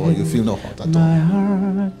you before. You feel no hurt at all. My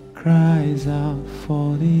heart cries out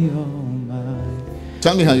for the Almighty.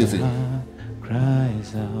 Tell me how you feel.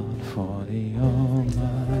 Cries out for the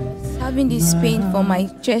Almighty. Having this pain for my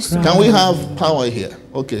chest. Can we have power here?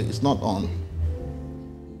 Okay, it's not on.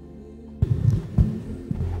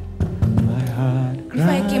 My heart Before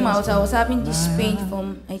I came out, I was having this pain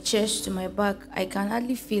from my chest to my back. I can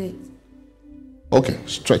hardly feel it. Okay,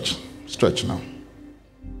 stretch. Stretch now.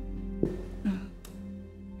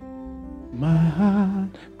 My heart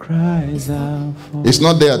cries out for. It's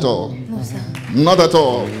not there at all. No, sir. Not at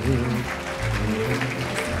all.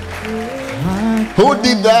 Who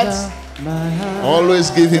did that? Always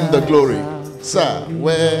give Him the glory. Sir,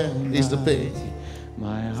 where is the pain?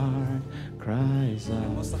 My heart cries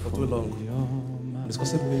out For too long. It's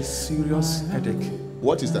causing me serious headache.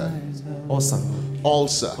 What is that? Ulcer.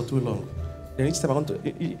 Ulcer. For too long. Then each time I want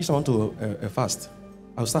to fast,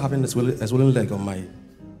 I'll start having a swollen leg on my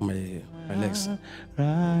legs.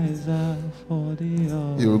 Cries out for the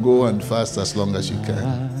Almighty. You will go and fast as long as you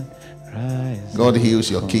can. God heals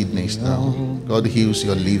your kidneys now. God heals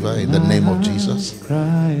your liver in the name of Jesus.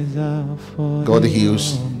 God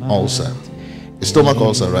heals ulcer. Stomach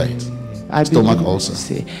ulcer, right? Stomach ulcer.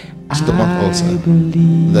 Stomach ulcer.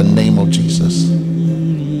 In the name of Jesus.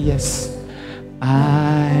 Yes,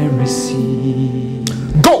 I receive.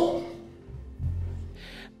 Go!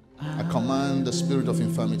 I command the spirit of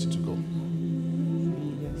infirmity to go.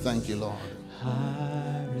 Thank you, Lord.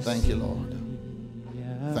 Thank you, Lord.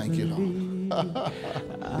 Thank you, Lord.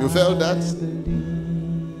 You felt that?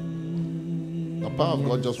 The power of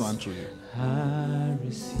God just ran through you.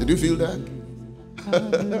 Did you feel that?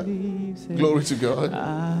 Glory to God.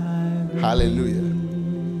 Hallelujah.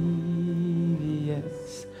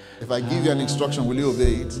 If I give you an instruction, will you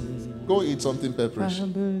obey it? Go eat something pepperish.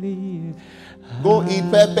 Go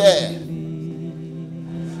eat pepper.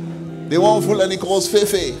 They won't fool and he calls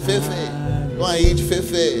fefe. Fefe. Go and eat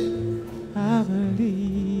fefe.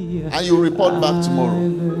 And you report back tomorrow.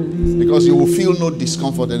 Because you will feel no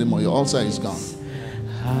discomfort anymore. Your ulcer is gone.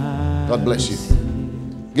 God bless you.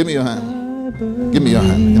 Give me your hand. Give me your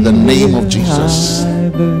hand. In the name of Jesus.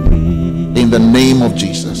 In the name of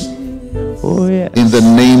Jesus. In the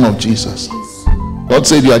name of Jesus. God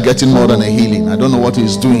said you are getting more than a healing. I don't know what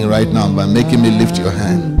He's doing right now, but making me lift your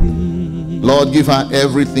hand. Lord, give her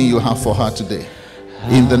everything you have for her today.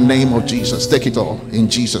 In the name of Jesus. Take it all. In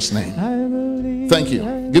Jesus' name. Thank you.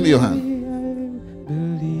 Give me your hand.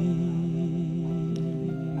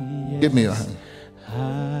 Give me your hand.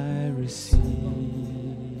 I receive.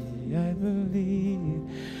 I believe.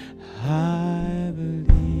 I believe.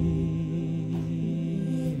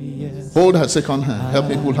 Yes. Hold her second hand. Help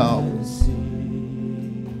me pull her up.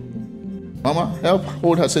 Mama, help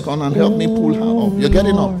hold her second hand. Help me pull her up. You're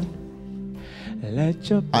getting up.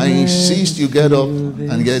 I insist you get up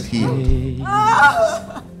and get healed.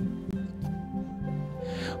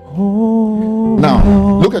 Now,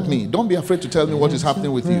 look at me. Don't be afraid to tell me what is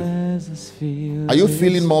happening with you. Are you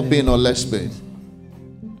feeling more pain or less pain?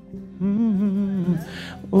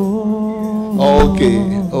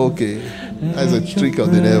 Okay. That's a trick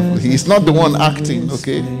of the devil. He's not the one acting,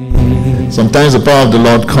 okay? Sometimes the power of the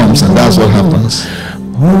Lord comes and that's what happens.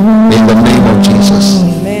 In the name of Jesus.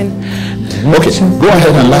 Okay, go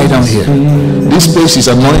ahead and lie down here. This place is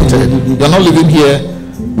anointed. You're not living here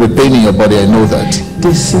with pain in your body. I know that.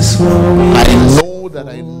 This is what we I know that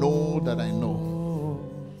I know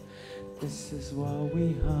This is what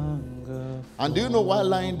we hunger for. And do you know, while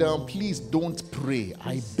lying down, please don't pray.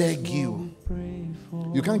 I beg you.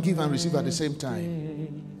 You can't give and receive at the same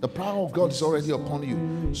time. The power of God is already upon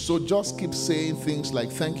you. So just keep saying things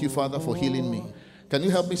like, thank you, Father, for healing me. Can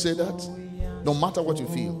you help me say that? No matter what you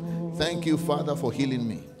feel. Thank you, Father, for healing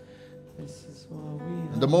me.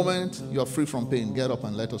 The moment you are free from pain, get up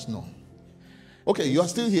and let us know. Okay, you are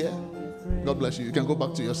still here. God bless you. You can go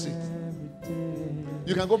back to your seat.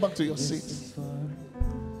 You can go back to your seat.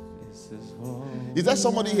 Is there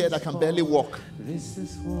somebody here that can barely walk?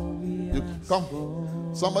 You, come.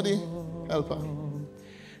 Somebody help her.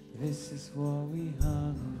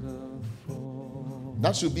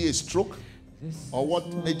 That should be a stroke. Or what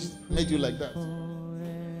made you like that?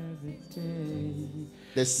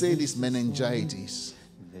 They say this meningitis.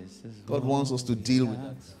 God wants us to deal with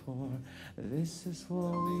that. This is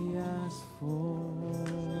what we ask for.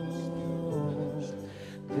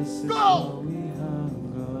 This is what we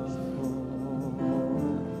hunger for.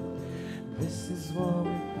 This is what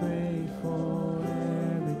we pray for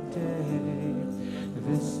every day.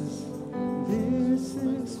 This is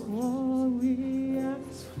what we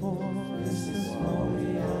ask for. This is what we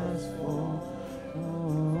ask for. Oh,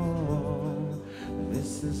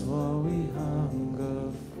 this is what we hunger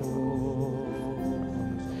for.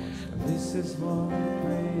 This is what we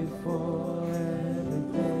pray for every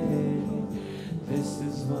day. This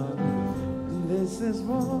is what we ask.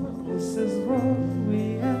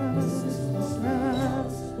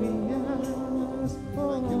 We ask for.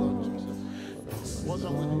 Thank you, Lord Jesus. What's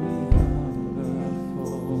wrong with you?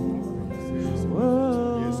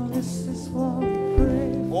 This is what we pray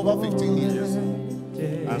for. Over 15 years.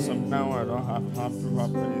 As of now, I don't have proper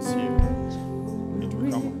place here. It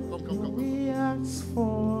will come. Come. We ask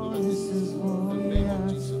for. This is what we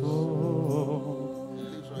ask for.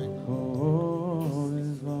 Oh, this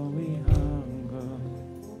is what we hunger.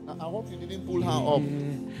 I hope you didn't pull her up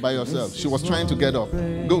by yourself. She was trying to get up.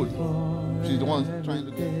 Good. She's the one trying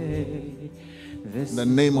to get up. In the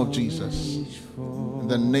name of Jesus. In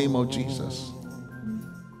the name of Jesus.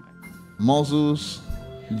 Muscles,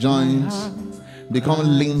 joints become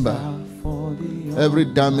limber. Every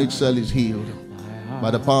damaged cell is healed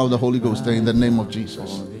by the power of the Holy Ghost in the name of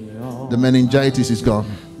Jesus. The meningitis is gone.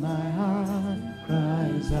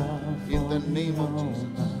 In the name of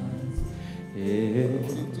Jesus.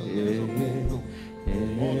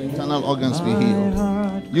 All internal organs be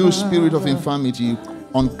healed. You spirit of infirmity,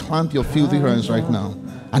 unclamp your filthy hands right now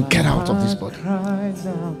and get out of this body.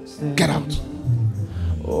 Get out.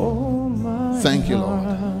 Thank you, Lord.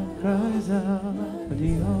 My heart cries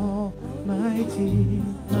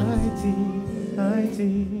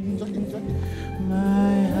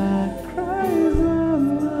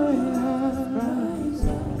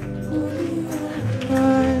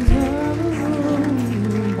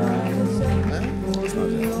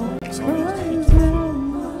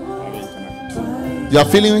You are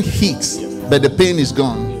feeling heat, but the pain is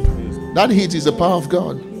gone. That heat is the power of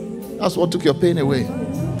God. That's what took your pain away.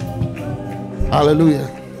 Hallelujah.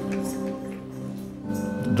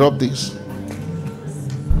 Drop this.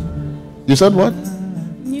 You said what?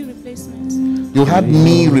 Knee replacement. You had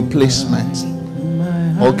knee replacement.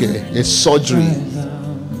 Okay, a surgery.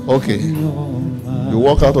 Okay. You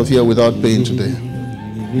walk out of here without pain today.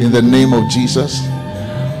 In the name of Jesus.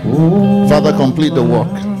 Father, complete the work.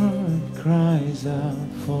 Cries out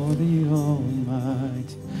for the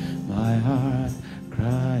Almighty. My heart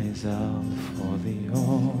cries out for the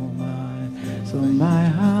Almighty. So my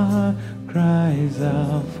heart cries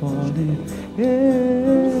out for the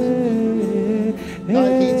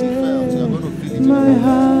That heat you felt, you are going to feel it my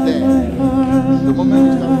heart, there. my heart, The moment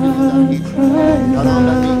you can feel that heat around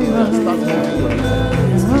that knee area, start moving your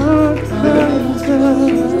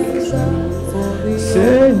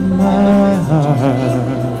say my heart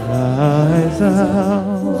cries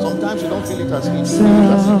out. Sometimes you don't feel it as heat, you feel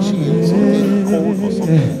it as chill, something cold or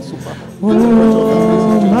something super.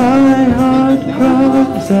 Oh, my heart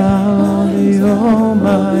cries out the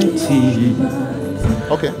Almighty.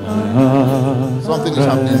 Okay. Something is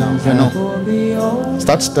happening now. I know.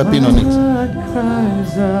 Start stepping on it.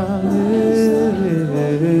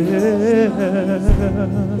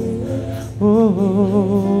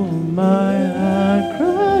 Oh, my heart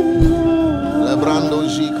cries out. Lebrando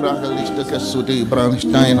G Kragelich de Kesudi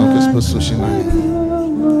Braunstein or Kespesushina.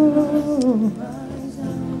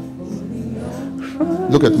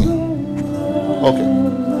 Look at me. Okay.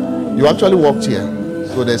 You actually walked here.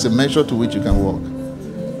 So there's a measure to which you can walk.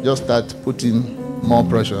 Just start putting more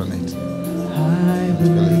pressure on it.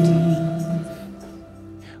 Feel it.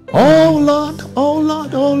 Oh Lord, oh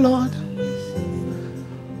Lord, oh Lord.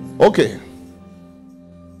 Okay.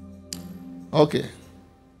 Okay.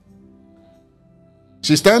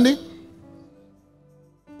 She's standing?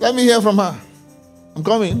 Let me hear from her. I'm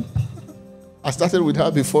coming. I started with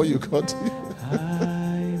her before you got here.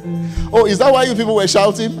 Oh, is that why you people were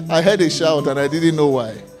shouting? I heard a shout and I didn't know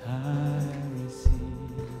why.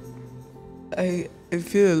 I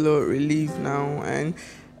feel a lot relieved now, and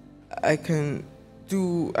I can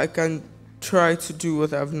try to do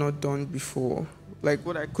what I've not done before, like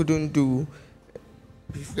what I couldn't do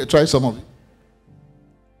before. Okay, try some of it.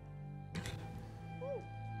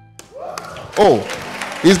 Oh,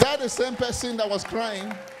 is that the same person that was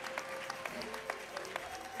crying?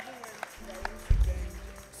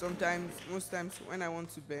 Sometimes, most times, when I want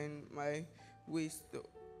to bend my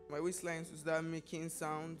waistline to start making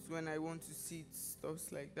sounds. When I want to sit,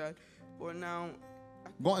 stuff like that. But now,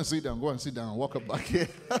 go and sit down. Go and sit down. Walk up back here.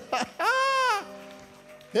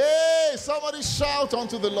 Hey, somebody shout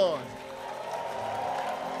unto the Lord.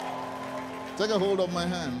 Take a hold of my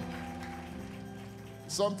hand.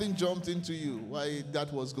 Something jumped into you while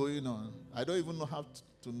that was going on. I don't even know how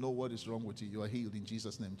to know what is wrong with you. You are healed in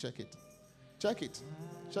Jesus' name. Check it. Check it.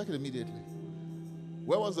 Check it immediately.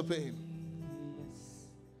 Where was the pain?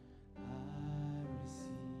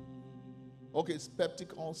 Okay, it's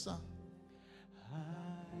peptic ulcer. I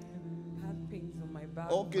had pains on my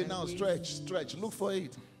back. Okay, now stretch. Look for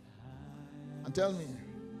it. And tell me.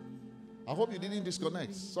 I hope you didn't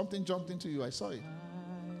disconnect. Something jumped into you. I saw it. I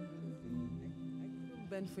couldn't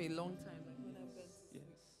bend for a long time. Like when I bent,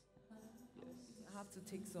 I have to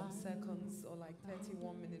take some seconds or like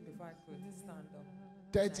 31 minutes before I could stand up.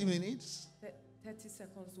 30 minutes? 30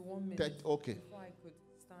 seconds to 1 minute. Okay. Before I could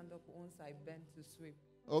stand up once I bent to sweep.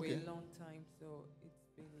 Okay. For a long time, so it's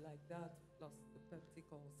been like that, plus the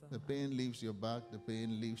peptic ulcer. The pain leaves your back, the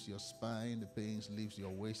pain leaves your spine, the pain leaves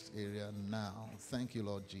your waist area now. Thank you,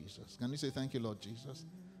 Lord Jesus. Can you say thank you, Lord Jesus?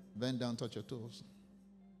 Bend down, touch your toes.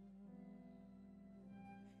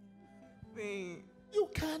 pain. You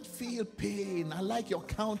can't feel pain. I like your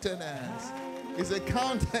countenance. It's a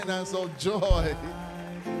countenance of joy.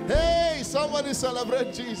 Hey, somebody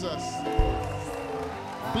celebrate Jesus.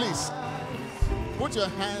 Please. Put your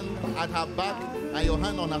hand at her back and your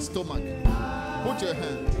hand on her stomach. Put your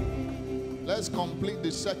hand. Let's complete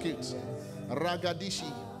the circuit.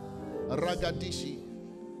 Ragadishi. Ragadishi.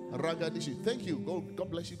 Ragadishi. Thank you. God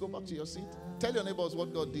bless you. Go back to your seat. Tell your neighbors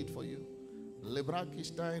what God did for you.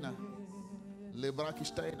 Lebrakisteina.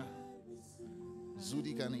 Lebrakisteina.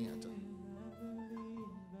 Zudiganiata.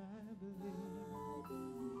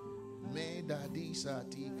 Medadisa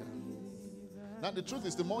tika. Now the truth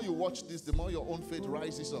is, the more you watch this, the more your own faith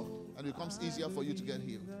rises up and it becomes easier for you to get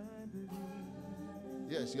healed.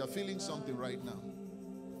 Yes, you are feeling something right now.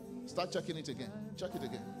 Start checking it again. Check it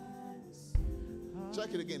again.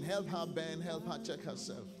 Check it again. Help her bend. Help her check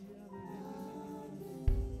herself.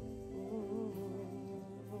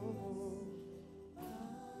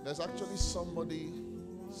 There's actually somebody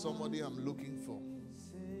I'm looking for.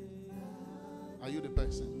 Are you the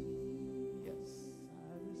person?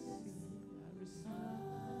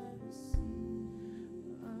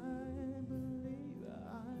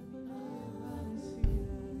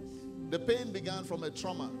 The pain began from a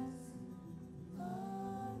trauma.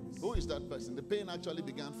 Who is that person? The pain actually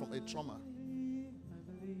began from a trauma.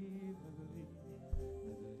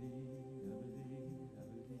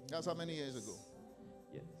 That's how many years ago?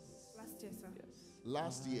 Last year, sir.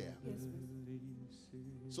 Last year. Yes,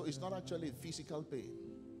 So it's not actually a physical pain.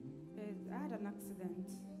 I had an accident.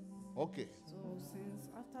 Okay. So since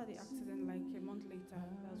after the accident, like a month later,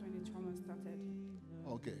 that's when the trauma started.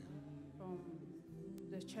 Okay. From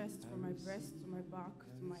the chest, from my breast to my back,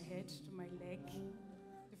 to my head, to my leg.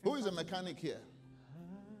 Who is a mechanic here?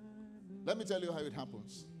 Let me tell you how it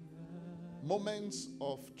happens. Moments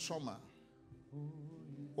of trauma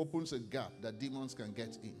opens a gap that demons can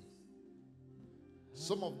get in.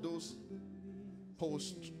 Some of those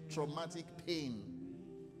post-traumatic pain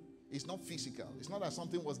is not physical. It's not that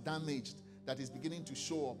something was damaged that is beginning to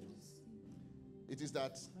show up. It is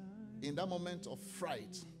that in that moment of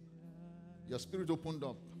fright, your spirit opened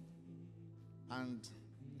up and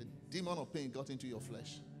the demon of pain got into your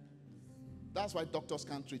flesh. That's why doctors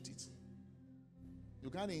can't treat it. You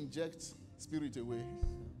can't inject spirit away.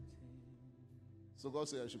 So God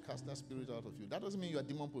said, I should cast that spirit out of you. That doesn't mean you are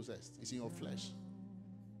demon possessed. It's in your flesh.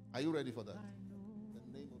 Are you ready for that?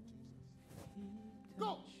 In the name of Jesus.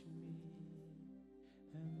 Go!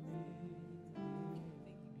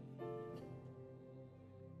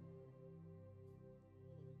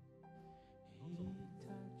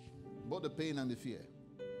 Both the pain and the fear.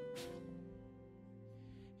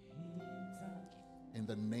 In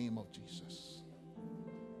the name of Jesus.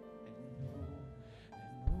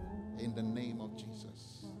 In the name of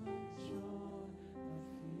Jesus.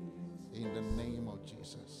 In the name of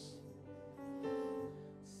Jesus.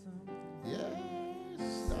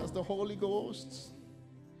 Yes, that's the Holy Ghost.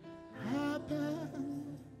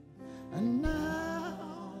 Happen, and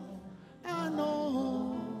now I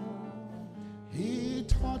know He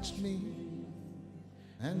touched me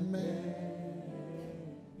and made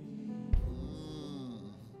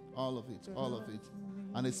all of it, all of it.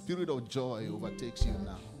 And the spirit of joy overtakes you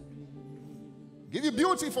now. Give you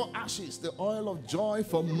beauty for ashes, the oil of joy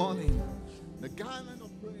for mourning, the garment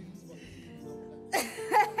of praise for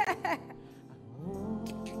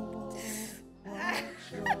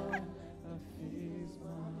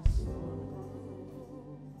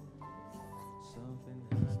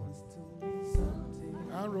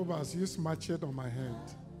Robbers used machete on my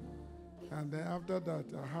hand, and then after that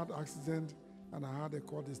I had accident and I had a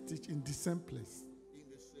cord stitch in the same place.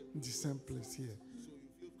 In the same place here. So you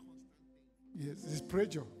feel constant pain? Yes, it's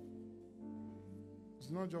pressure. It's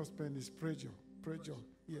not just pain, it's pressure. Pressure.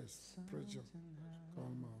 Yes, pressure.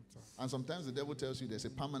 Come out. And sometimes the devil tells you there's a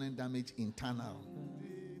permanent damage internal.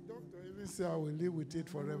 The doctor even said I will live with it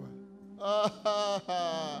forever.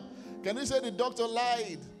 Can you say the doctor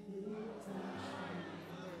lied?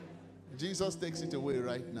 Jesus takes it away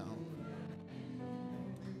right now.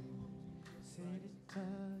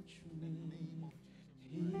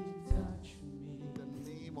 In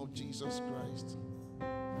the name of Jesus Christ.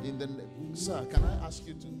 In the name, sir, can I ask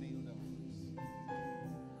you to kneel down?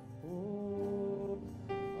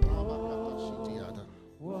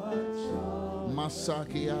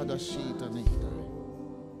 Masakiada shitanita.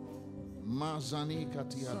 Mazani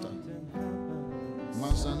katiata.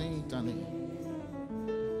 Mazani tani.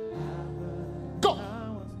 Go!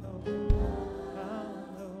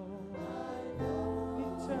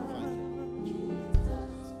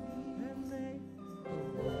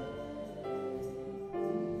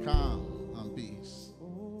 Calm and peace.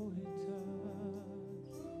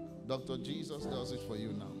 Dr. Jesus does it for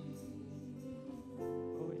you now.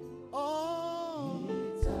 Oh,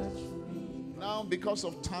 now because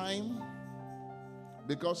of time,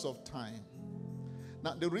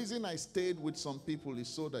 now the reason I stayed with some people is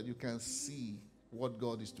so that you can see what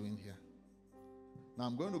God is doing here. Now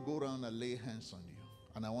I'm going to go around and lay hands on you,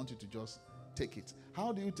 and I want you to just take it.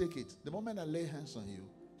 How do you take it? The moment I lay hands on you,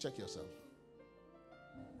 check yourself.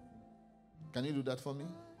 Can you do that for me?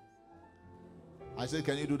 I said,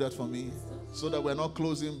 can you do that for me? So that we're not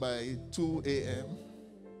closing by 2 a.m.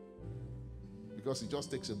 Because it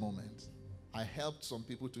just takes a moment. I helped some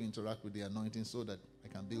people to interact with the anointing so that I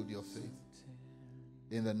can build your faith.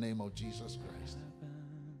 In the name of Jesus Christ.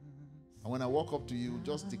 And when I walk up to you,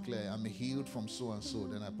 just declare, I'm healed from so and so.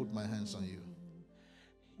 Then I put my hands on you.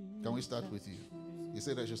 Can we start with you? You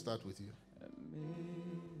said I should start with you.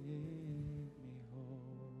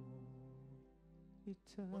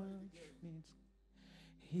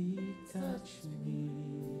 He touched me.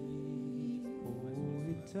 Oh,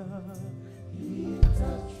 he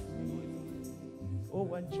touched me. Oh,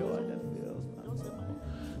 what joy that fills my soul.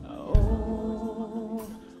 Oh,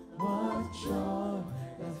 what joy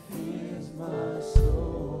that fills my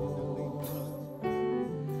soul.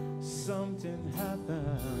 Something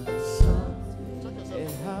happens.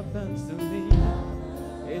 It happens to me.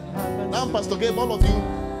 It happens. Now, Pastor Gabe, all of you,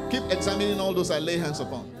 keep examining all those I lay hands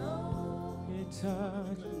upon. It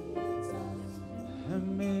touched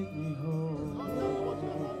and made me whole.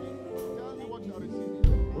 Tell me what you are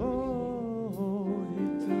receiving. Oh,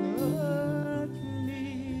 it touched me.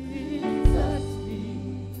 It touched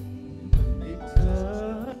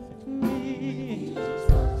me. It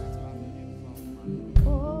touched me.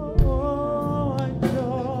 Oh, what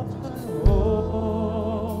joy.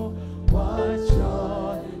 Oh, what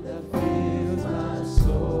joy that fills my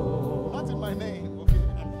soul. Not in my name.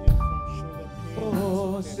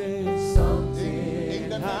 Oh, say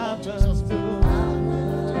something happens to me. I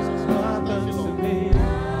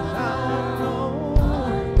know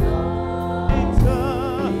it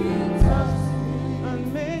touched and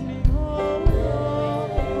made me whole.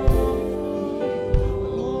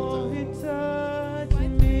 Oh, it touched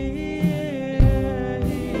me.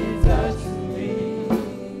 It touched me.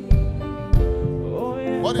 Oh,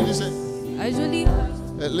 yeah. What did you say? I usually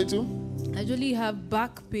A little? I usually have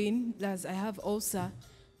back pain, plus I have ulcer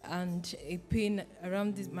and a pain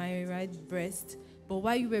around my right breast. But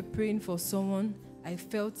while you were praying for someone, I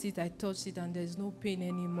felt it, I touched it, and there's no pain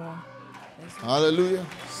anymore. Hallelujah.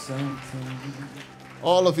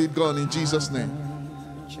 All of it gone in Jesus' name.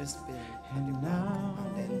 Chest pain at the back,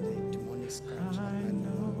 and then the demonic scratch on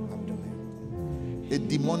my abdomen. a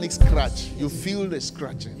demonic scratch. You feel the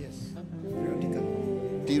scratching. Yes.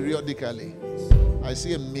 Periodically. I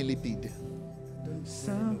see a millipede.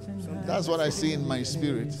 That's what I see in my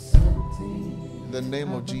spirit. In the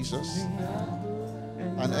name of Jesus.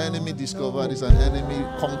 An enemy discovered is an enemy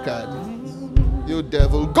conquered. You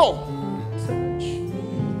devil, go!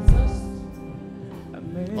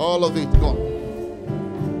 All of it, go.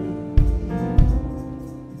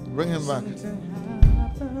 Bring him back.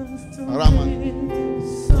 Raman.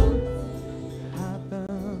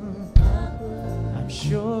 I'm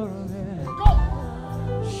sure of it.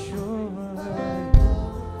 Sure of it.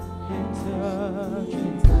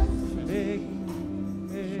 Touch me.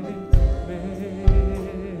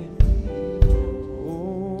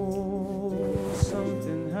 Oh,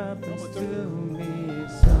 something happens to me.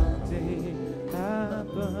 Something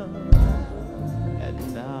happens. And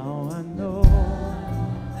now I know.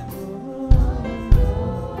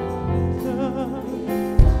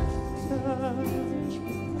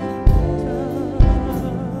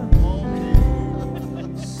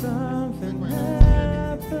 Something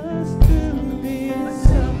happens to me,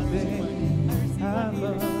 something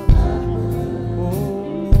happens.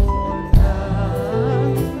 Oh, I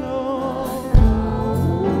know.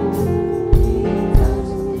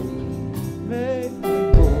 Make me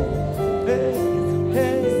go. Hey,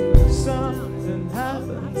 hey, something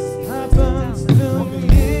happens to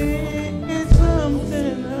me.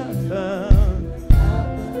 Something happens.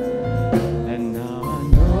 And now I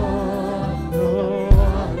know.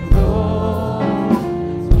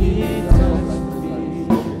 He touched me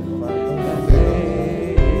and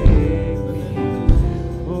made me.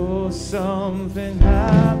 Oh, something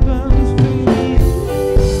happens to me.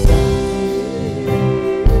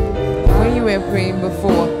 When you were praying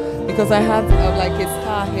before, because I had like a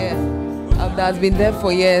scar here that's been there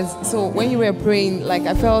for years. So when you were praying, like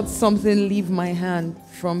I felt something leave my hand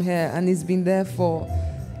from here, and it's been there for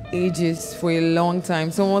ages, for a long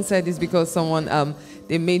time. Someone said it's because someone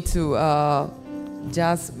they made to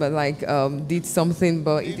just but like did something,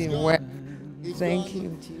 but it didn't work. Thank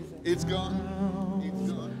you, Jesus. It's gone. It's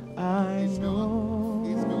gone. I know.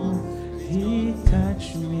 It's gone. He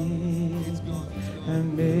touched me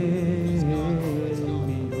and made me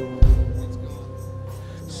whole.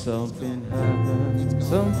 Something happened.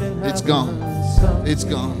 Something happened. It's gone. It's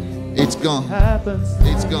gone. It's gone. Happens.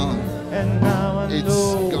 It's gone. And now I It's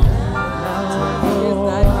know. gone. Now I know. I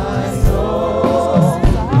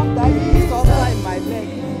I have diabetes ulcer in my leg.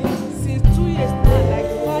 Since 2 years now, like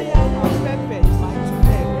fire and pepper in my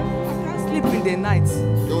leg. I can't sleep in the night.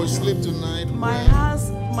 You will sleep tonight. My hands,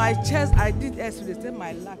 my chest, I did X-ray. They said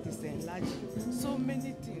my lung is enlarged. So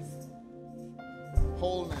many things.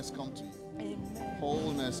 Wholeness come to you. Amen.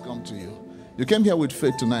 Wholeness come to you. You came here with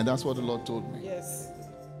faith tonight. That's what the Lord told me. Yes.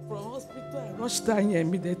 From hospital, I rushed down here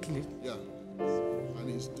immediately. Yeah. And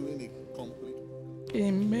He's doing it complete.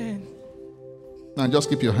 Amen. Now just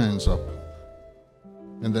keep your hands up.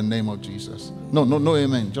 In the name of Jesus. No,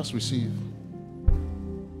 amen. Just receive.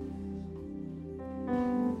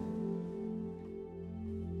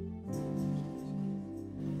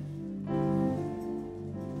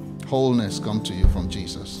 Wholeness come to you from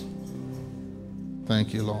Jesus.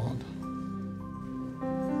 Thank you, Lord.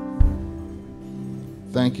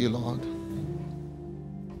 Thank you, Lord.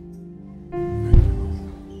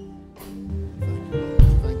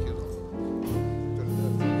 Thank you, Lord.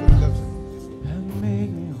 and make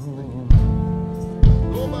me whole.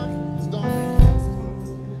 Go back. It's done.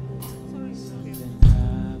 Something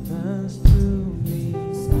happens to me.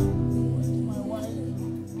 My wife.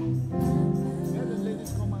 Let the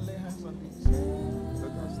ladies come and lay hands on these.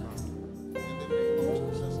 Let us stand. In the name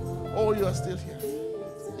of Jesus. Oh, you are still here.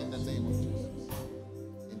 In the name of Jesus.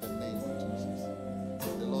 In the name of Jesus.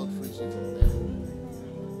 The Lord frees you from there.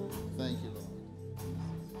 Thank you, Lord.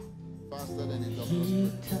 Faster than a doctor's He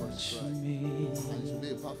prescribe. touched me. And it should be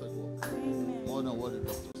a perfect work. More than what the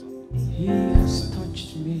doctors are. He has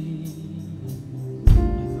touched me.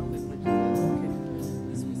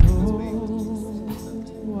 Oh,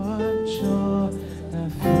 what joy that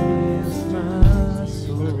fills my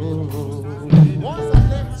soul.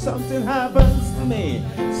 Something happens to me.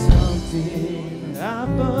 Something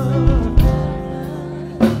happens.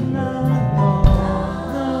 Now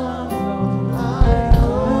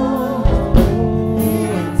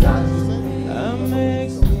that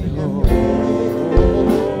makes me whole.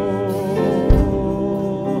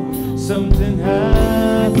 Something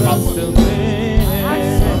happens to me.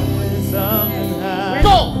 Something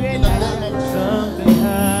happens. Something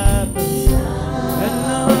happens. And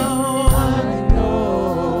now I know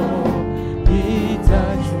He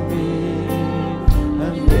touched me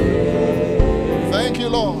and made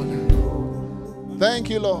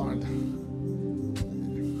Thank you, Lord.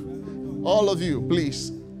 All of you, please.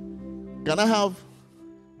 Can I have,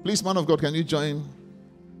 please, man of God, can you join?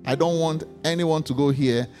 I don't want anyone to go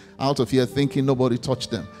here, out of here, thinking nobody touched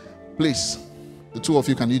them. Please, the two of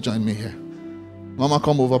you, can you join me here? Mama,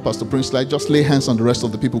 come over, Pastor Prince. Like, just lay hands on the rest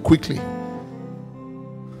of the people quickly.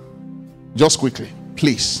 Just quickly,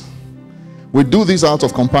 please. We do this out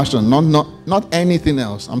of compassion, not anything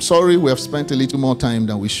else. I'm sorry we have spent a little more time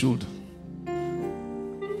than we should.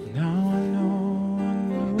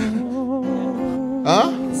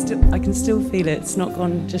 Huh? I can still feel it. It's not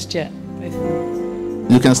gone just yet.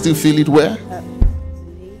 You can still feel it where?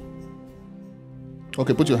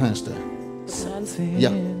 Okay, put your hands there.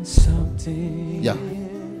 Yeah. Yeah.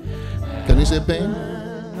 Can you say pain?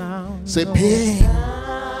 Say pain.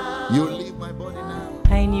 You will leave my body now.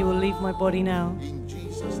 Pain, you will leave my body now. In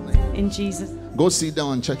Jesus' name. In Jesus. Go sit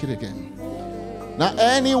down and check it again. Now,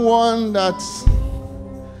 anyone that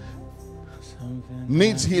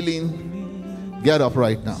needs healing, get up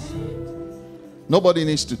right now. Nobody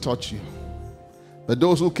needs to touch you. But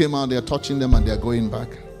those who came out, they're touching them and they're going back.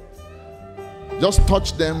 Just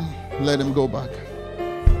touch them, let them go back.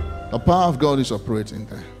 The power of God is operating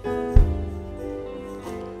there.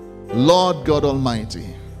 Lord God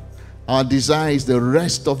Almighty, our desire is the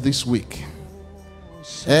rest of this week,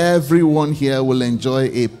 everyone here will enjoy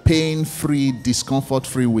a pain-free,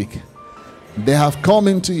 discomfort-free week. They have come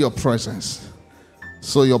into your presence,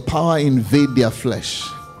 so your power invade their flesh.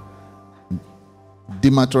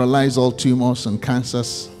 Dematerialize all tumors and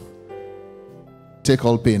cancers. Take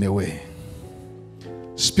all pain away.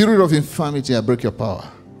 Spirit of infirmity, I break your power.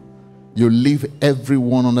 You leave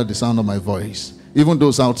everyone under the sound of my voice, even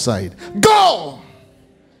those outside. Go!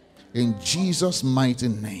 In Jesus' mighty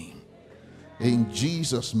name. In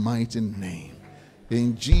Jesus' mighty name.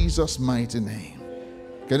 In Jesus' mighty name.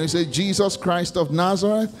 Can you say, Jesus Christ of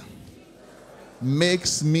Nazareth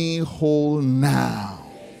makes me whole now?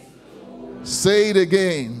 Say it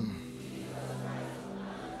again.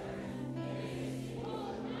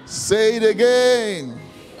 Say it again.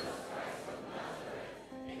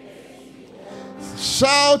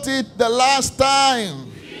 Shout it the last time.